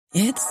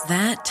It's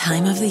that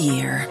time of the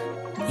year.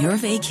 Your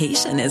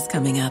vacation is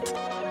coming up.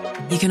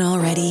 You can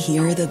already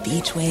hear the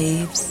beach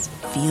waves,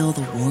 feel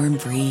the warm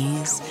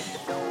breeze,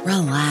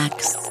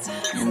 relax,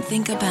 and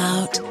think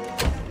about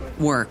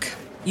work.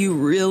 You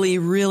really,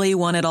 really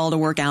want it all to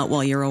work out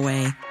while you're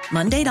away.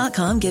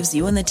 Monday.com gives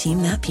you and the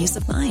team that peace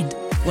of mind.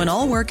 When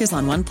all work is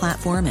on one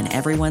platform and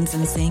everyone's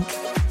in sync,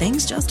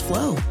 things just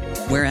flow.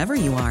 Wherever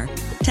you are,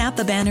 tap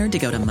the banner to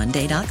go to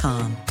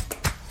Monday.com.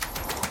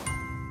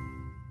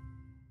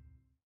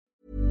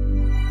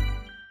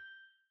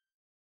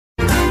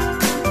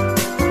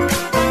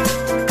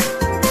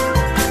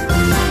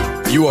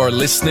 You are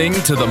listening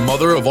to the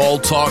Mother of All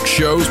Talk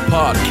Shows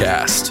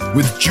podcast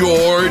with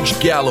George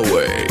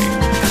Galloway.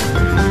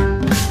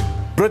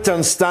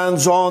 Britain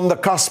stands on the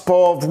cusp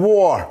of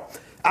war,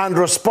 and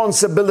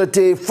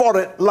responsibility for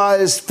it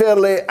lies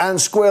fairly and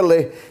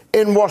squarely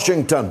in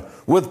Washington,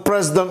 with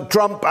President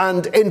Trump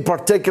and in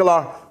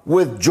particular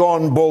with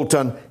John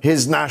Bolton,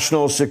 his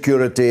national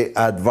security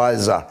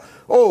advisor.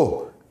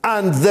 Oh,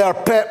 and their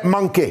pet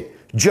monkey,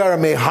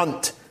 Jeremy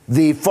Hunt,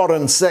 the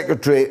Foreign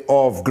Secretary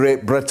of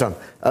Great Britain,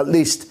 at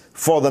least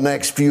for the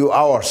next few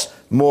hours.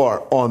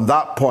 More on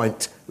that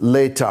point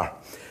later.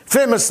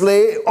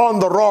 Famously, on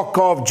the Rock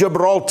of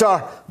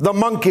Gibraltar, the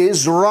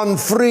monkeys run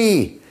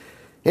free.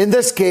 In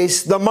this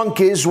case, the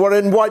monkeys were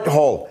in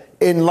Whitehall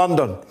in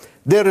London.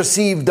 They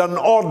received an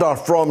order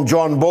from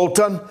John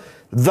Bolton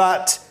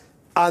that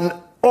an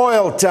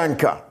oil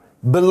tanker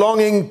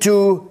belonging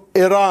to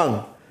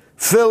Iran,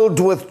 filled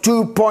with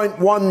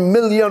 2.1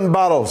 million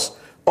barrels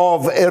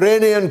of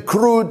Iranian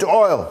crude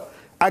oil,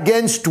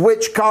 against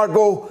which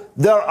cargo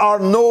there are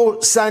no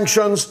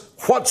sanctions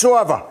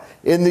whatsoever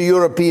in the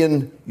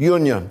European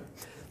Union.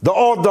 The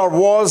order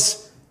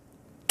was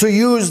to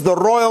use the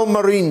Royal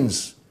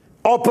Marines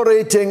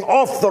operating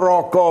off the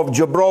Rock of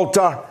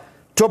Gibraltar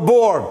to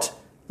board,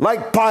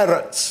 like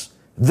pirates,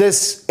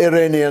 this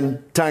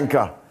Iranian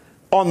tanker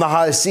on the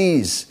high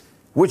seas,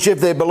 which, if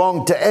they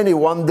belonged to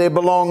anyone, they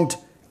belonged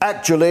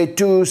actually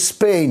to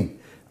Spain,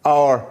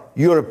 our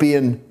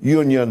European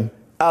Union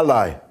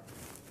ally,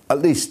 at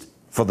least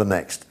for the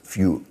next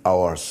few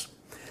hours.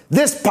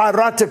 This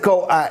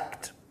piratical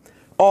act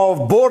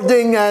of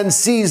boarding and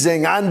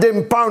seizing and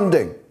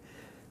impounding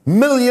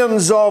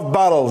millions of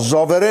barrels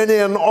of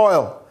Iranian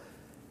oil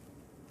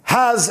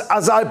has,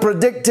 as I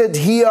predicted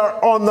here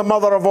on the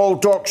Mother of All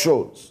Talk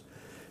Shows,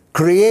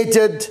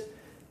 created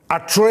a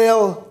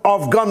trail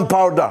of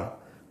gunpowder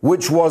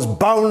which was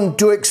bound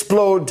to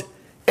explode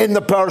in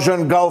the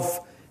Persian Gulf,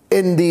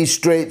 in the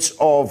Straits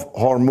of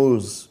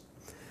Hormuz.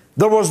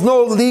 There was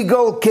no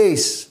legal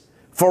case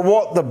for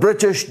what the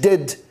British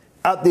did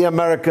at the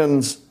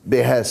Americans'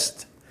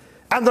 behest.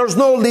 And there's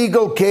no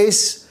legal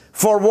case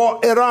for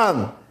what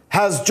Iran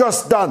has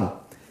just done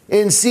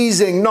in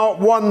seizing not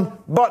one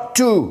but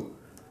two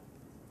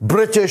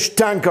British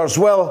tankers.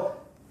 Well,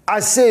 I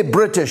say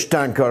British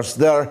tankers.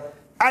 They're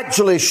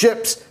actually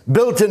ships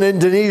built in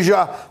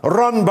Indonesia,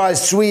 run by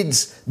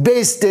Swedes,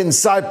 based in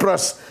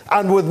Cyprus,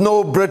 and with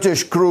no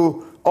British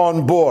crew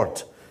on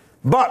board.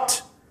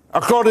 But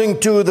according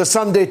to the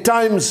Sunday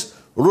Times,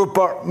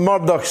 Rupert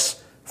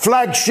Murdoch's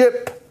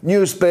flagship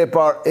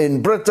newspaper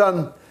in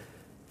Britain,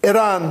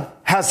 Iran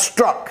has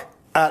struck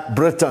at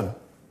Britain.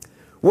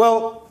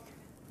 Well,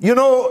 you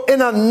know,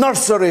 in a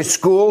nursery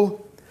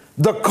school,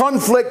 the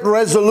conflict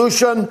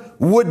resolution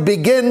would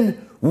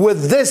begin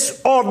with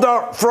this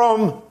order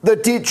from the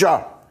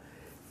teacher: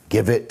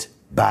 give it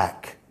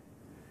back.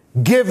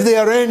 Give the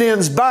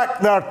Iranians back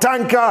their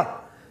tanker,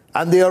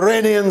 and the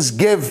Iranians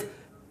give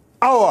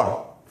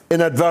our,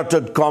 in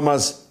inverted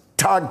commas,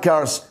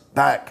 tankers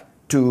back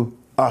to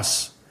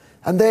us.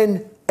 And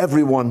then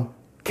everyone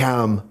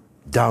calm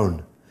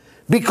down.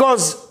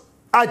 Because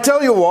I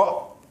tell you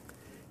what,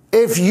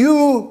 if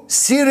you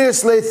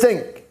seriously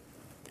think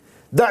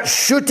that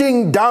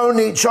shooting down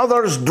each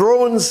other's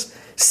drones,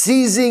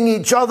 seizing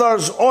each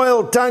other's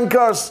oil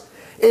tankers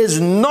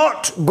is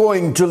not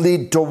going to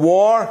lead to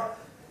war,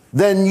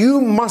 then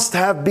you must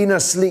have been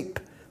asleep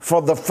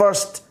for the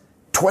first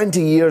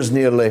 20 years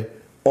nearly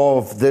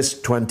of this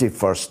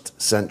 21st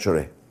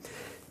century.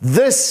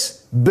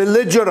 This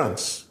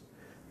belligerence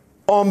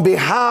on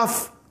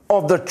behalf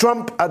of the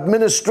Trump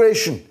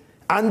administration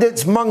and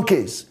its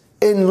monkeys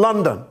in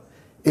London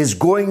is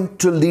going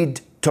to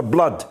lead to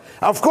blood.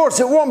 Of course,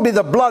 it won't be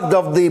the blood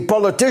of the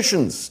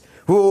politicians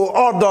who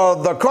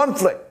order the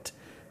conflict,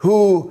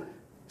 who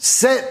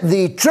set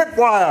the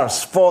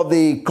tripwires for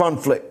the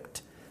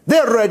conflict.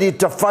 They're ready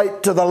to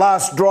fight to the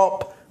last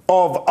drop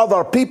of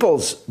other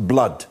people's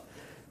blood.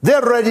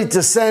 They're ready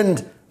to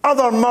send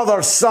other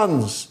mothers'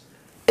 sons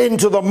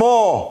into the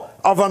maw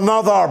of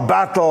another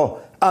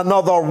battle,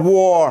 another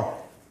war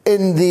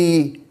in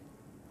the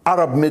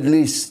Arab Middle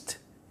East.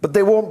 But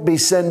they won't be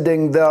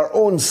sending their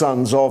own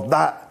sons. Of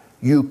that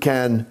you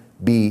can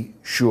be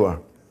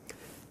sure.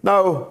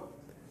 Now,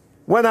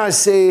 when I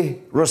say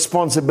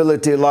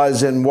responsibility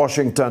lies in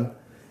Washington,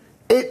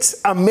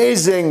 it's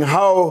amazing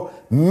how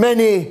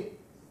many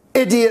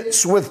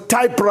idiots with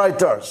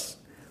typewriters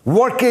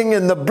working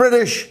in the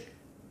British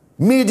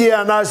media,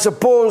 and I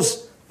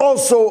suppose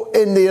also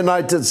in the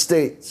United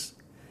States,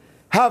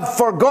 have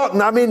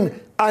forgotten. I mean,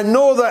 I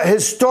know that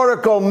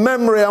historical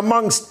memory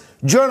amongst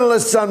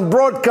journalists and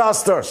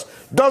broadcasters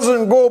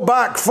doesn't go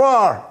back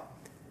far,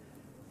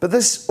 but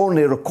this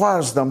only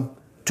requires them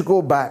to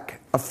go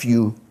back a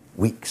few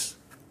weeks.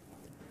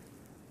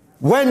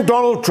 When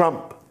Donald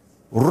Trump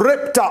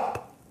ripped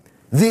up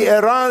the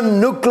Iran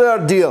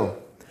nuclear deal,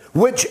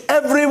 which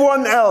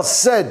everyone else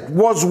said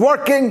was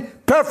working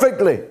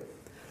perfectly,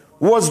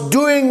 was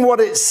doing what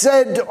it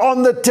said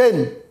on the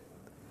tin,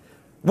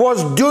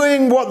 was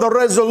doing what the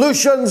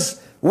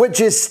resolutions which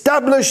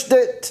established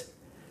it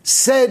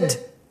said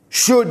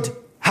should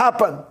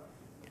happen.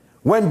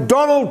 When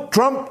Donald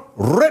Trump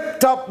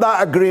ripped up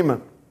that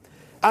agreement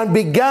and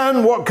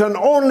began what can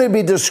only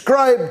be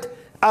described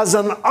as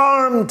an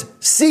armed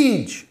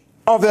siege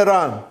of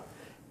Iran,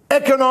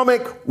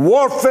 economic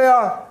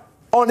warfare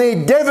on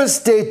a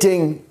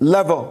devastating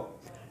level,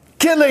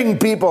 killing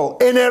people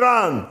in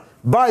Iran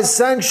by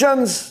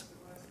sanctions,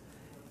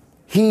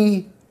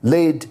 he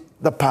laid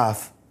the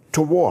path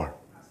to war.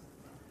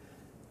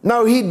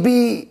 Now, he'd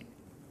be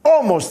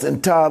almost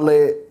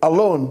entirely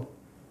alone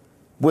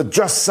with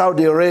just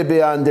Saudi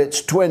Arabia and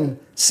its twin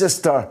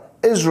sister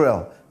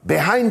Israel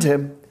behind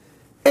him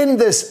in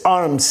this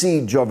armed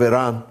siege of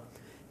Iran,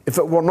 if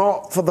it were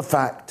not for the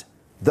fact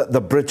that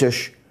the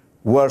British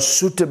were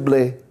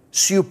suitably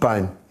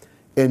supine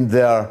in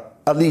their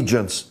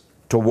allegiance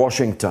to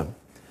Washington.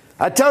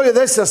 I tell you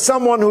this as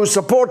someone who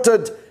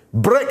supported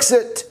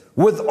Brexit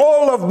with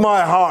all of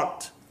my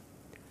heart.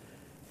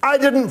 I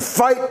didn't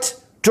fight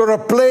to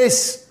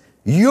replace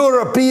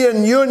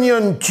European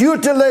Union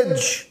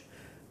tutelage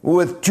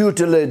with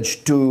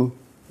tutelage to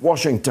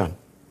Washington.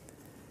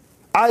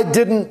 I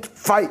didn't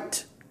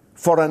fight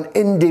for an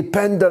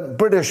independent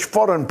British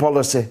foreign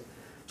policy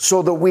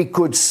so that we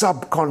could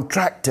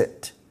subcontract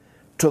it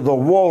to the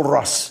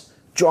walrus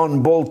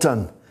John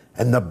Bolton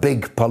and the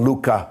big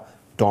palooka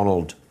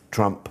Donald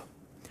Trump.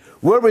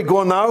 Where we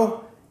go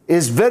now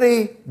is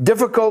very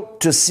difficult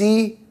to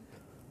see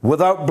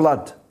without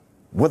blood,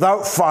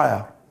 without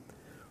fire,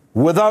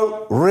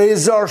 without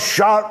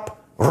razor-sharp,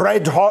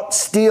 red-hot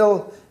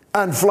steel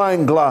and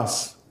flying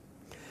glass.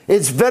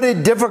 It's very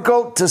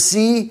difficult to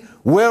see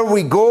where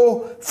we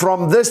go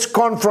from this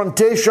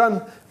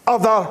confrontation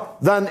other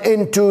than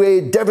into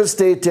a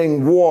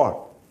devastating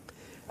war.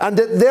 And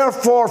it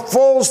therefore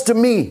falls to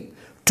me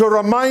to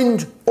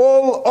remind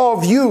all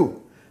of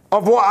you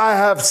of what I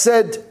have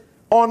said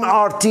on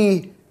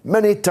RT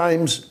many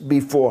times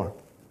before.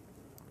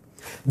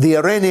 The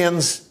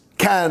Iranians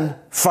can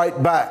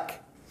fight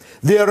back.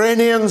 The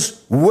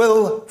Iranians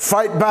will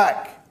fight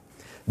back.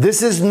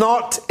 This is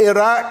not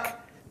Iraq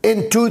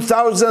in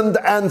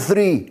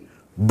 2003,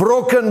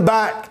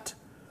 broken-backed,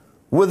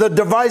 with a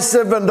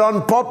divisive and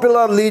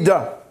unpopular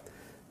leader,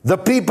 the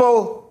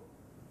people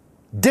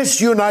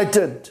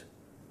disunited.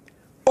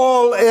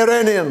 All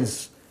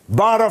Iranians,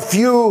 bar a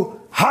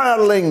few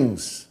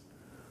hirelings,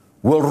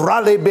 will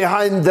rally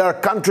behind their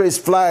country's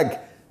flag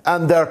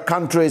and their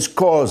country's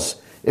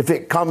cause if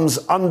it comes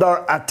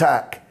under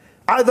attack,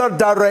 either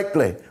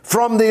directly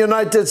from the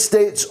United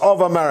States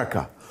of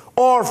America,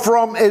 or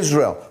from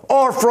Israel,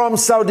 or from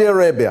Saudi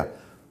Arabia,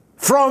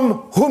 from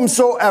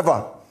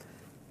whomsoever.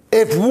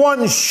 If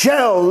one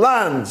shell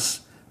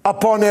lands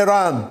upon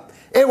Iran,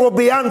 it will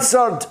be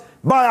answered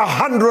by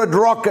 100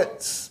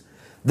 rockets.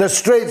 The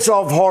Straits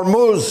of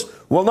Hormuz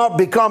will not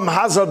become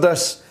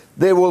hazardous,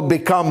 they will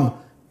become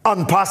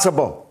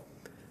unpassable.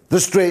 The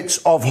Straits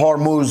of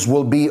Hormuz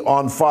will be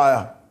on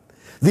fire.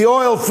 The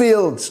oil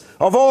fields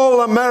of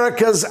all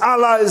America's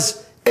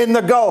allies in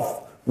the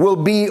Gulf will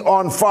be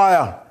on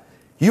fire.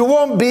 You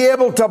won't be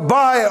able to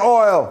buy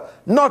oil,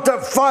 not at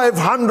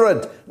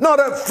 $500, not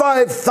at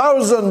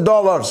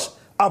 $5,000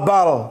 a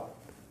barrel.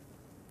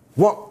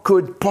 What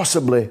could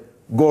possibly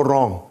go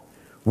wrong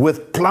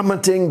with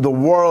plummeting the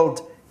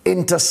world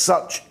into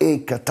such a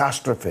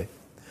catastrophe,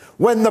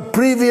 when the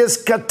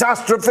previous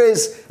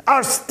catastrophes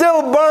are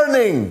still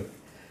burning?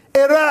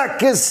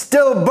 Iraq is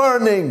still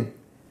burning.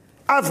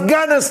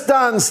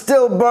 Afghanistan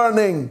still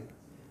burning.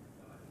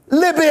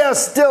 Libya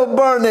still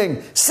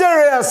burning.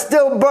 Syria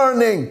still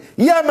burning.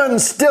 Yemen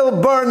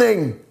still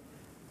burning.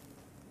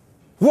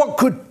 What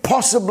could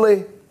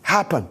possibly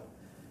happen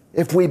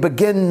if we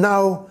begin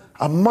now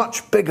a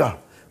much bigger,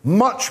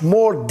 much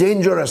more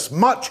dangerous,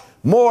 much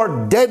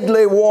more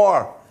deadly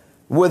war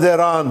with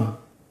Iran?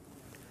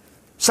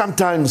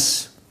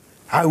 Sometimes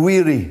I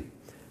weary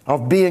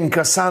of being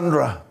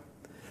Cassandra,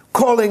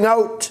 calling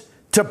out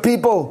to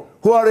people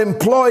who are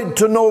employed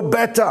to know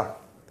better.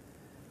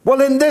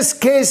 Well, in this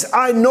case,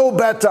 I know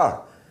better.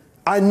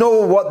 I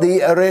know what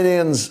the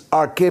Iranians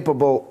are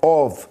capable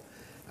of,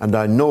 and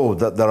I know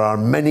that there are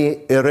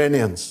many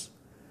Iranians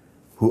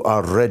who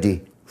are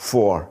ready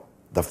for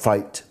the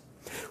fight.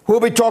 We'll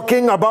be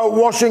talking about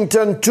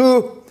Washington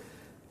too,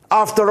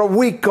 after a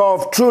week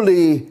of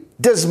truly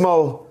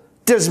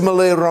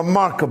dismally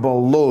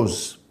remarkable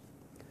lows.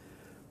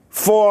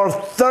 For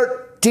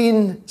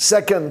 13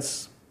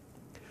 seconds,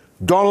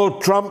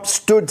 Donald Trump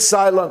stood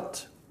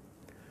silent,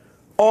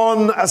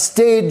 on a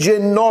stage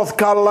in North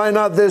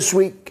Carolina this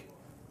week,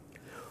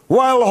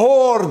 while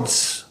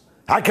hordes,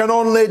 I can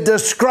only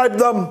describe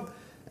them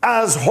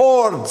as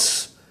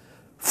hordes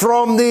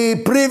from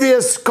the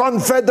previous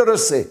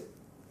Confederacy,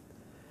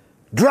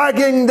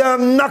 dragging their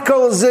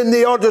knuckles in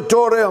the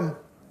auditorium,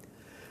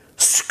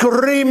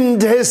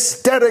 screamed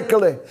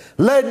hysterically,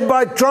 led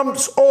by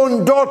Trump's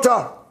own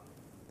daughter,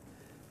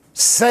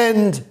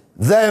 "Send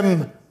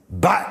them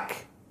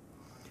back."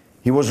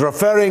 He was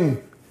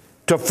referring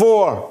to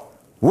 4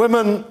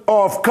 women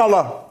of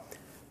color,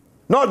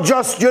 not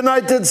just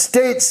United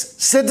States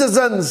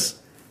citizens,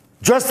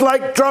 just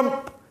like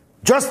Trump,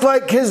 just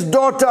like his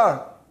daughter,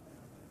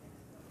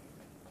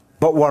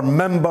 but were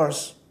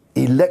members,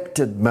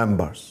 elected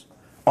members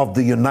of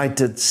the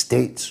United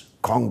States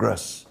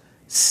Congress.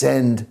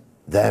 Send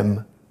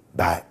them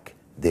back,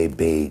 they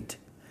bade,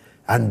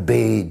 and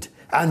bade,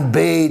 and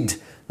bade,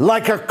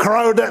 like a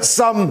crowd at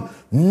some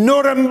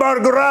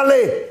Nuremberg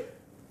rally,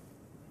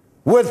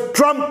 with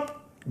Trump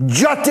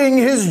jutting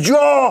his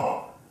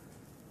jaw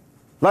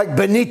like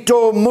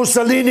Benito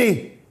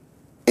Mussolini,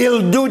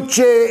 Il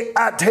Duce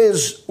at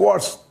his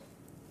worst.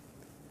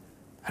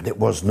 And it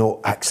was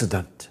no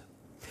accident.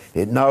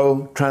 It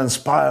now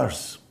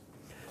transpires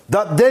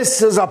that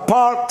this is a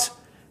part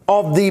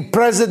of the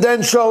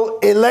presidential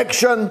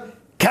election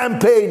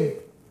campaign,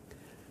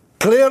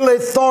 clearly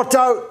thought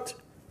out.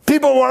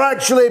 People were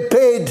actually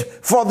paid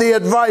for the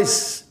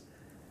advice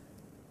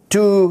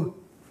to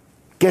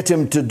get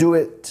him to do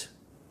it.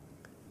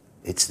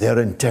 It's their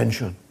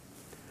intention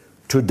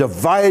to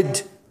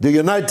divide the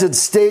United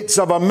States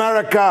of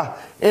America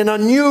in a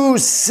new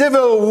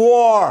civil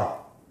war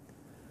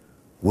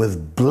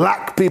with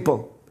black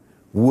people,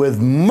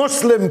 with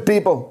Muslim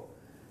people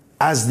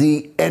as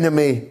the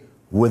enemy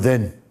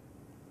within.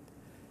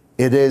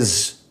 It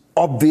is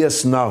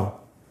obvious now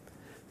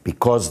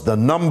because the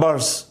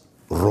numbers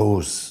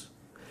rose.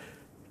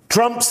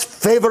 Trump's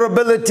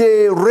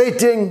favorability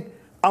rating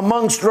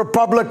amongst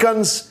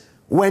Republicans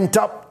went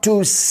up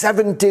to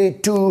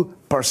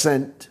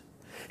 72%.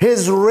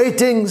 His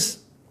ratings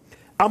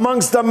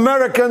amongst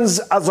Americans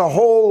as a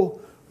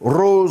whole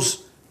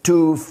rose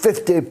to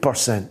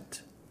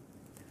 50%.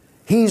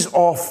 He's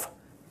off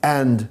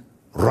and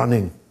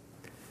running,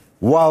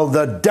 while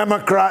the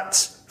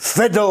Democrats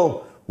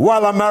fiddle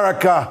while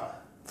America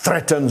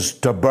threatens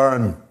to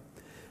burn.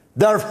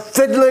 They're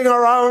fiddling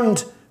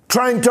around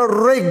trying to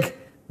rig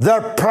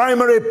their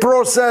primary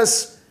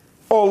process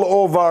all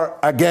over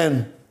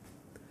again.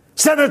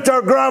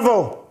 Senator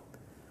Gravel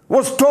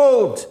was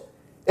told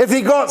if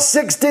he got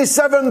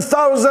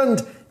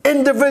 67,000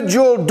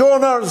 individual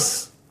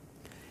donors,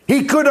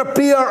 he could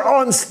appear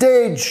on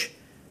stage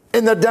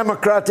in the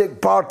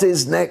Democratic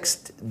Party's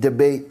next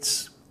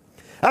debates.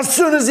 As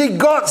soon as he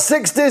got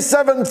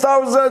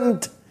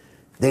 67,000,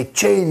 they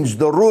changed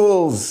the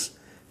rules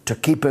to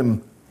keep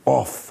him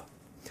off.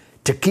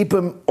 To keep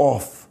him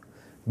off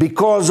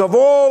because of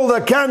all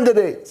the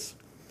candidates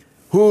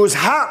whose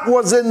hat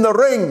was in the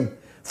ring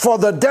for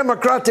the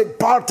Democratic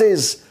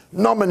Party's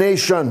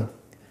nomination.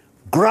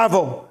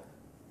 Gravel,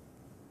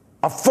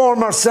 a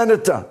former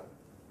senator,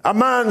 a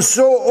man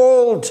so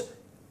old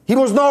he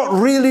was not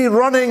really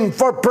running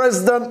for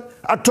president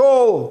at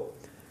all,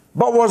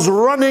 but was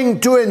running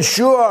to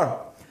ensure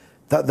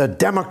that the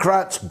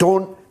Democrats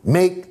don't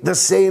make the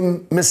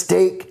same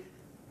mistake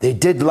they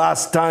did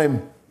last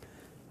time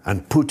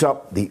and put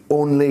up the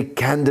only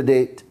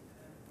candidate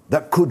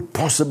that could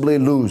possibly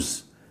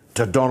lose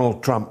to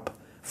Donald Trump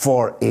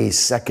for a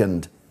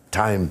second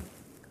time.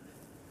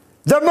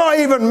 They're not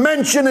even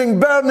mentioning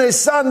Bernie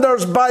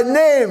Sanders by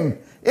name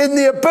in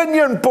the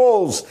opinion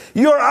polls.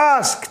 You're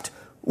asked,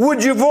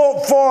 would you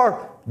vote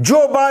for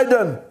Joe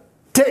Biden?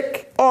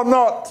 Tick or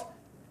not.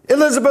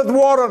 Elizabeth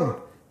Warren?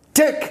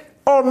 Tick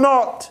or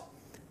not.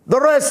 The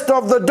rest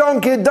of the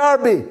donkey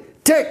derby?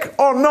 Tick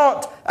or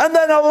not. And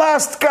then a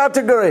last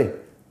category,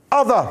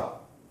 other.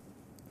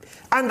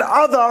 And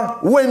other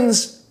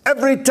wins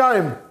every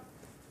time.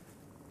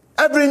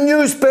 Every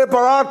newspaper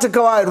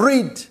article I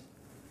read,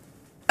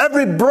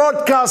 every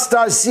broadcast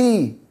I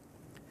see,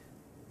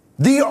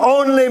 the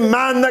only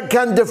man that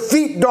can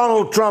defeat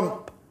Donald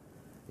Trump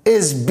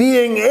is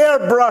being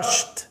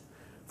airbrushed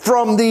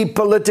from the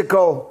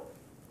political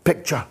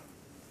picture.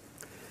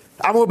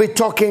 And we'll be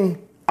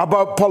talking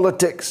about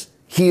politics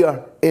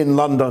here in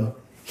London,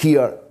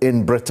 here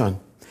in Britain.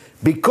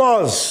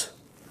 Because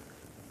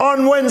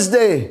on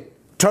Wednesday,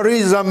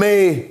 Theresa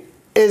May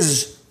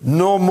is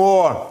no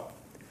more.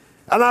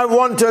 And I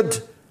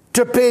wanted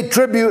to pay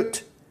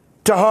tribute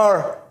to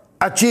her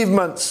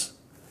achievements.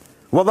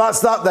 Well,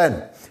 that's that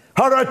then.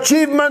 Her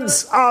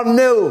achievements are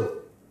nil.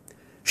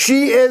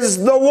 She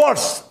is the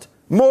worst,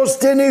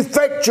 most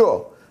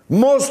ineffectual,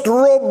 most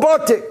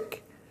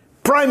robotic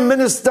Prime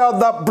Minister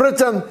that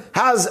Britain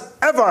has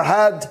ever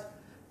had.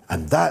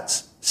 And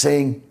that's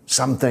saying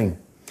something.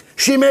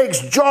 She makes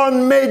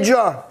John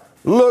Major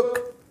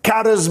look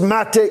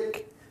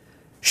charismatic.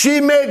 She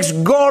makes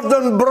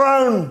Gordon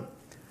Brown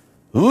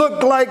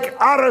look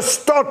like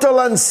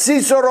Aristotle and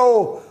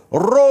Cicero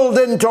rolled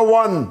into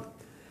one.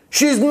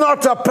 She's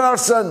not a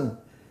person.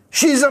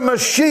 She's a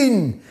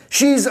machine.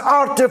 She's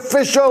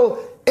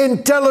artificial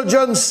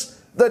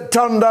intelligence that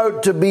turned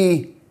out to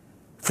be,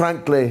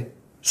 frankly,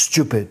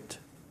 stupid.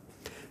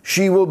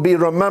 She will be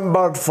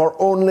remembered for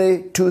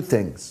only two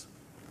things.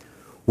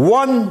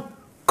 One,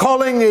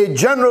 calling a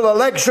general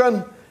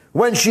election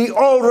when she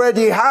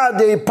already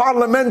had a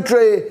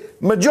parliamentary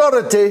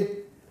majority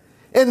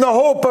in the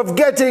hope of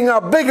getting a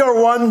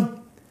bigger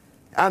one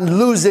and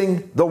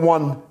losing the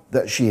one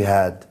that she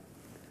had.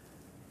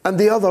 And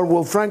the other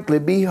will frankly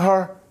be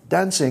her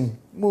dancing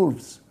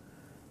moves.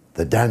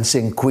 The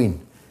dancing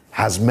queen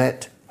has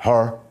met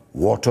her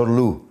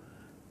Waterloo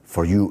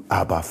for you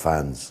ABBA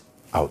fans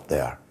out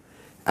there.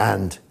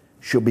 And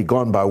she'll be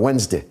gone by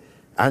Wednesday.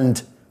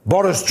 And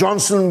Boris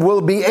Johnson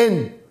will be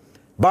in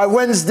by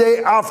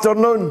Wednesday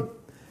afternoon.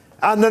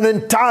 And an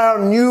entire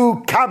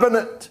new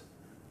cabinet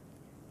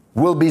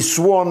will be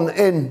sworn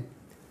in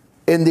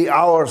the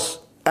hours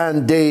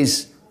and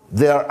days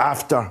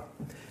thereafter.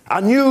 A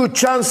new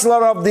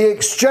Chancellor of the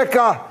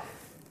Exchequer,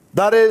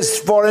 that is,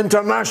 for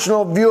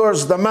international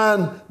viewers, the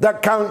man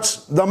that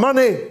counts the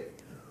money,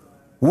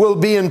 will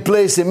be in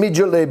place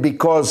immediately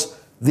because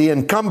the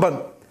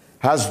incumbent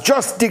has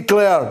just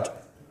declared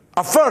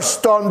a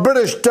first on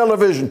British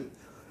television.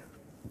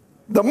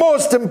 The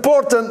most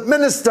important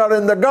minister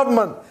in the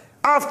government,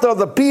 after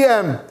the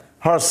PM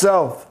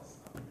herself,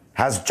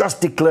 has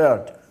just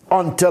declared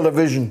on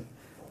television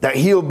that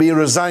he'll be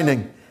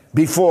resigning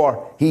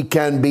before he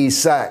can be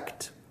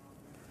sacked.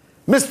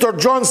 Mr.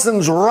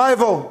 Johnson's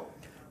rival,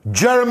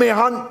 Jeremy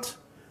Hunt,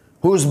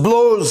 whose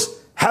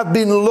blows have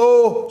been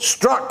low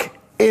struck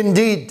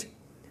indeed,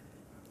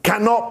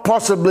 cannot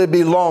possibly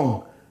be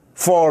long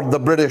for the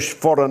British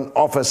Foreign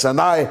Office. And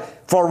I,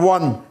 for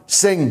one,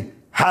 sing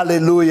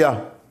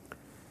hallelujah.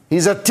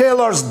 He's a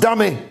tailor's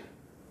dummy,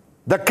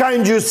 the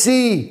kind you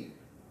see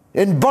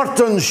in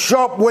Burton's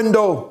shop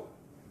window.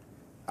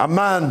 A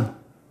man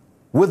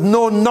with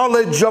no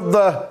knowledge of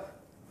the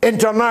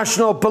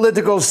international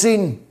political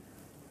scene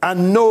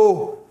and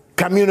no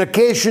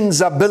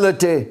communications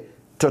ability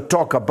to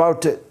talk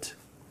about it.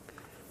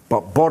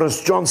 But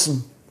Boris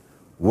Johnson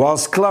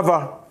was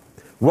clever,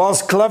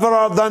 was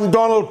cleverer than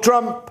Donald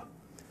Trump.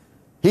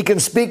 He can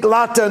speak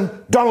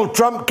Latin. Donald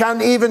Trump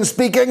can't even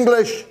speak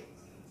English.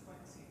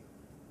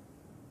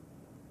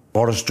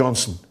 Boris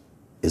Johnson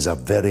is a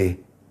very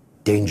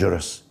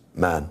dangerous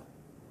man.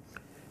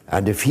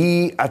 And if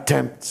he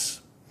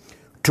attempts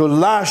to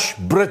lash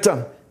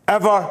Britain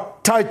ever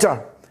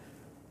tighter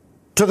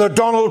to the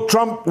Donald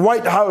Trump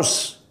White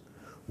House,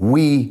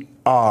 we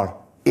are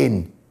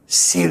in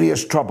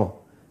serious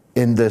trouble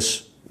in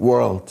this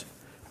world.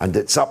 And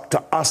it's up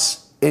to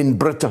us in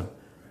Britain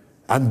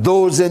and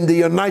those in the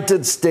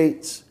United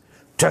States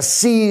to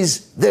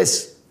seize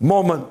this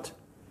moment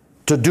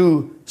to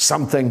do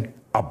something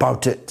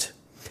about it.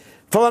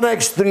 For the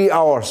next 3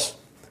 hours,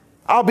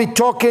 I'll be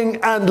talking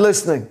and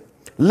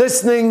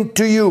listening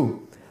to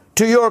you,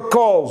 to your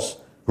calls,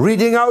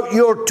 reading out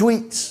your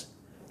tweets,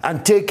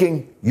 and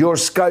taking your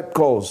Skype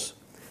calls.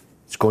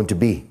 It's going to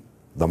be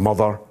the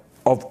mother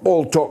of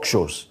all talk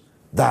shows.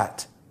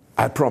 That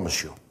I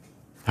promise you.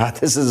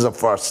 This is a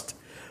first.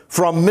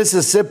 From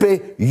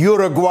Mississippi,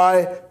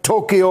 Uruguay,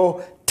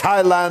 Tokyo,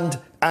 Thailand,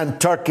 and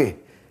Turkey.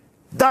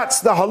 That's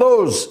the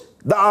hellos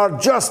that are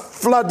just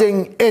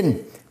flooding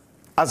in,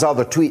 as are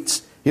the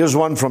tweets. Here's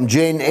one from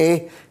Jane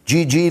A.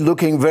 Gigi,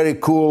 looking very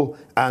cool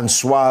and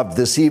suave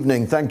this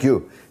evening. Thank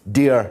you,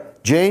 dear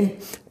Jane.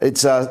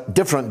 It's a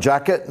different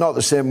jacket, not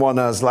the same one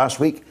as last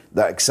week,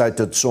 that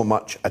excited so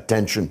much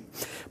attention.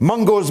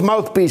 Mungo's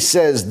mouthpiece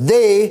says,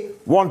 they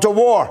want a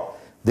war.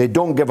 They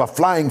don't give a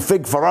flying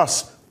fig for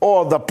us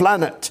or the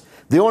planet.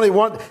 They only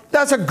want...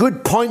 That's a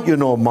good point, you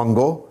know,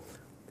 Mungo.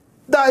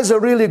 That is a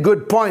really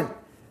good point.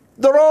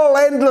 They're all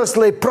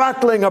endlessly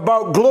prattling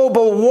about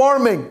global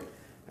warming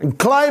and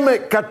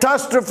climate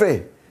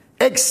catastrophe,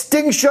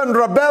 extinction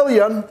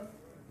rebellion.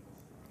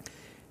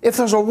 If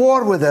there's a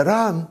war with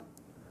Iran,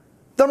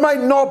 there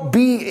might not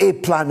be a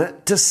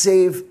planet to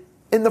save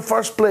in the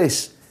first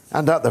place.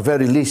 And at the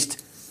very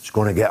least, it's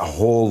going to get a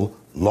whole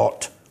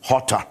lot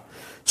hotter.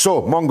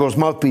 So, Mungo's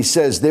mouthpiece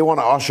says they want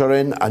to usher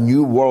in a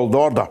new world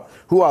order.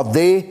 Who are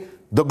they?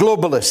 The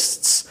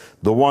globalists,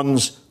 the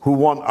ones who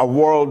want a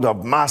world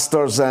of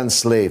masters and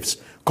slaves,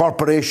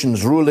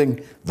 corporations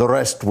ruling, the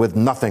rest with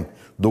nothing,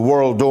 the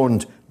world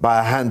owned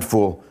by a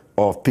handful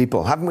of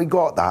people. Haven't we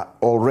got that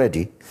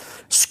already?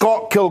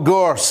 Scott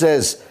Kilgore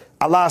says,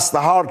 alas, the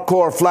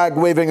hardcore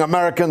flag-waving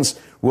Americans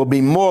will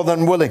be more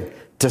than willing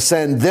to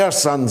send their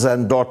sons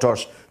and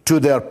daughters to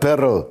their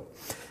peril.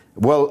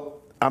 Well,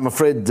 I'm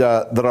afraid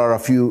there are a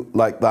few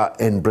like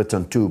that in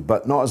Britain too,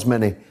 but not as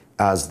many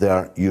as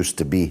there used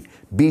to be.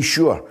 Be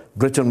sure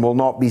Britain will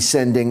not be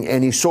sending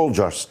any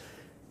soldiers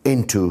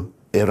into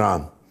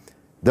Iran.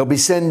 They'll be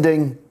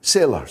sending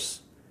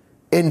sailors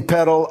in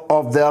peril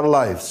of their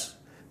lives.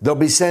 They'll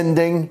be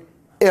sending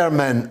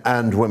airmen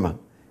and women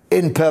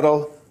in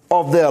peril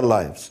of their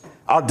lives.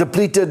 Our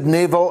depleted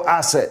naval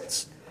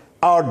assets,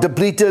 our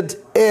depleted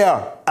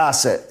air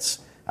assets,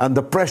 and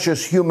the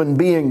precious human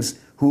beings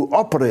who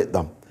operate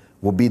them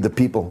will be the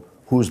people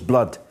whose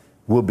blood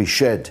will be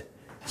shed.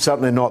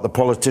 Certainly not the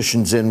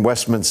politicians in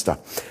Westminster.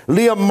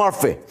 Liam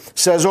Murphy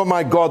says, oh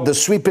my God, the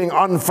sweeping,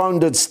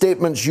 unfounded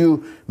statements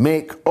you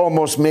make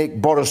almost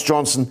make Boris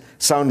Johnson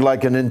sound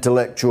like an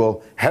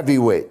intellectual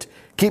heavyweight.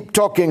 Keep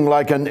talking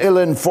like an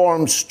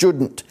ill-informed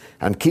student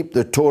and keep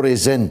the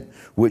Tories in,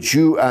 which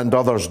you and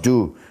others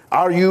do.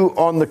 Are you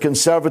on the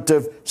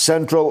Conservative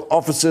Central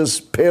Office's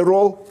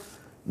payroll?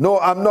 No,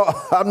 I'm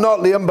not,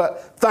 Liam,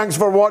 but thanks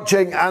for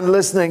watching and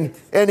listening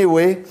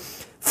anyway.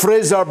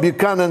 Fraser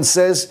Buchanan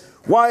says,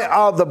 why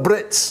are the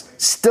Brits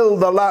still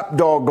the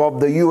lapdog of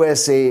the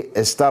USA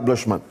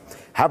establishment?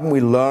 Haven't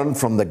we learned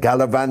from the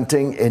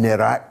gallivanting in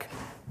Iraq?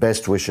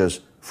 Best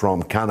wishes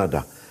from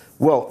Canada.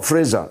 Well,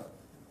 Fraser,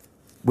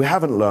 we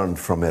haven't learned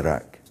from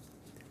Iraq.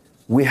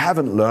 We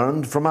haven't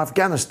learned from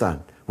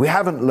Afghanistan. We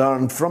haven't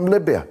learned from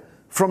Libya,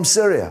 from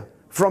Syria,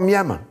 from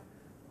Yemen.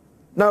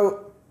 Now,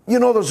 you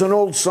know there's an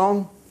old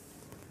song,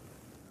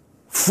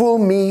 fool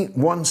me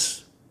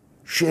once,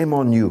 shame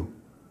on you.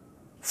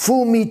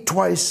 Fool me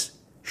twice,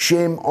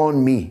 shame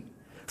on me.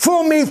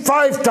 Fool me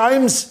 5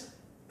 times,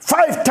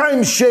 5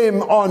 times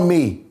shame on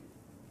me.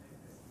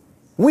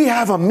 We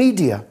have a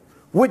media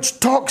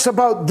which talks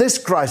about this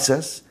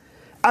crisis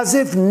as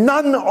if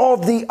none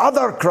of the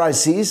other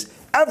crises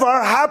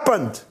ever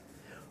happened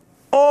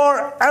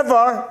or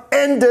ever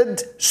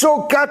ended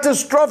so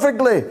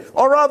catastrophically,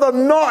 or rather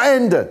not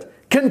ended,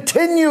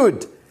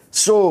 continued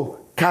so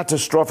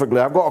catastrophically.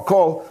 I've got a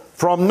call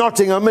from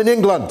Nottingham in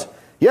England.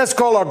 Yes,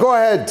 caller, go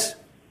ahead.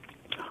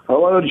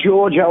 Hello,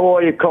 George. How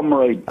are you,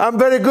 comrade? I'm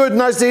very good.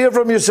 Nice to hear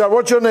from you, sir.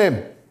 What's your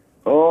name?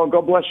 Oh,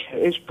 God bless you.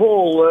 It's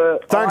Paul.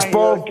 Thanks,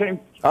 Paul.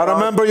 I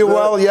remember you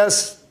well,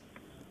 yes.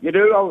 You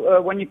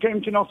do? When you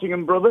came to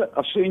Nottingham, brother,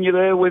 I've seen you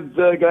there with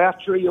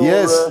Gayatri.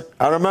 Yes,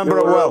 I remember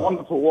it well.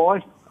 Wonderful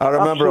wife. I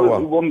remember it well.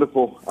 Absolutely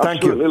wonderful.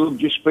 Thank you. Absolutely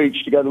loved your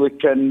speech together with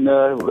Ken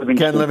Livingstone.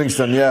 Ken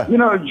Livingstone, yeah. You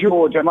know,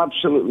 George, I'm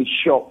absolutely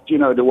shocked,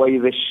 the way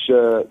this,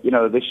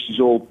 this is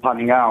all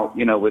panning out,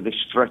 with this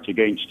threat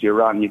against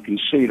Iran. You can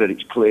see that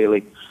it's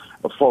clearly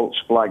a false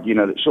flag,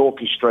 that's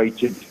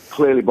orchestrated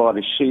clearly by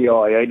the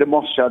CIA. The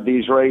Mossad,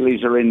 the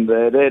Israelis are in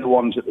there. They're the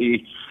ones at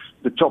the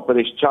top of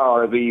this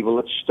tower of evil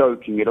that's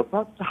stoking it up.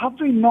 Have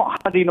we not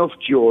had enough,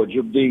 George,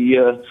 of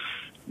the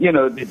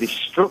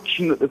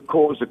destruction that they've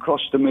caused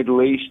across the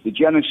Middle East, the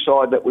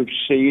genocide that we've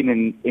seen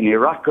in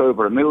Iraq,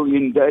 over 1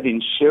 million dead,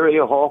 in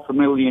Syria,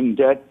 500,000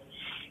 dead?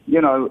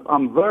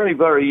 I'm very,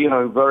 very,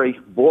 very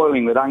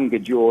boiling with anger,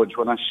 George,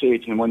 when I see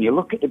it. And when you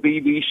look at the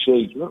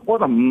BBC,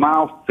 what a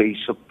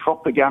mouthpiece of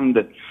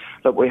propaganda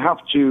that we have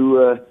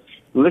to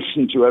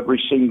listen to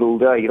every single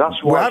day.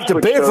 That's why we have to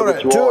pay for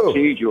it too,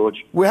 RT,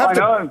 George. We have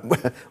to.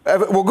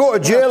 We'll go to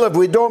jail if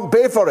we don't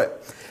pay for it.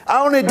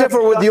 I only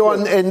differ with you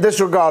in this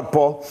regard,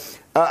 Paul.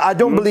 I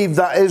don't believe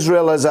that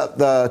Israel is at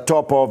the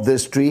top of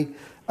this tree.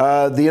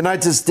 The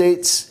United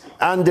States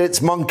and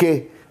its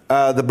monkey,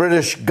 the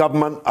British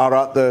government, are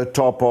at the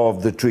top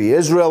of the tree.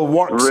 Israel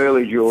works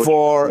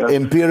for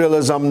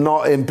imperialism,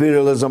 not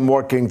imperialism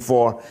working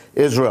for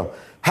Israel.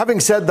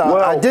 Having said that,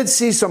 I did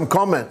see some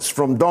comments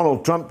from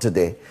Donald Trump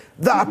today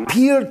that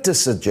appeared to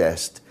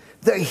suggest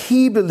that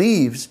he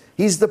believes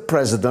he's the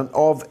president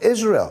of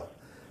Israel.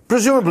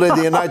 Presumably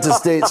the United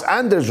States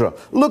and Israel.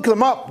 Look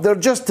them up. They're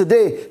just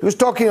today. He was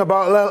talking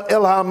about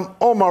Ilham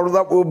Omar,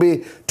 that we'll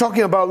be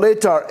talking about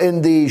later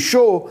in the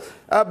show.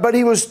 But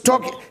he was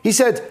talking, he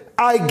said,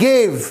 I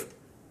gave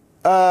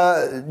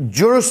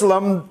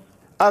Jerusalem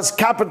as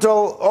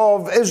capital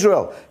of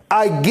Israel.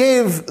 I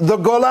gave the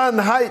Golan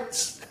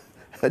Heights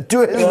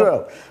to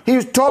Israel. He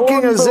was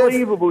talking as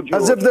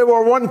if they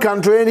were one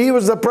country and he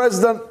was the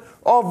president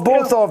of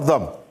both of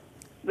them.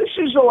 This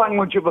is the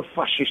language of a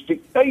fascist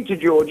dictator,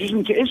 George,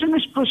 isn't it? Isn't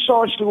this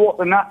precisely what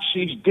the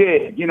Nazis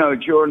did,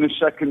 during the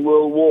Second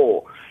World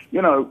War?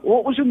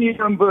 What was the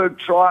Nuremberg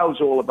trials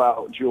all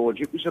about,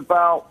 George? It was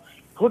about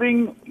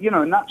putting,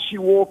 Nazi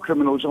war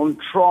criminals on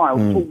trial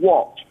for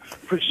what?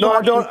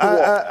 Precisely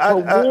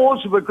for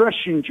wars of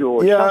aggression,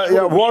 George.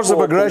 Wars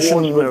of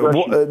aggression.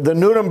 The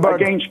Nuremberg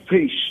against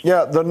peace.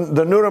 Yeah,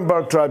 the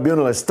Nuremberg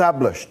Tribunal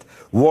established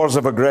wars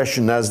of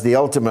aggression as the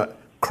ultimate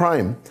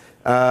crime.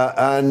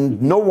 And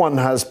no one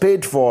has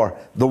paid for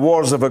the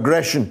wars of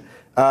aggression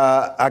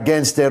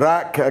against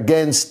Iraq,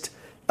 against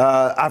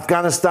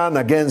Afghanistan,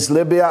 against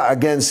Libya,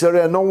 against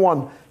Syria. No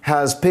one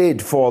has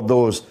paid for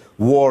those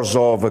wars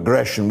of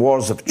aggression,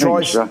 wars of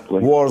choice,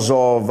 wars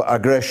of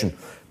aggression.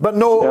 But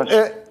no,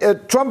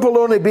 Trump will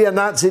only be a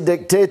Nazi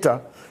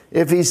dictator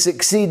if he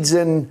succeeds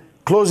in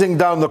closing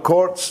down the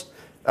courts,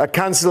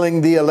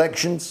 cancelling the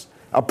elections,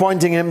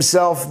 appointing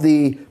himself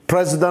the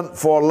president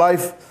for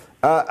life.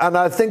 And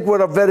I think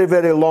we're a very,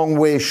 very long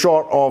way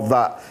short of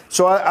that.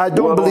 So I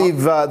don't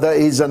believe that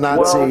he's a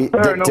Nazi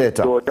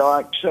dictator. Enough, George.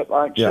 I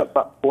accept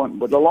that point.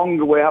 But the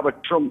longer we have a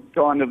Trump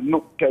kind of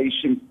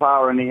nutcase in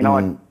power in the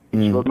United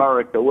States of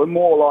America, we're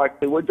more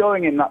likely, we're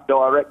going in that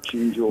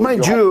direction, George.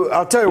 Mind you,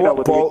 I'll tell you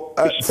what, Paul.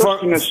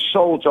 Disgusting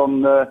assault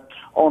on the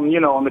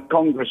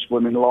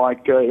congresswomen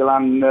like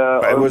Ilhan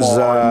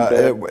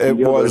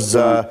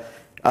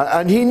Omar.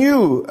 And he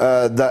knew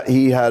that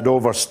he had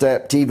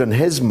overstepped even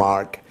his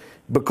mark,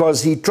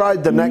 because he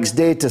tried the next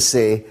day to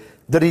say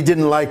that he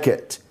didn't like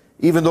it,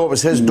 even though it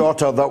was his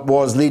daughter that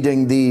was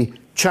leading the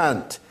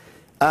chant.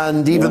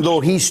 And even though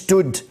he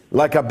stood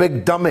like a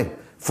big dummy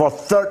for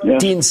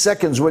 13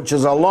 seconds, which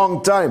is a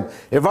long time.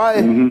 If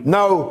I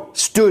now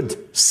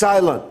stood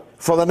silent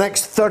for the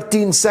next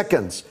 13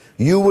 seconds,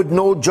 you would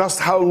know just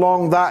how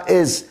long that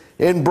is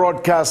in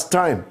broadcast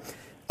time.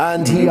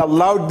 And he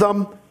allowed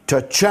them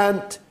to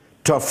chant,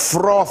 to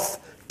froth,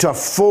 to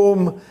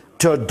foam,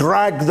 to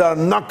drag their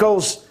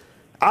knuckles.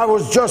 I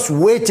was just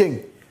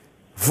waiting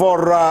for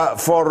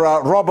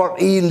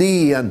Robert E.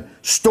 Lee and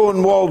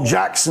Stonewall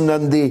Jackson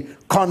and the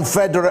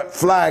Confederate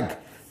flag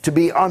to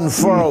be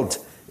unfurled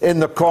in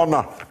the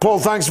corner. Paul,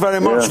 thanks very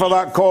much for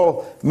that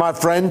call, my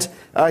friend.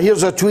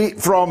 Here's a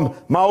tweet from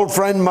my old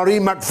friend Marie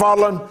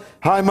McFarlane.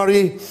 Hi,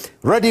 Marie.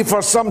 Ready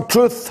for some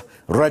truth,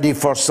 ready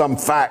for some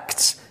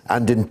facts,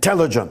 and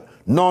intelligent,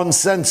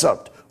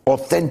 non-censored,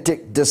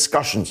 authentic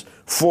discussions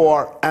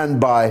for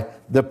and by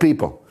the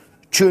people.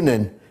 Tune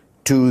in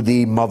to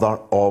the mother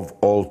of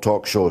all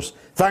talk shows.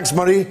 Thanks,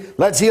 Marie.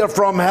 Let's hear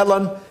from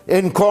Helen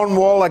in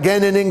Cornwall,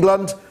 again in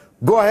England.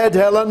 Go ahead,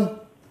 Helen.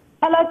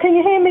 Hello, can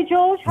you hear me,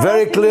 George?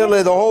 Very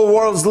clearly, the whole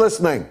world's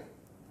listening.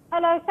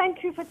 Hello,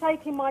 thank you for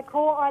taking my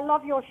call. I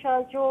love your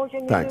show, George,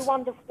 and you do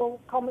wonderful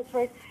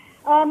commentaries.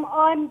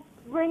 I'm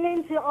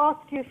ringing to ask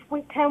you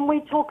if can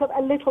we talk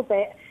a little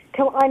bit.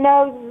 I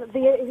know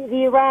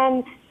the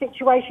Iran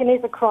situation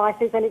is a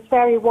crisis and it's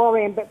very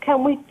worrying, but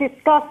can we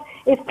discuss,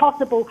 if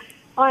possible,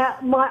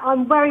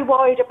 I'm very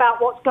worried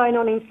about what's going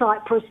on in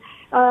Cyprus.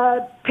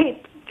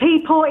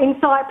 People in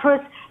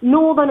Cyprus,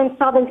 northern and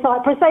southern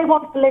Cyprus, they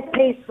want to live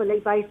peacefully,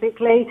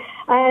 basically.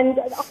 And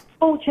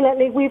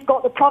unfortunately, we've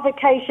got the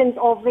provocations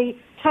of the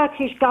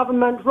Turkish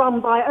government run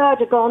by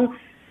Erdogan,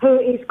 who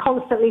is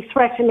constantly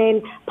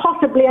threatening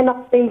possibly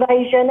another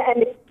invasion.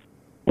 And,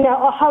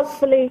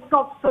 hopefully,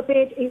 God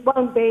forbid, it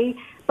won't be.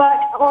 But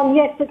on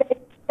yesterday's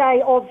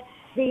day of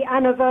the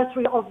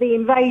anniversary of the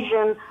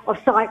invasion of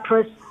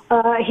Cyprus,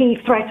 he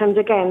threatened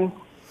again.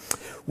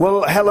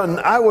 Well, Helen,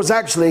 I was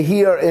actually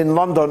here in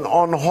London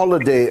on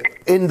holiday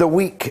in the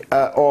week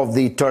of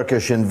the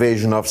Turkish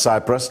invasion of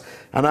Cyprus,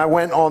 and I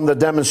went on the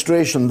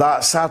demonstration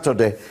that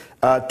Saturday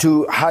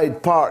to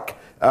Hyde Park,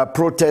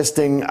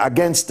 protesting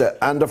against it.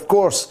 And of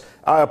course,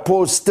 I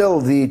oppose still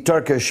the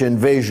Turkish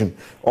invasion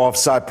of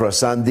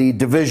Cyprus and the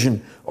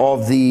division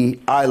of the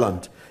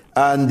island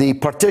and the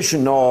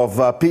partition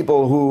of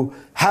people who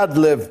had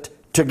lived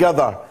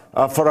together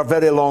for a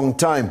very long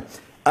time.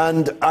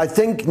 And I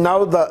think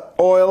now that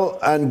oil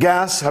and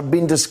gas have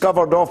been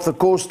discovered off the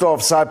coast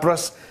of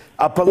Cyprus,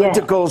 a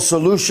political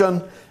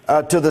solution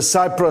to the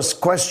Cyprus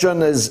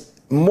question is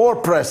more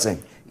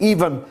pressing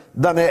even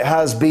than it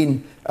has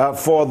been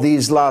for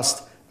these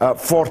last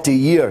 40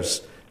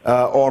 years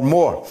or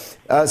more.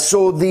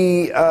 So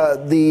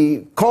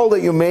the call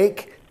that you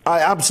make, I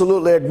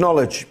absolutely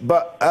acknowledge.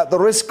 But at the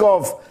risk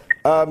of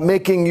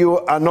making you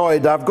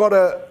annoyed, I've got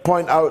to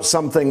point out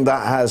something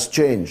that has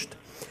changed.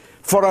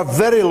 For a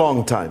very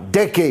long time,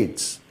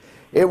 decades,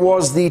 it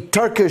was the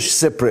Turkish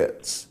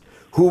Cypriots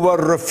who were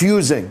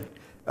refusing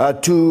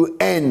to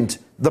end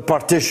the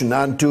partition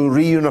and to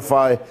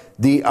reunify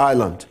the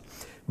island.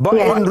 But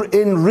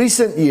in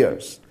recent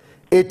years,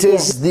 it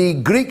is the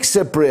Greek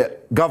Cypriot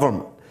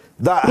government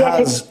that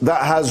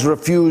has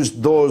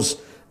refused those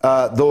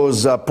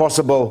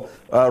possible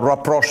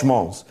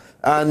rapprochements.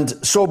 And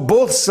so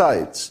both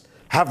sides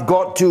have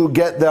got to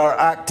get their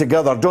act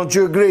together. Don't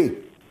you agree?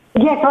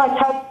 Yes,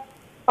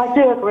 I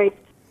do agree.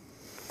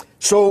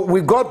 So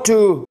we've got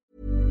to...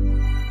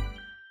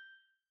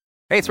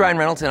 Hey, it's Ryan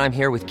Reynolds, and I'm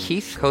here with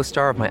Keith,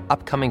 co-star of my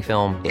upcoming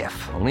film,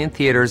 If, only in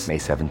theaters May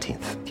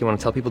 17th. Do you want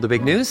to tell people the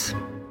big news?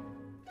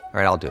 All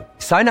right, I'll do it.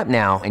 Sign up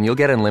now and you'll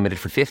get unlimited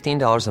for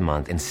 $15 a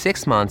month and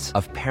 6 months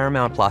of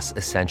Paramount Plus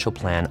Essential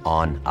Plan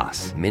on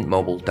us.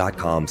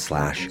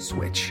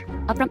 MintMobile.com/switch.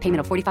 Upfront payment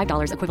of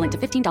 $45 equivalent to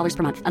 $15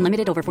 per month.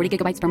 Unlimited over 40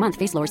 gigabytes per month.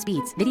 Face lower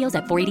speeds. Videos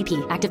at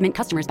 480p. Active Mint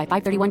customers by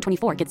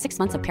 531.24 get 6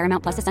 months of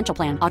Paramount Plus Essential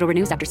Plan. Auto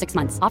renews after 6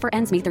 months. Offer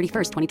ends May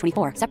 31st,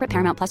 2024. Separate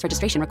Paramount Plus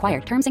registration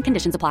required. Terms and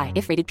conditions apply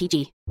if rated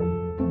PG.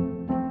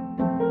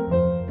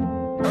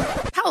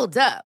 Hold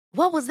up.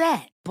 What was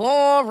that?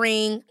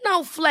 Boring.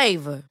 No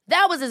flavor.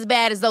 That was as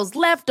bad as those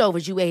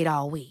leftovers you ate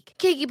all week.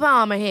 Keke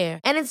Palmer here,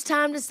 and it's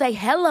time to say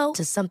hello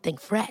to something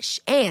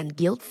fresh and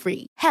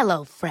guilt-free.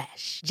 Hello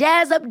Fresh.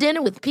 Jazz up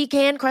dinner with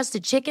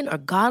pecan-crusted chicken or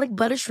garlic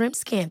butter shrimp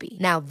scampi.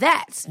 Now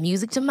that's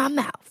music to my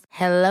mouth.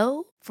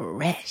 Hello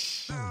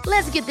Fresh.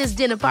 Let's get this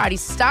dinner party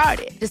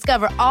started.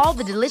 Discover all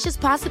the delicious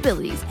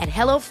possibilities at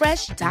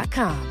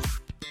HelloFresh.com.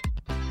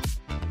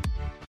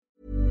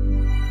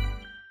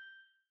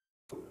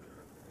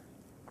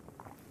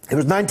 It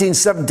was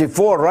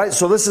 1974, right?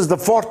 So this is the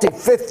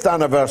 45th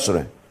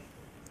anniversary.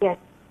 Yes.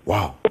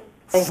 Wow.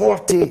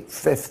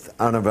 45th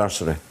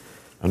anniversary.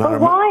 And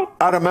why?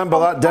 I remember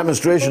that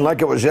demonstration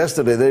like it was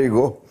yesterday. There you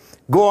go.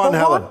 Go on,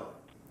 Helen.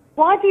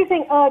 Why do you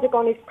think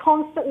Erdogan is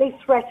constantly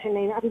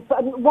threatening? And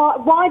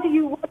why do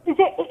you?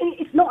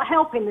 It's not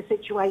helping the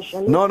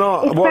situation. No.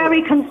 It's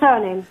very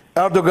concerning.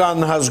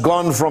 Erdogan has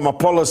gone from a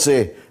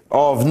policy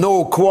of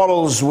no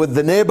quarrels with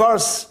the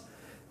neighbours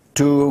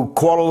to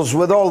quarrels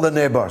with all the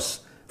neighbours,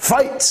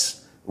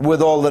 fights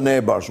with all the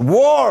neighbours,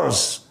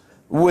 wars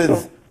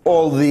with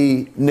all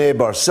the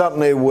neighbours,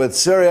 certainly with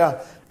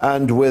Syria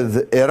and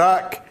with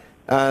Iraq,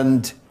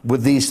 and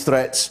with these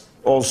threats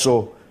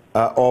also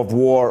of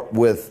war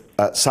with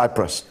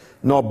Cyprus.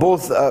 No,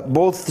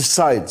 both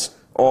sides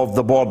of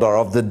the border,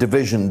 of the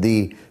division,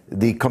 the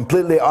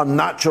completely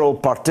unnatural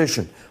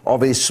partition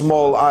of a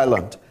small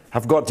island,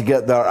 have got to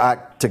get their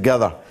act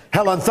together.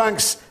 Helen,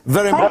 thanks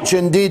very much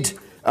indeed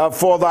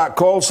for that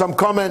call. Some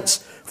comments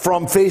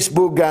from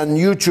Facebook and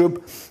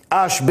YouTube.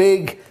 Ash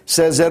Baig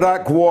says,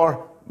 Iraq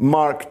War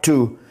Mark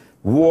II.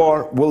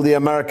 War will the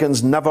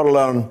Americans never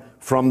learn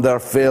from their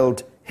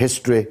failed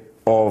history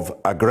of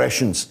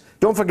aggressions.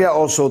 Don't forget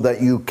also that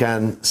you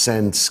can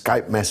send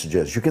Skype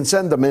messages. You can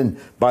send them in,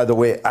 by the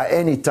way, at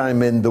any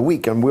time in the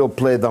week, and we'll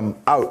play them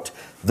out.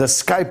 The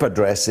Skype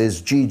address is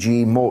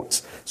GG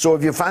Moats. So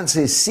if you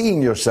fancy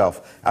seeing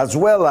yourself as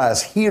well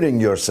as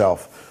hearing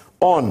yourself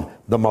on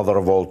the mother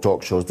of all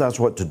talk shows, that's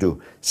what to do.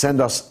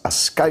 Send us a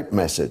Skype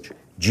message,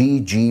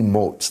 GG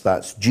Moats.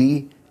 That's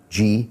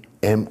GGMOATS.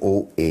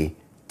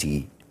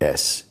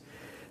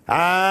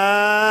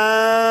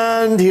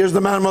 And here's the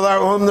man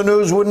without whom the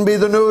news wouldn't be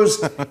the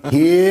news.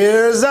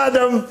 Here's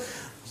Adam.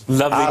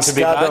 Lovely to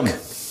be back.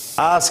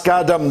 Ask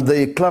Adam,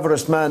 the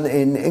cleverest man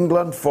in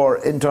England.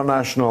 For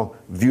international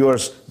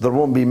viewers, there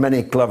won't be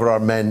many cleverer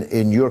men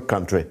in your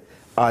country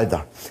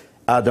either.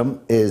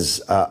 Adam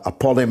is a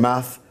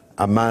polymath,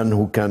 a man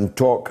who can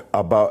talk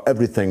about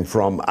everything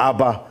from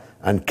ABBA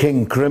and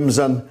King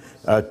Crimson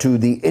to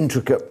the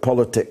intricate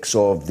politics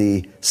of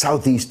the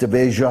southeast of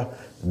Asia,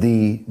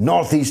 the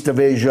northeast of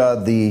Asia,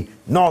 the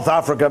North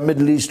Africa,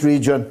 Middle East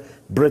region,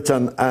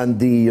 Britain and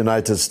the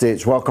United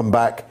States. Welcome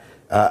back,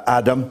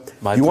 Adam.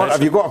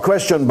 Have you got a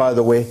question, by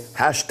the way?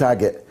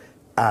 Hashtag it,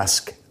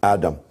 Ask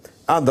Adam.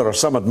 And there are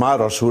some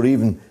admirers who are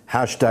even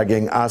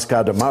hashtagging Ask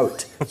Adam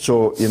out.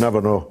 So you never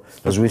know.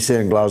 As we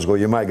say in Glasgow,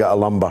 you might get a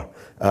lumber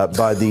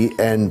by the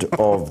end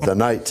of the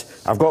night.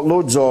 I've got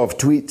loads of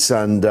tweets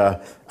and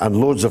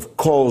loads of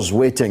calls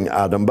waiting,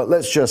 Adam, but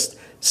let's just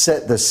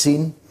set the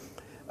scene.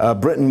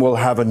 Britain will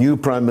have a new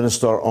Prime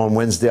Minister on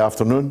Wednesday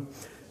afternoon.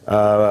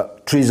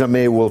 Theresa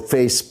May will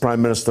face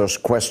Prime Minister's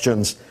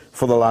questions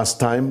for the last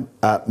time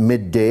at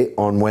midday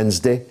on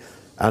Wednesday,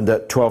 and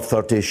at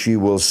 12:30 she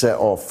will set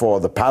off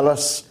for the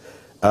palace.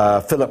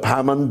 Philip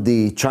Hammond,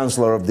 the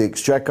Chancellor of the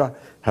Exchequer,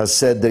 has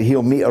said that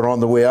he'll meet her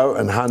on the way out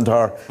and hand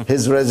her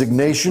his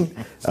resignation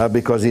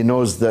because he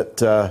knows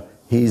that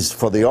he's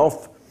for the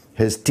off.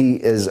 His tea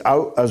is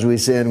out, as we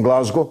say in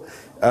Glasgow.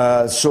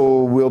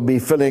 So we'll be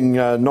filling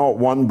not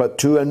one but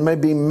two and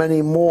maybe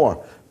many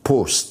more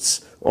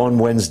posts on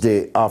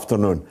Wednesday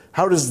afternoon.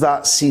 How does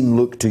that scene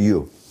look to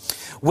you?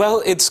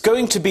 Well, it's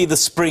going to be the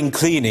spring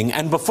cleaning,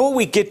 and before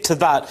we get to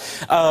that,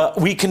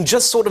 we can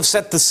just sort of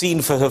set the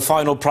scene for her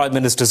final Prime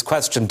Minister's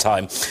question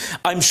time.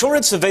 I'm sure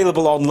it's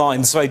available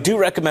online, so I do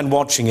recommend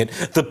watching it.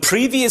 The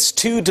previous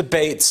two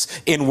debates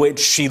in which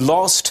she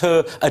lost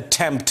her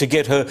attempt to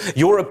get her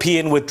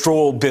European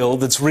withdrawal bill,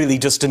 that's really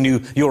just a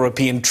new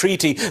European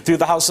treaty, through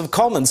the House of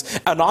Commons.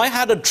 And I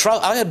had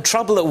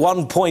trouble at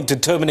one point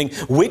determining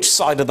which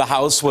side of the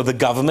House were the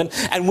government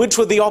and which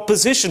were the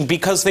opposition,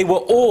 because they were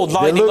all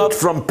lining up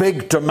from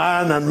pig to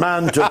man and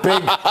man to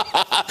pig.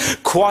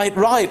 Quite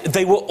right.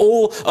 They were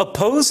all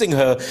opposing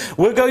her.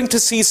 We're going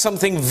to see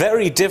something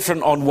very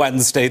different on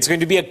Wednesday. It's going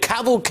to be a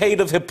cavalcade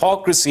of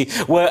hypocrisy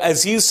where,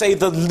 as you say,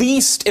 the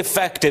least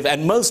effective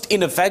and most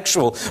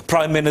ineffectual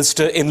Prime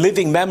Minister in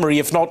living memory,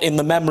 if not in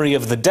the memory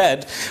of the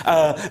dead,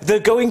 they're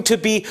going to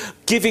be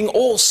giving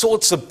all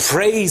sorts of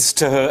praise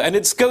to her, and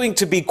it's going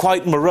to be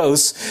quite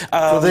morose.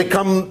 So they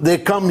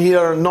come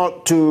here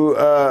not to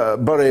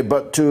bury,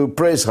 but to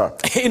praise her.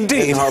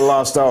 Indeed. In her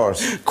last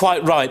hours.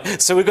 Quite right.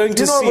 So we're going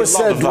to see a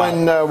lot of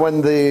that.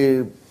 When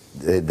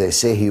they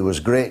say he was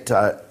great,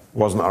 I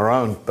wasn't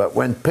around, but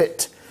when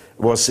Pitt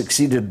was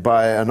succeeded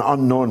by an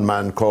unknown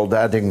man called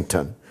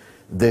Addington,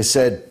 they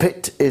said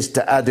Pitt is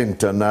to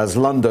Addington as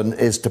London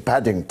is to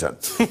Paddington.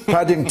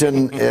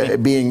 Paddington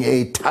being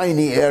a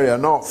tiny area,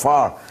 not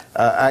far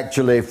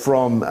actually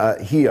from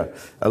here.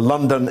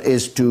 London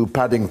is to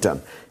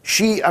Paddington.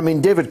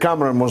 David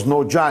Cameron was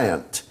no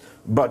giant,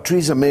 but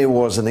Theresa May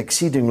was an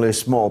exceedingly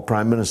small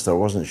Prime Minister,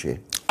 wasn't she?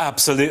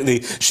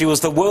 Absolutely. She was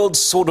the world's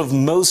sort of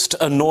most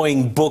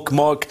annoying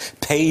bookmark,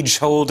 page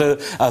holder,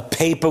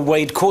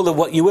 paperweight, call her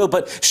what you will,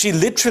 but she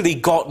literally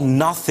got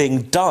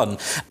nothing done.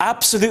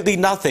 Absolutely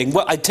nothing.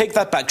 Well, I take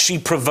that back. She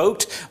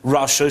provoked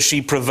Russia,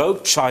 she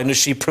provoked China,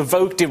 she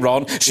provoked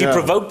Iran, she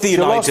provoked the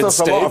United States.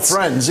 She lost us a lot of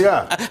friends,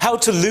 yeah. How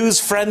to lose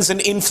friends and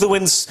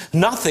influence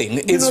nothing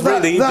is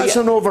really... That's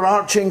an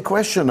overarching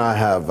question I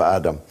have,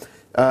 Adam.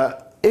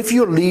 If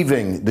you're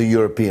leaving the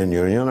European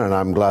Union, and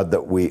I'm glad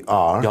that we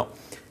are... Yeah.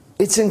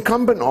 it's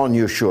incumbent on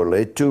you,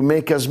 surely, to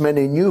make as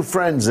many new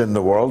friends in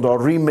the world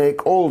or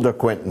remake old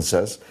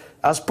acquaintances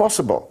as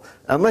possible,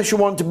 unless you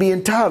want to be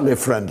entirely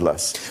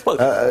friendless. Well,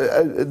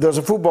 there's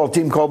a football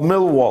team called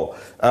Millwall,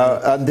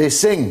 and they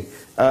sing,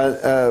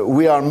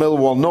 we are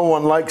Millwall, no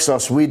one likes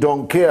us, we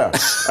don't care.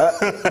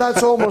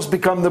 That's almost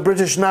become the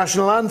British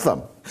national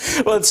anthem.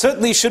 Well, it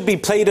certainly should be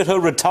played at her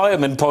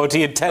retirement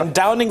party at 10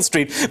 Downing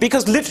Street,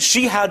 because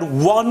she had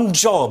one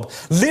job,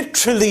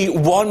 literally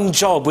one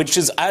job, which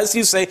is, as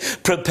you say,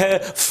 prepare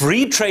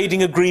free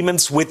trading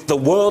agreements with the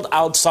world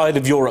outside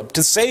of Europe.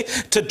 To say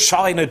to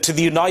China, to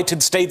the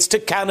United States, to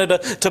Canada,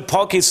 to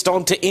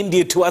Pakistan, to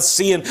India, to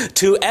ASEAN,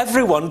 to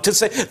everyone, to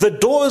say the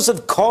doors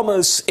of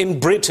commerce in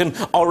Britain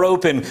are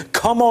open.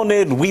 Come on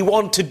in. We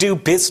want to do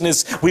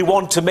business. We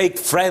want to make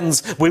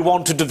friends. We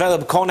want to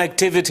develop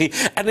connectivity.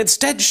 And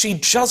instead, she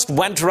just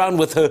went around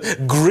with her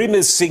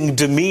grimacing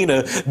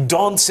demeanour,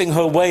 dancing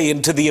her way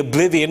into the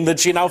oblivion that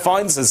she now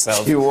finds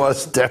herself. She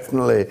was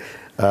definitely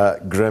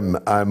grim,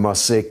 I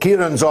must say.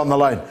 Kieran's on the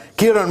line.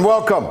 Kieran,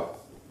 welcome.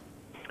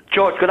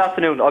 George, good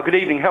afternoon, or good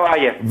evening. How are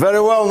you? Very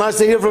well. Nice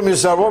to hear from you,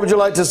 sir. What would you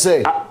like to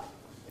say?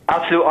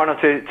 Absolute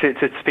honour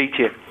to speak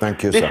to you.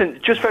 Thank you, sir. Listen,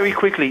 just very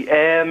quickly.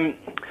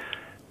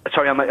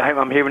 Sorry,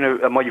 I'm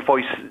hearing my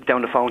voice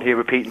down the phone here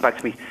repeating back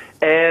to me.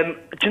 Do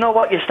you know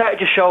what? You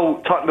started your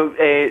show talking about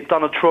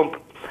Donald Trump,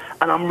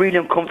 and I'm really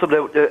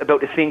uncomfortable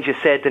about the things you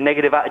said, the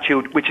negative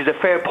attitude, which is a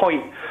fair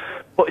point,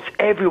 but it's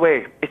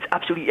everywhere. It's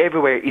absolutely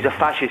everywhere. He's a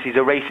fascist, he's a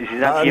racist,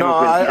 he's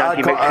anti-immigrant, he's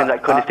anti-Mexican,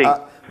 that kind of thing.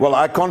 Well,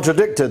 I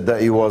contradicted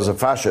that he was a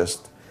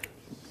fascist.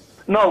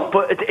 No,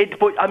 but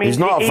I mean, he's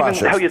not a even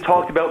fascist. how you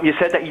talked about him, you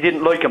said that you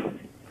didn't like him.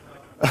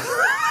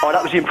 Oh,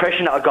 that was the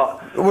impression that I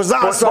got. Was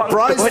that a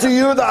surprise to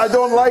you that I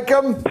don't like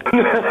him?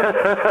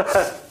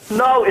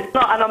 No, it's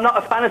not, and I'm not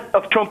a fan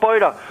of Trump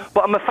either,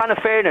 but I'm a fan of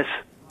fairness.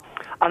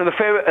 And I'm a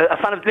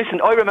fan of...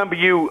 Listen, I remember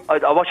you,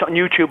 I watched it on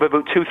YouTube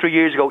about 2-3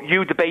 years ago,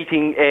 you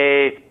debating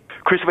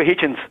Christopher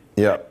Hitchens.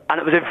 Yeah. And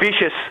it was a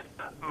vicious,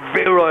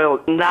 virile,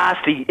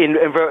 nasty, in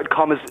inverted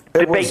commas,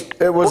 debate.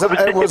 It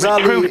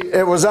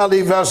was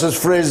Ali versus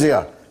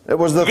Frazier. It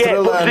was the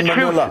thriller in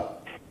Manila.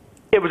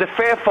 It was a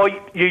fair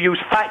fight. You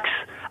used facts.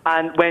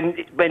 And when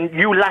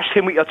you lashed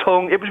him with your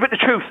tongue, it was with the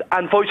truth,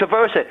 and vice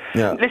versa.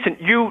 Yeah. Listen,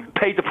 you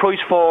paid the price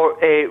for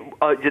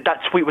that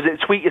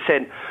tweet you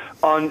sent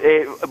on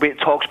with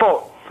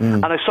TalkSport.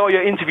 And I saw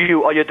your interview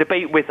or your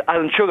debate with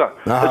Alan Sugar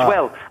as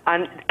well.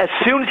 And as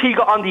soon as he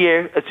got on the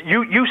air,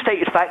 you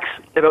stated facts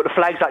about the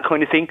flags, that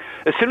kind of thing.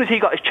 As soon as he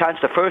got his chance,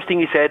 the first thing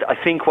he said, I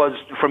think was,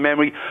 from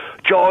memory,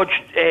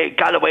 George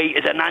Galloway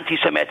is an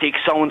anti-Semitic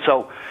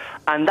so-and-so.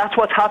 And that's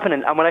what's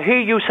happening. And when I hear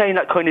you saying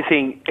that kind of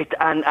thing,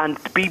 and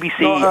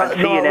BBC and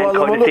CNN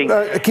kind of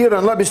thing...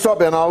 Kieran, let me stop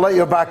you and I'll let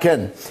you back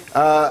in.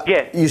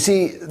 You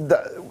see,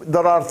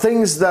 there are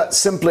things that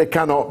simply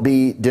cannot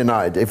be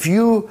denied. If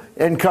you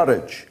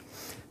encourage,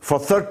 for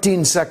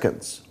 13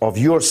 seconds of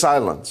your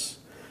silence,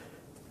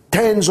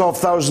 tens of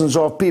thousands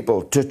of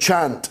people to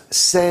chant,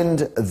 send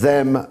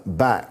them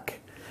back,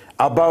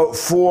 about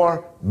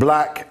 4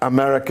 black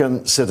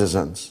American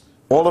citizens,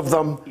 all of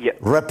them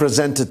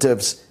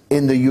representatives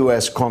in the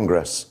US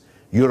Congress,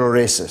 you're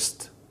a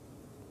racist.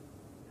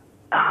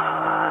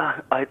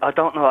 I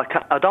don't know.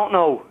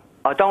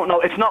 I don't know.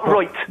 It's not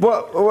right.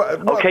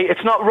 Okay,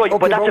 it's not right. Okay,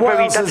 but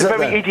that's a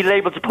very easy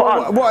label to put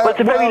on. It's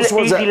a very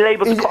easy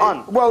label to put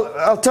on. Well,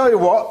 I'll tell you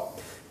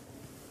what.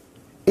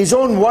 His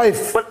own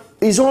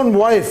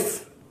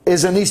wife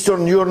is an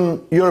Eastern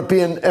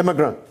European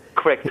immigrant.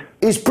 Correct.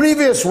 His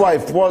previous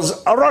wife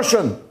was a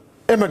Russian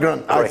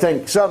immigrant, I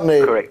think,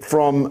 certainly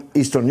from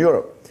Eastern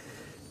Europe.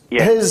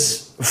 Yeah.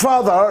 His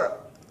father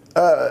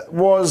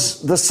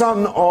was the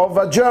son of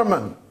a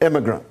German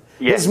immigrant.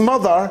 Yeah. His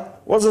mother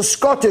was a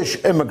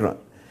Scottish immigrant.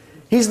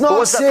 He's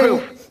not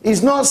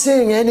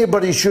saying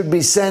anybody should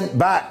be sent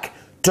back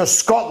to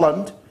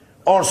Scotland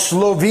or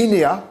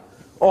Slovenia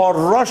or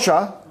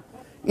Russia.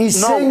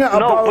 He's saying it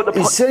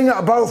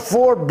about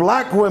 4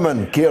 black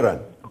women,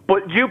 Kieran.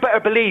 But you better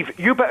believe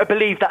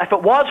that if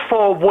it was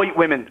 4 white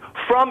women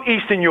from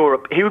Eastern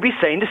Europe, he would be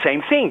saying the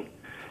same thing.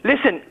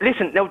 Listen,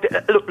 now,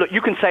 look, you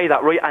can say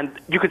that, right? And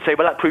you could say,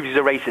 well, that proves he's a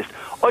racist.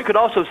 I could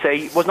also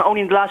say, it was not only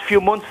in the last few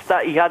months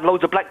that he had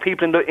loads of black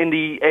people in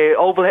the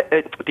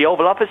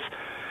Oval Office,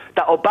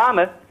 that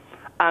Obama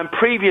and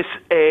previous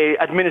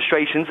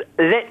administrations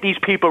let these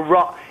people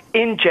rot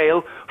in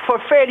jail for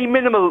fairly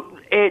minimal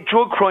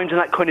drug crimes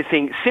and that kind of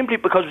thing, simply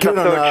because of the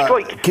third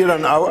strike.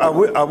 Kieran,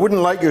 I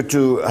wouldn't like you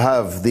to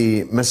have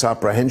the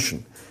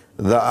misapprehension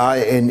that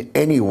I in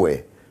any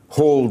way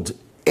hold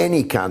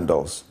any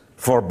candles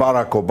for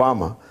Barack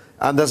Obama.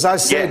 And as I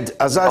said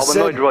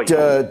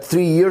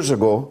 3 years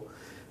ago,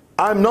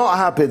 I'm not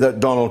happy that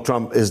Donald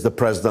Trump is the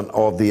president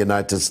of the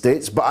United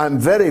States, but I'm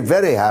very,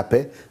 very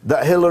happy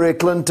that Hillary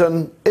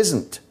Clinton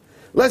isn't.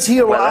 Let's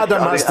hear what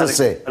Adam has to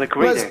say.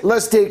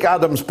 Let's take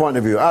Adam's point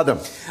of view. Adam.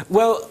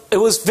 Well, it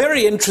was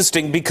very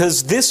interesting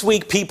because this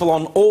week people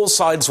on all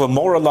sides were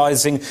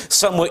moralizing.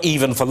 Some were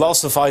even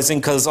philosophizing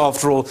because,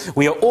 after all,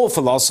 we are all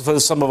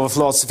philosophers. Some of our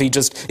philosophy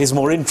just is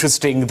more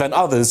interesting than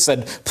others,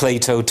 said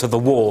Plato to the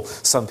wall.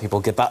 Some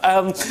people get that.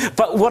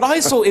 But what I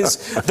saw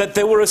is that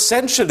there were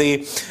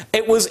essentially...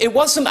 It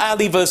wasn't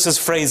Ali versus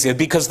Frazier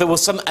because there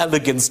was some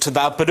elegance to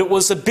that, but it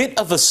was a bit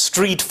of a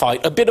street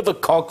fight, a bit of a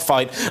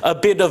cockfight, a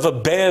bit of a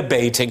bear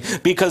baiting,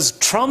 because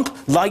Trump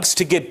likes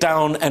to get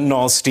down and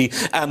nasty,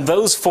 and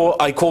those four,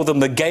 I call them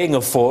the gang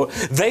of four,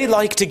 they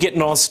like to get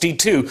nasty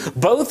too.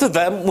 Both of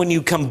them, when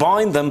you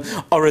combine them,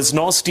 are as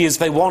nasty as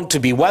they want to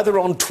be, whether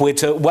on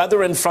Twitter,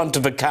 whether in front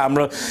of a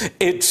camera.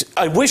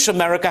 I wish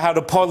America had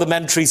a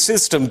parliamentary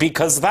system,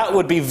 because that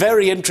would be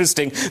very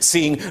interesting,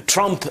 seeing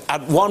Trump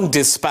at one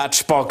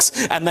dispatch box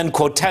and then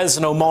Cortez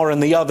and Omar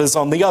and the others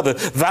on the other.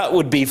 That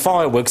would be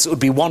fireworks. It would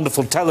be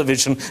wonderful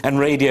television and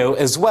radio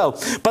as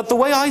well. But the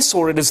way I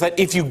saw it is that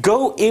if you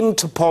go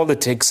into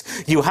politics,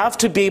 you have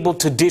to be able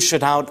to dish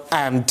it out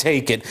and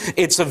take it.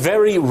 It's a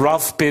very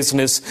rough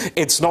business.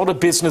 It's not a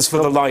business for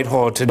the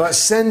lighthearted. But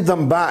send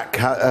them back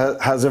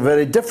has a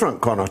very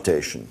different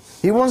connotation.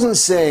 He wasn't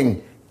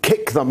saying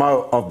kick them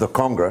out of the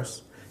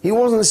Congress. He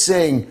wasn't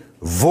saying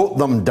vote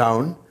them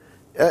down.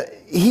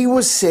 He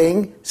was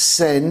saying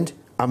send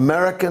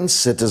American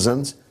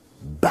citizens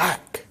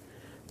back.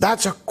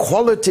 That's a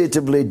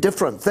qualitatively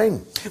different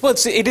thing. Well,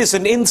 it is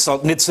an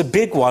insult, and it's a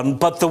big one,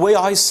 but the way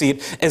I see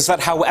it is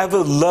that however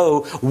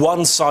low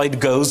one side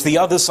goes, the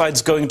other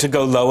side's going to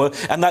go lower,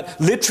 and that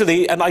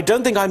literally, and I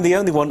don't think I'm the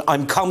only one,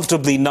 I'm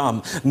comfortably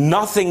numb.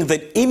 Nothing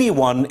that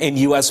anyone in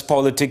US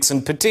politics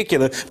in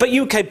particular, but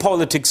UK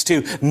politics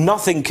too,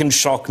 nothing can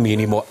shock me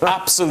anymore.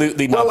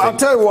 Absolutely nothing. Well, I'll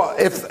tell you what,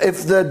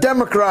 if the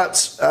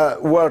Democrats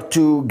were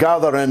to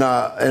gather in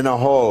a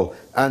hall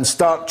and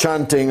start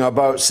chanting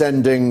about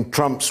sending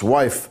Trump's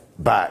wife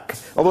back.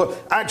 Although,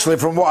 actually,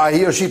 from what I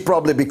hear, she'd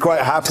probably be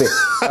quite happy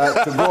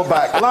to go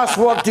back. Last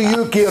word to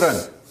you,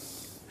 Kieran.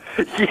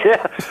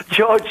 Yeah,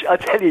 George, I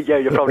tell you, yeah,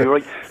 you're probably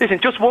right. Listen,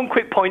 just one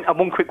quick point and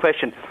one quick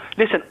question.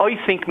 Listen, I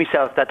think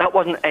myself that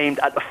wasn't aimed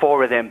at the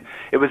four of them.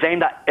 It was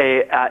aimed at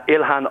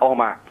Ilhan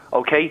Omar,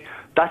 okay?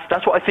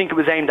 That's what I think it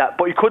was aimed at.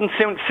 But he couldn't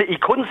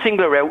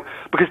single her out,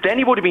 because then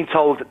he would have been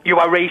told, you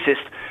are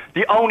racist.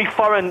 The only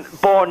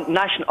foreign-born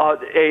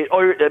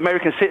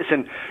American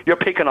citizen you're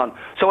picking on.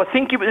 So I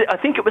think it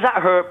was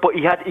at her, but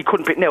he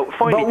couldn't pick. Now,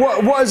 finally,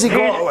 but what has he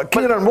got,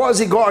 Kieran? What has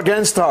he got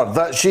against her?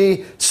 That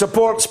she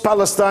supports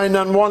Palestine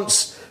and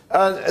wants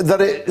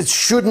that it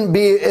shouldn't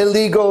be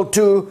illegal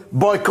to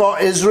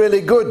boycott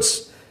Israeli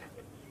goods?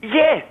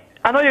 Yeah.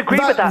 And I agree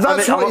with that.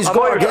 That's what he's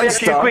got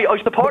against her,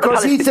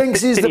 because he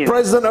thinks he's the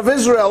president of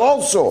Israel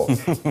also.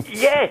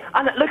 Yeah,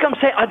 and look,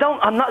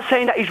 I'm not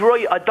saying that he's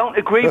right. I don't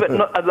agree with a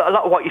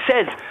lot of what he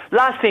says.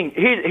 Last thing,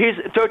 here's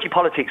dirty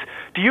politics.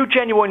 Do you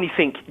genuinely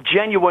think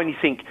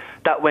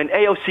that when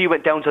AOC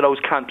went down to those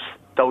camps,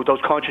 those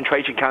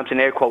concentration camps in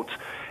air quotes,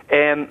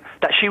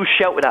 that she was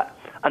shouted at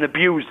and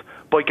abused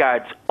by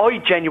guards? I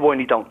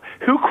genuinely don't.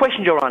 Who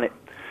questioned her on it?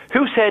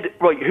 Who said,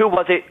 right, who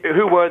was it,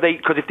 who were they?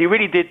 Because if they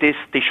really did this,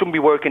 they shouldn't be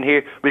working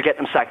here, we'll get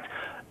them sacked.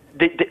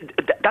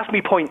 That's my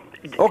point.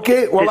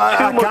 Okay, well, I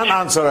can't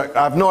answer it.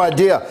 I have no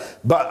idea.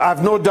 But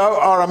I've no doubt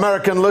our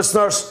American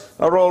listeners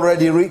are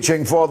already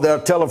reaching for their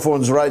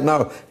telephones right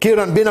now.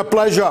 Kieran, been a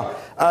pleasure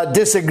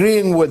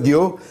disagreeing with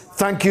you.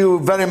 Thank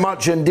you very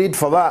much indeed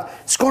for that.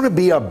 It's going to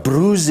be a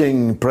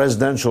bruising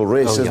presidential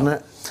race, isn't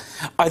it?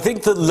 I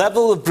think the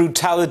level of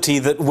brutality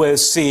that we're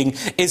seeing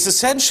is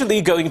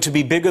essentially going to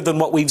be bigger than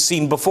what we've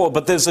seen before,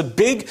 but there's a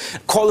big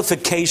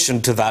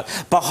qualification to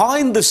that.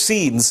 Behind the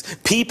scenes,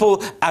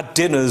 people at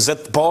dinners,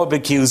 at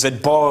barbecues,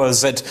 at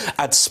bars,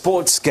 at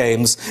sports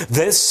games,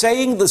 they're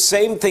saying the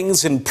same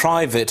things in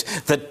private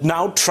that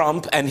now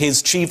Trump and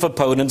his chief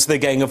opponents, the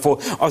Gang of Four,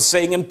 are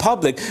saying in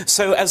public.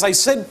 So, as I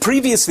said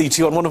previously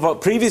to you on one of our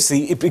previous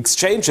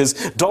exchanges,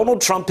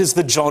 Donald Trump is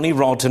the Johnny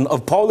Rotten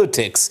of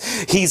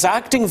politics. He's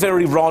acting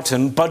very rotten,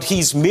 but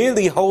he's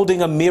merely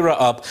holding a mirror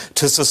up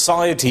to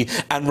society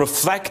and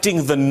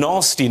reflecting the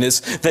nastiness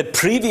that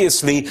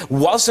previously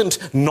wasn't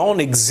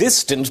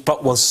non-existent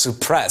but was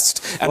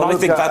suppressed. And I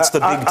think that's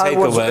the big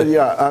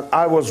takeaway.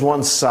 I was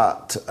once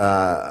sat,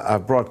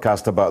 I've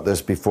broadcast about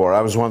this before, I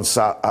was once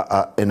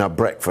sat in a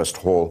breakfast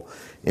hall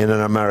in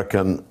an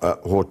American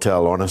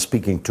hotel on a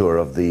speaking tour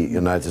of the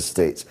United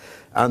States.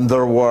 And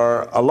there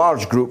were a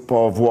large group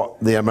of what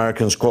the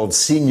Americans called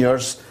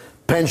seniors,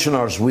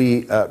 pensioners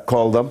we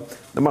call them.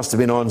 They must have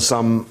been on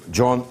some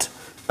jaunt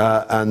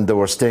and they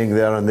were staying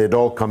there, and they'd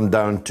all come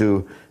down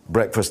to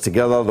breakfast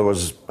together. There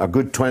was a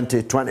good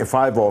 20,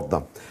 25 of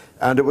them.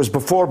 And it was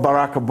before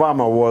Barack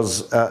Obama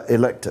was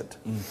elected.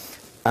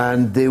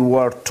 And they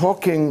were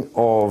talking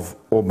of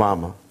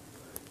Obama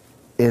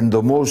in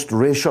the most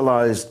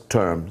racialized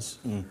terms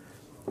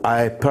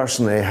I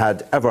personally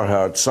had ever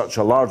heard such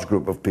a large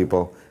group of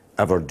people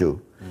ever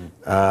do.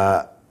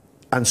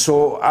 And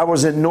so I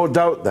was in no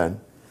doubt then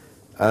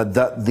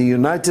that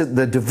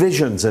the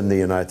divisions in the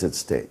United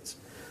States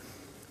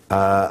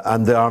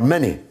and there are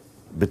many,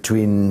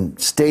 between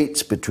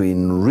states,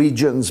 between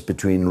regions,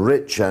 between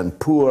rich and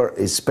poor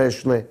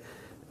especially,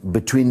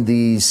 between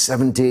the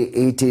 70,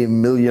 80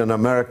 million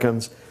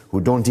Americans who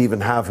don't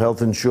even have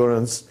health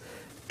insurance,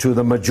 to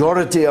the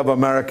majority of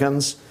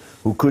Americans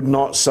who could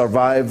not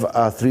survive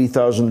a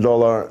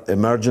 $3,000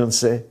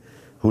 emergency,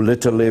 who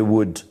literally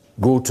would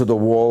go to the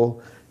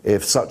wall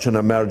if such an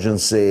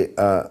emergency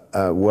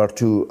were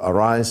to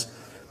arise.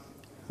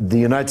 The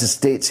United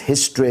States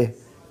history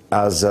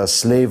as a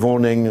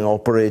slave-owning,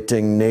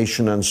 operating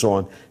nation and so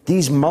on,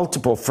 these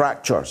multiple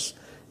fractures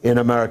in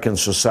American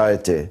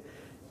society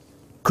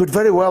could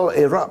very well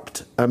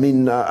erupt. I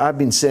mean, I've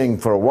been saying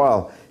for a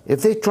while,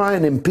 if they try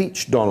and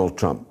impeach Donald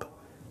Trump,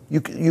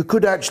 you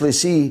could actually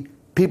see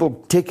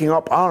people taking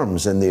up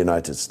arms in the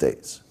United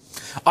States.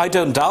 I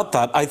don't doubt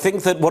that. I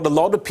think that what a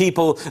lot of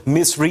people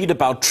misread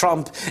about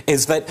Trump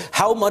is that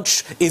how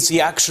much is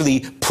he actually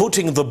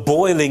putting the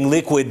boiling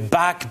liquid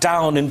back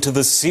down into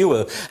the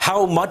sewer?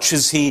 How much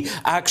is he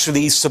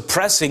actually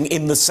suppressing,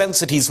 in the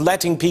sense that he's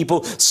letting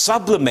people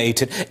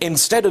sublimate it?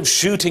 Instead of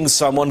shooting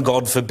someone,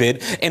 God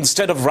forbid,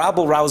 instead of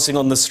rabble-rousing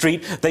on the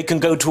street, they can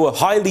go to a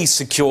highly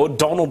secure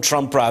Donald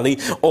Trump rally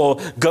or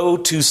go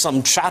to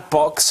some chat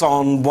box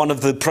on one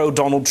of the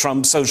pro-Donald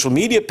Trump social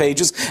media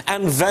pages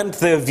and vent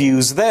their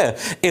views there.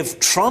 If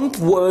Trump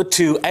were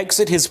to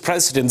exit his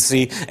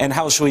presidency in,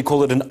 how shall we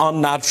call it, an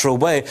unnatural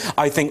way,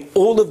 I think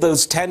all of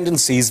those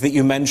tendencies that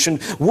you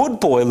mentioned would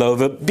boil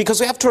over,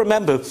 because we have to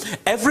remember,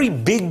 every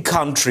big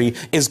country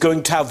is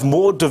going to have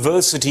more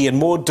diversity and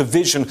more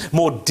division,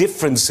 more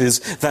differences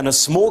than a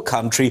small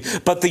country.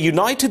 But the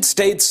United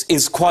States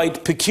is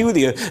quite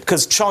peculiar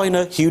because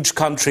China, huge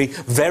country,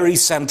 very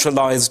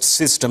centralized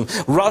system.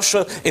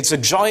 Russia, it's a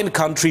giant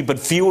country, but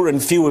fewer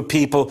and fewer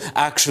people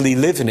actually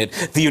live in it.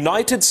 The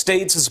United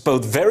States is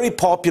both very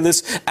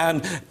populous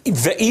and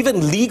even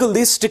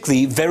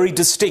legalistically very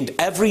distinct.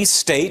 Every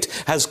state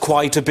has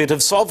quite a bit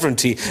of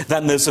sovereignty.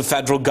 Then there's a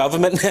federal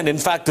government, and in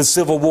fact the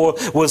Civil War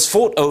was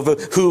fought over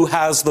who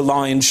has the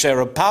lion's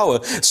share of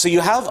power. So you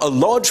have a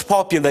large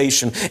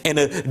population in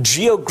a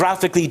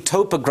geographically,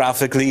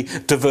 topographically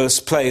diverse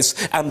place,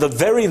 and the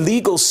very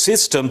legal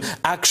system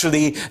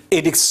actually,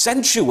 it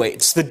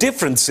accentuates the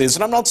differences.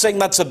 And I'm not saying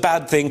that's a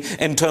bad thing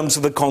in terms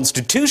of the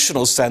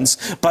constitutional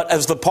sense, but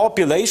as the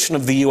population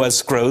of the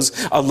US grows,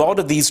 a lot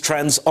of these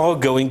trends are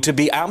going to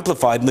be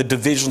amplified and the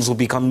divisions will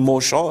become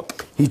more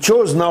sharp. He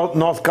chose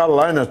North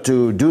Carolina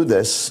to do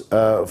this,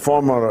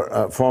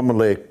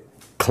 formerly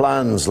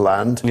Klan's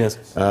land. Yes.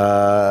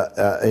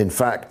 In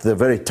fact, the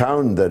very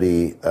town that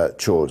he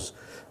chose,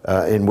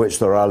 in which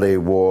the rally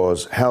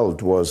was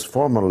held, was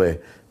formerly,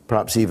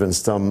 perhaps even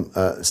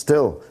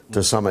still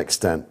to some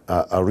extent,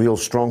 a real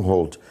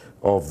stronghold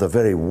of the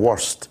very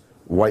worst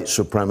white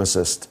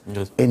supremacist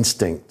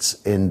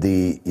instincts in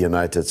the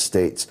United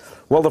States.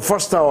 Well, the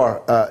first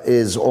hour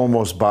is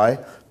almost by.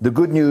 The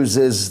good news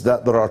is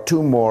that there are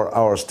 2 more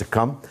hours to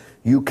come.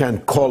 You can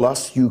call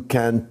us, you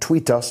can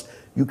tweet us,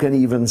 you can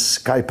even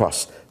Skype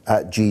us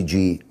at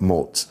GG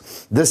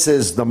Moats. This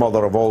is the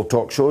mother of all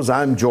talk shows.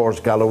 I'm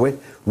George Galloway.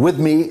 With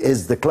me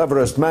is the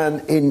cleverest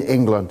man in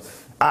England.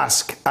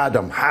 Ask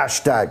Adam,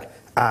 hashtag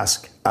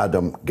Ask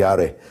Adam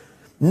Gary.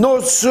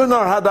 No sooner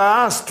had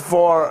I asked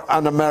for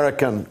an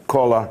American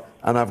caller,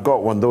 and I've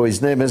got one, though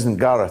his name isn't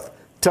Gareth.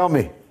 Tell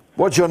me,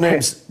 what's your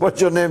name,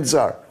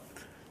 sir?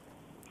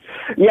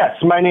 Yes,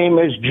 my name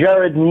is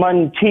Jared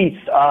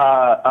Monteith,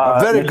 a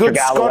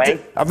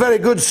very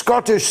good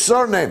Scottish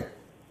surname.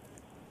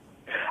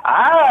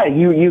 Ah,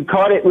 you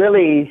caught it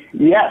really,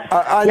 yes.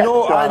 I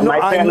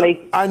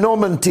know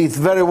Monteith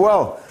very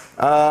well.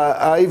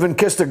 I even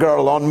kissed a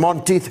girl on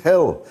Monteith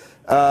Hill.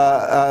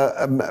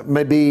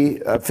 Maybe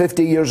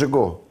 50 years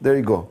ago. There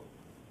you go.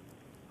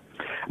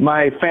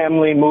 My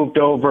family moved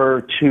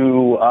over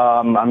to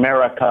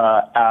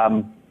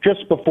America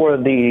just before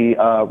the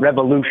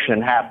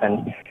revolution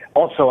happened.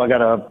 Also, I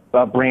got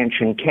a branch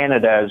in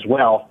Canada as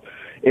well.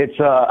 It's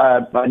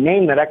a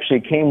name that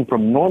actually came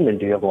from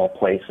Normandy, of all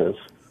places.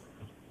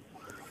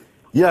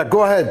 Yeah,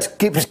 go ahead.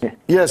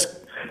 Yes.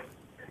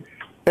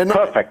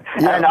 Perfect.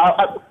 Yeah. And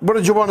what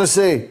did you want to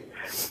say?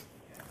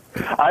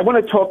 I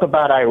want to talk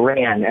about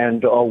Iran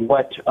and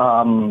what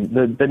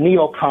the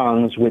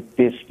neocons with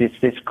this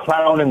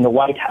clown in the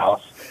White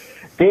House,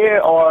 they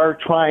are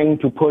trying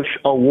to push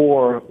a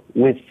war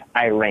with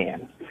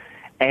Iran.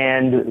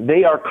 And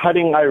they are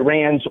cutting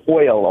Iran's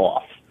oil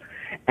off.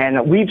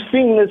 And we've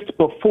seen this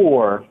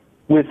before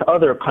with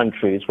other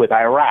countries, with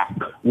Iraq,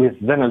 with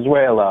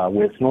Venezuela,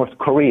 with North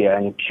Korea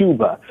and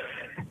Cuba.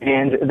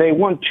 And they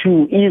want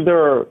to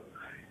either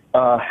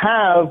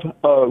have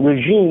a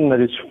regime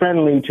that is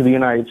friendly to the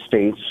United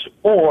States,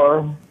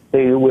 or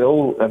they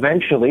will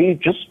eventually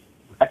just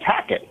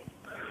attack it.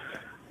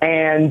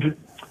 And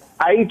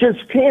I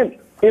just can't,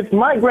 if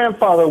my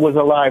grandfather was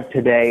alive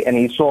today and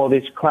he saw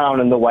this clown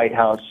in the White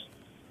House,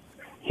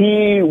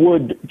 he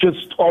would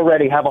just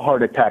already have a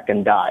heart attack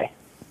and die.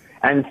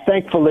 And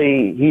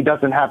thankfully, he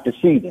doesn't have to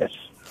see this.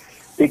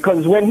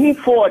 Because when he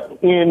fought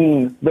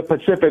in the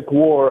Pacific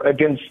War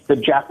against the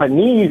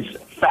Japanese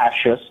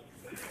fascist.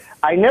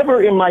 I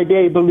never in my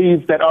day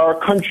believed that our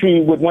country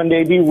would one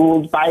day be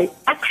ruled by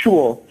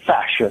actual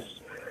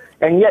fascists.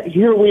 And yet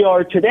here we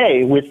are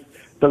today with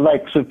the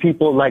likes of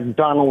people like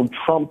Donald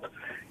Trump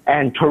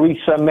and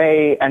Theresa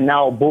May and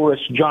now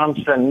Boris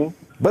Johnson.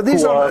 But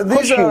these are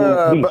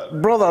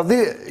brother,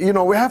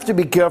 we have to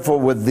be careful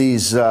with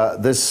these.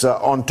 This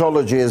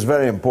ontology is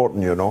very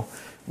important,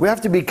 We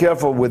have to be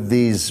careful with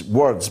these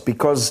words,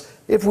 because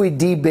if we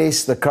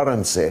debase the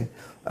currency,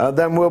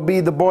 then we'll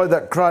be the boy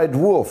that cried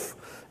wolf.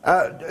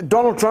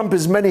 Donald Trump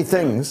is many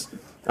things,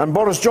 and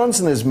Boris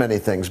Johnson is many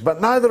things, but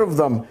neither of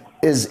them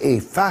is a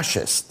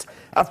fascist.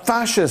 A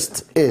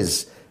fascist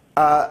is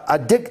a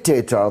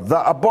dictator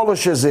that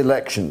abolishes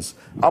elections,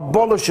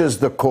 abolishes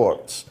the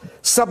courts,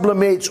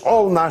 sublimates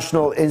all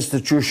national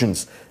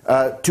institutions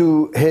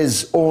to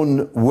his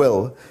own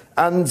will,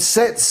 and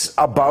sets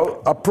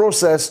about a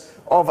process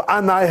of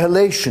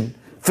annihilation,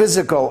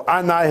 physical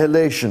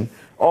annihilation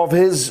of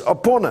his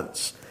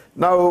opponents.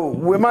 Now,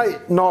 we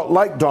might not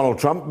like Donald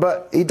Trump,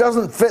 but he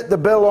doesn't fit the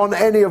bill on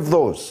any of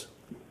those.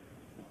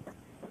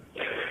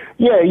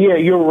 Yeah,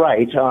 you're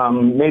right.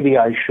 Maybe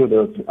I should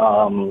have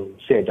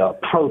said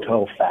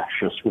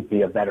proto-fascist would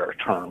be a better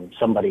term,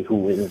 somebody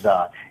who is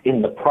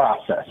in the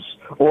process.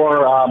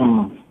 Or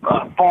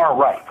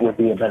far-right would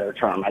be a better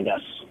term, I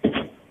guess.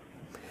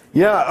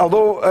 Yeah,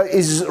 although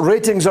his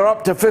ratings are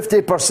up to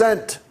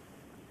 50%.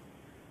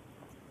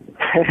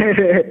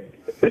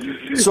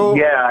 So,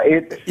 yeah,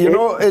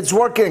 it's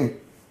working.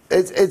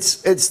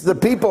 It's the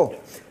people,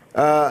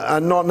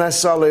 and not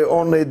necessarily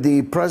only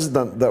the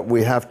president that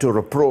we have to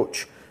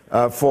reproach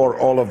for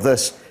all of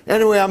this.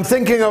 Anyway, I'm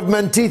thinking of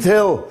Menteith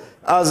Hill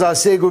as I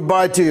say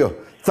goodbye to you.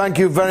 Thank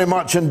you very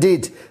much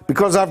indeed,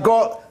 because I've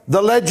got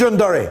the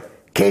legendary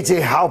Katie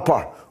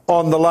Halper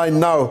on the line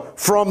now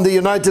from the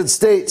United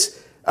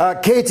States.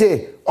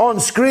 Katie, on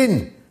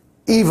screen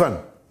even.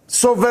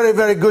 So very,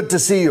 very good to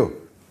see you.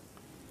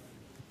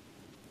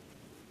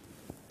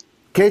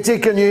 Katie,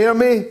 can you hear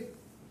me?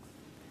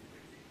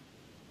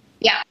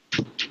 Yeah.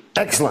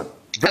 Excellent.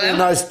 Very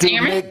nice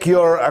to make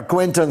your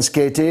acquaintance,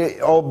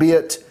 Katie,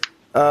 albeit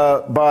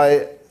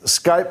by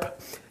Skype.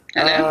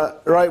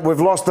 Right,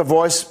 we've lost the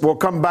voice. We'll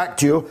come back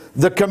to you.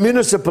 The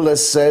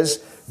Communicipalist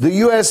says the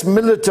US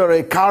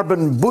military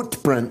carbon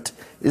footprint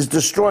is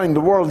destroying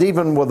the world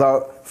even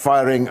without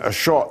firing a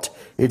shot.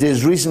 It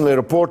is recently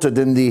reported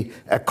in the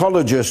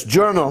Ecologist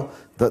journal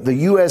that the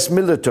US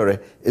military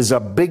is a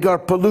bigger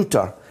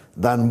polluter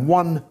than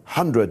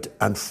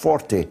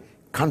 140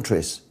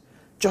 countries.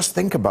 Just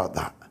think about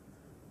that.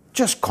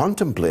 Just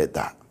contemplate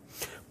that.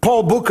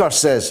 Paul Booker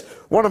says,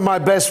 one of my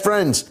best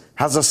friends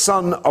has a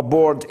son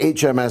aboard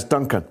HMS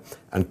Duncan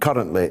and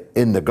currently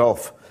in the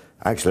Gulf.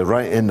 Actually,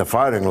 right in the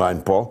firing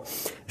line, Paul.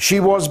 She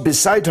was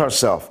beside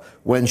herself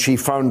when she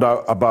found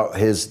out about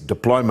his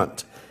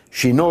deployment.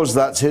 She knows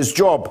that's his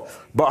job,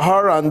 but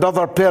her and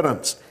other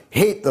parents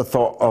hate the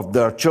thought of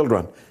their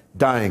children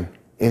dying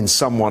in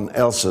someone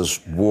else's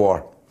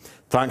war.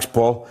 Thanks,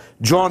 Paul.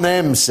 John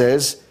M.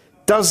 says,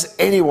 does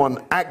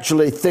anyone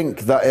actually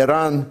think that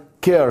Iran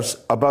cares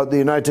about the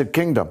United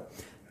Kingdom?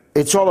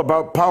 It's all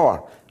about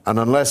power, and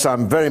unless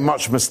I'm very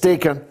much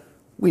mistaken,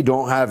 we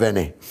don't have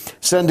any.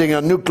 Sending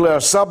a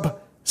nuclear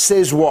sub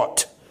says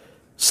what?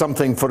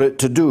 Something for it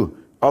to do.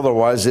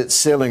 Otherwise, it's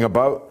sailing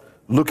about,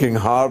 looking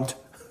hard,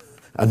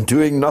 and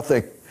doing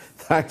nothing.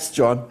 Thanks,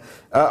 John.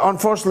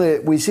 Unfortunately,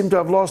 we seem to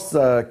have lost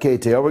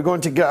Katie. Are we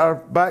going to get her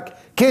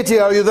back? Katie,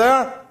 are you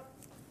there?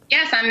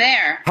 Yes, I'm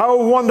there. How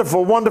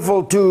wonderful,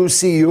 wonderful to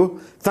see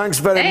you. Thanks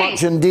very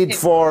much indeed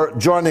for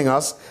joining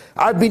us.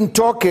 I've been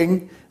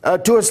talking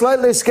to a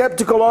slightly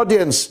skeptical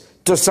audience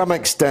to some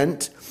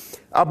extent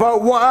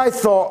about what I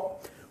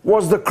thought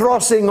was the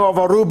crossing of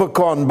a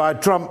Rubicon by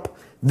Trump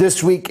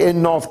this week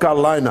in North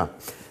Carolina.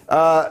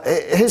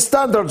 His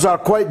standards are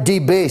quite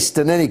debased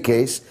in any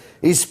case,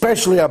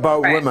 especially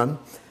about women,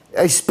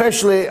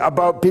 especially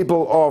about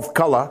people of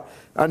colour.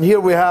 And here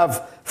we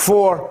have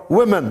 4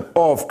 women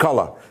of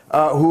colour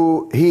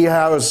who he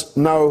has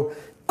now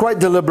quite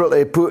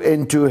deliberately put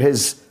into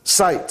his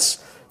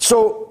sights.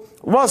 So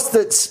whilst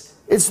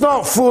it's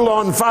not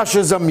full-on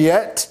fascism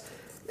yet,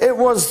 it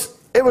was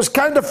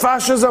kind of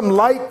fascism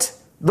light,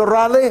 the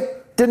rally,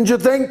 didn't you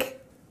think?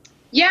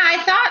 Yeah,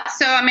 I thought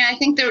so. I mean, I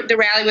think the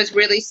rally was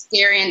really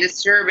scary and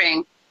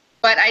disturbing.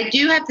 But I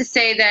do have to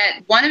say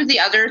that one of the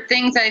other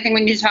things that I think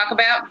we need to talk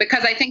about,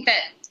 because I think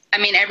that, I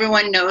mean,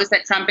 everyone knows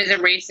that Trump is a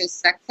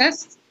racist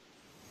sexist,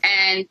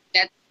 and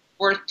that's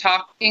worth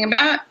talking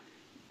about.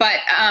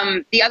 But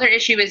the other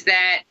issue is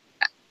that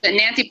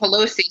Nancy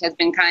Pelosi has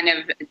been kind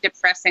of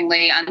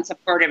depressingly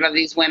unsupportive of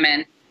these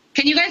women.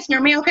 Can you guys hear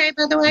me okay,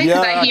 by the way?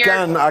 Yeah, I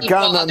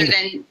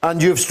can.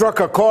 And you've struck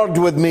a chord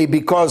with me,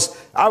 because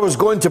I was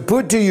going to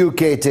put to you,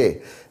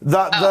 Katie,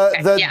 that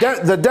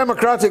the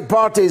Democratic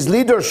Party's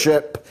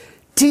leadership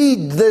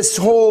teed this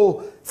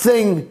whole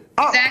thing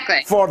up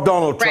for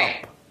Donald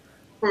Trump.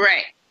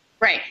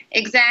 Right,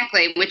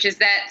 exactly, which is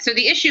that, so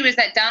the issue is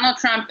that Donald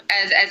Trump,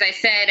 as I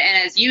said, and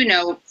as you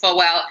know full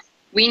well,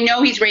 we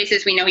know he's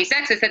racist, we know he's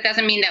sexist. That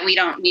doesn't mean that we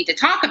don't need to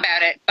talk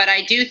about it. But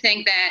I do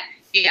think that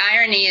the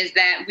irony is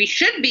that we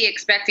should be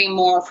expecting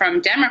more from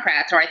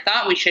Democrats, or I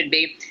thought we should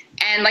be.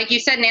 And like you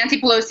said,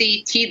 Nancy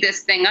Pelosi teed this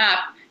thing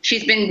up.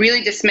 She's been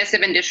really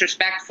dismissive and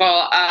disrespectful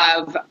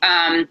of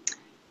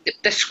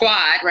the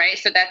squad, right?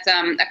 So that's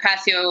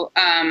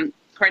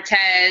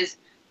Ocasio-Cortez,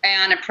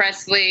 Ayanna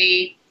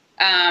Pressley,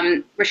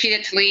 Rashida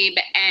Tlaib,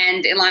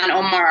 and Ilhan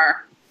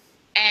Omar.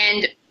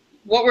 And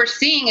what we're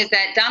seeing is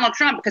that Donald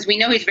Trump, because we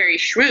know he's very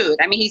shrewd,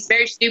 I mean, he's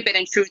very stupid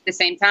and shrewd at the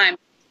same time,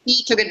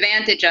 he took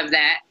advantage of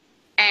that.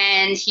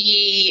 And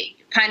he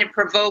kind of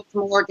provoked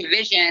more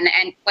division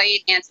and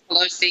played Nancy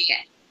Pelosi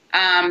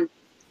and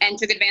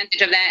took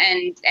advantage of that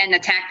and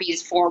attacked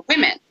these 4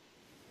 women.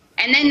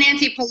 And then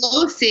Nancy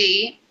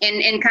Pelosi,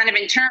 in kind of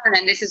in turn,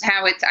 and this is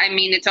how it's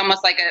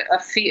almost like a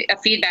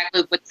feedback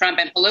loop with Trump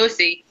and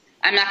Pelosi.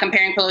 I'm not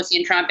comparing Pelosi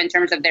and Trump in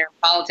terms of their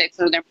politics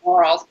or their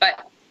morals,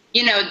 but,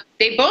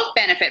 they both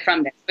benefit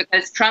from this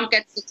because Trump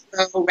gets to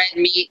throw red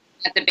meat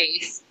at the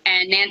base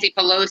and Nancy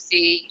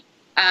Pelosi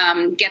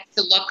gets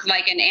to look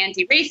like an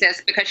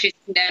anti-racist because she's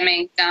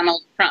condemning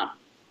Donald Trump.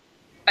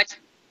 But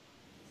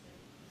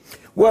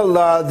well,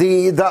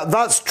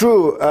 that's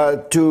true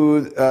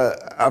to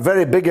a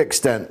very big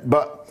extent,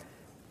 but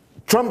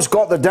Trump's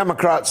got the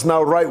Democrats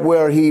now right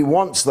where he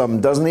wants them,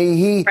 doesn't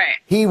he?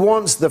 He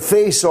wants the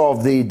face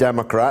of the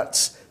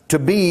Democrats to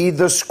be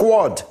the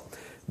squad,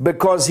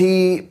 because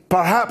he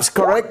perhaps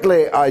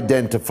correctly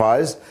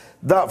identifies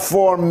that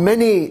for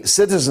many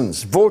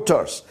citizens,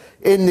 voters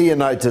in the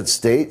United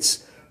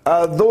States,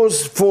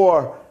 those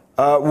 4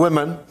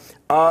 women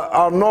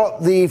are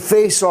not the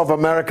face of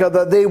America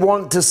that they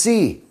want to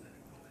see.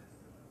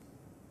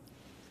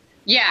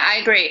 Yeah, I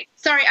agree.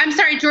 I'm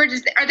sorry, George.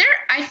 I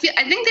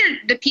think they're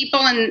the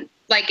people in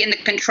the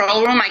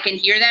control room. I can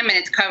hear them, and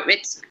it's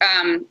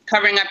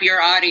covering up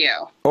your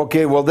audio.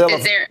 Okay, well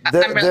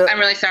I'm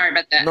really sorry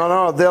about that.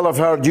 No, they'll have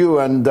heard you,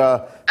 and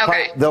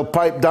they'll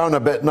pipe down a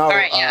bit now. All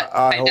right, yeah,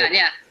 pipe down,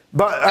 yeah.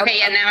 But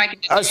now I can.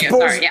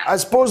 I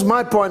suppose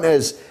my point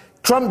is,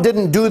 Trump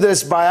didn't do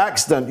this by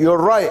accident. You're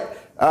right.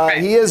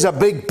 He is a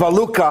big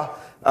palooka,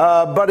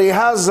 but he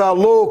has a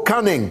low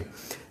cunning.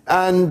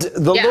 And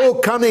the low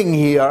cunning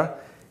here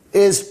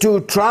is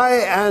to try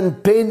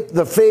and paint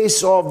the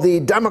face of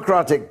the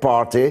Democratic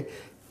Party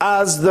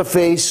as the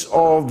face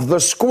of the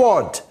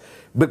squad.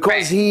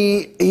 Because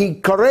he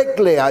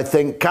correctly, I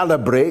think,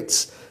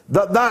 calibrates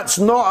that that's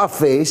not a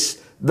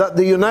face that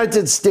the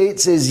United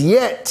States is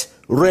yet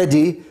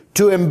ready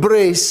to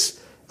embrace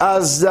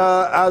as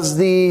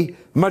the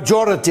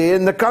majority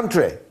in the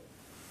country.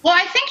 Well,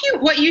 I think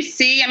what you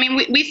see, I mean,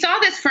 we saw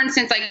this, for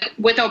instance, like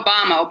with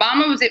Obama.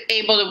 Obama was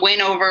able to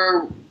win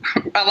over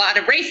a lot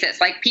of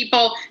racists. Like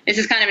people, this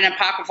is kind of an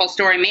apocryphal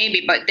story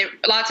maybe, but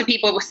lots of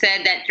people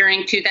said that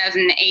during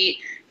 2008,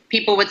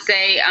 people would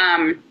say,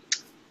 in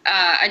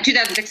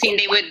 2016,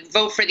 they would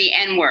vote for the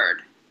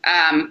N-word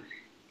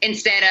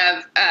instead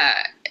of,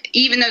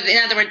 even though, in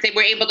other words, they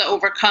were able to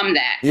overcome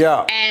that.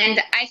 Yeah.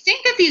 And I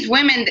think that these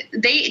women,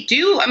 they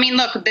do, I mean,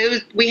 look,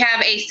 we have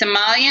a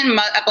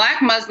a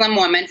black Muslim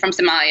woman from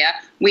Somalia.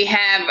 We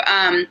have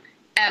a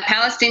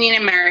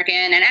Palestinian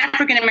American, an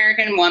African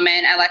American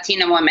woman, a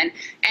Latina woman,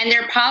 and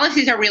their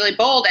policies are really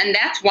bold, and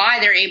that's why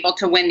they're able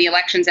to win the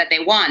elections that they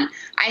won.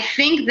 I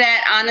think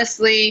that,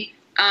 honestly,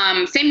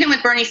 same thing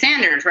with Bernie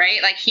Sanders,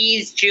 right? Like,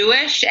 he's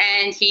Jewish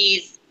and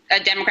he's a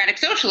democratic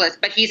socialist,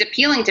 but he's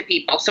appealing to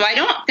people. So I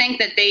don't think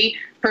that they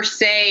per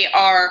se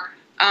are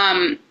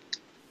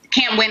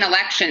can't win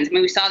elections. I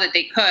mean, we saw that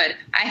they could.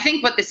 I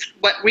think what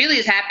really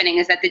is happening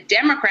is that the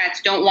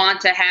Democrats don't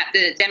want to have,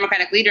 the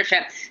Democratic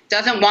leadership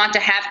doesn't want to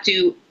have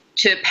to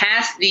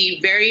pass the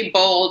very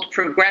bold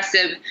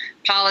progressive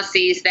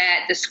policies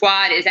that the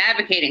squad is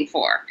advocating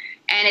for.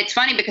 And it's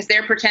funny because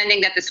they're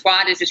pretending that the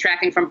squad is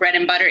distracting from bread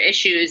and butter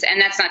issues,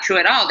 and that's not true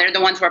at all. They're the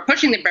ones who are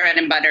pushing the bread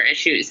and butter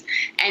issues,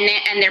 and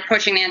they're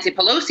pushing Nancy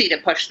Pelosi to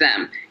push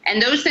them.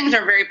 And those things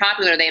are very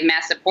popular. They have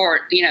mass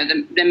support, you know,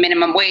 the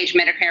minimum wage,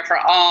 Medicare for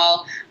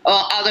all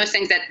those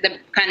things that the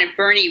kind of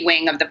Bernie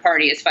wing of the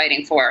party is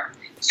fighting for.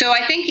 So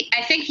I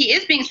think he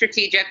is being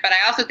strategic, but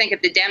I also think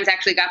if the Dems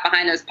actually got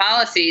behind those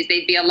policies,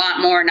 they'd be a lot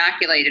more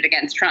inoculated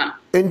against Trump.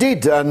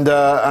 Indeed, and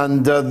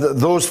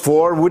those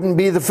 4 wouldn't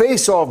be the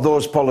face of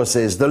those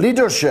policies. The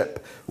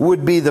leadership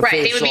would be the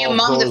face of those policies. Right, they would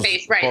be among the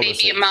face. Right, they'd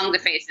be among the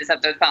faces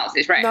of those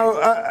policies. Right. Now,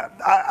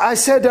 I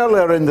said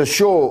earlier in the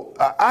show,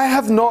 I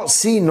have not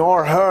seen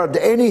or heard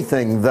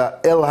anything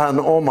that Ilhan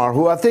Omar,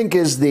 who I think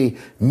is the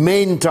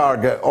main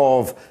target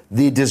of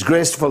the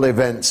disgraceful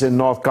events in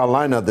North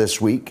Carolina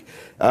this week,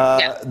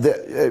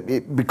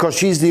 because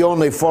she's the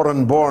only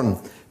foreign-born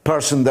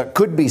person that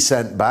could be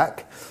sent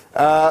back.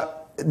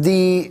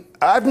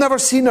 I've never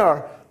seen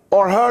her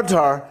or heard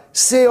her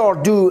say or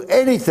do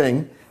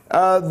anything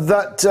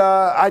that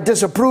I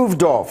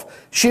disapproved of.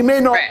 She may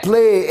not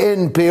play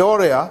in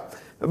Peoria,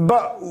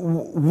 but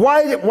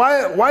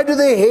why do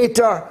they hate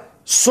her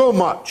so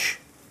much?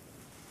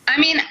 I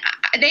mean,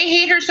 they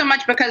hate her so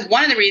much because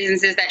one of the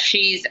reasons is that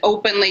she's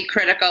openly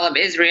critical of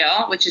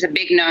Israel, which is a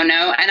big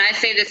no-no. And I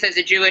say this as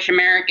a Jewish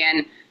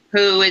American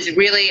who is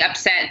really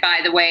upset by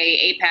the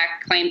way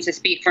AIPAC claims to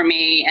speak for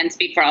me and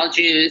speak for all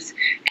Jews.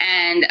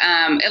 And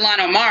Ilhan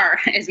Omar,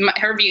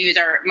 her views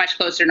are much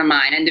closer to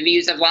mine and the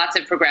views of lots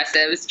of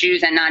progressives,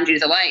 Jews and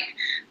non-Jews alike.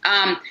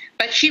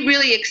 But she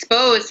really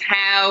exposed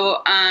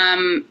how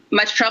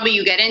much trouble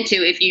you get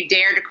into if you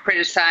dare to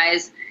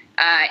criticize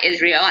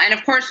Israel. And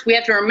of course, we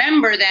have to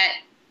remember that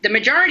the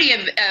majority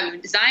of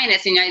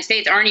Zionists in the United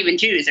States aren't even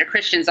Jews, they're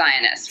Christian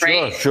Zionists,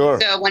 right? Sure.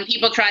 So when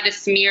people try to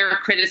smear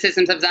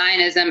criticisms of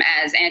Zionism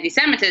as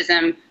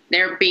anti-Semitism,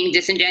 they're being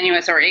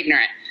disingenuous or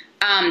ignorant.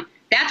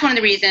 That's one of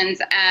the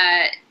reasons.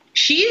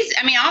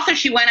 Also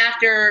she went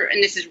after,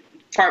 and this is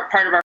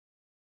part of our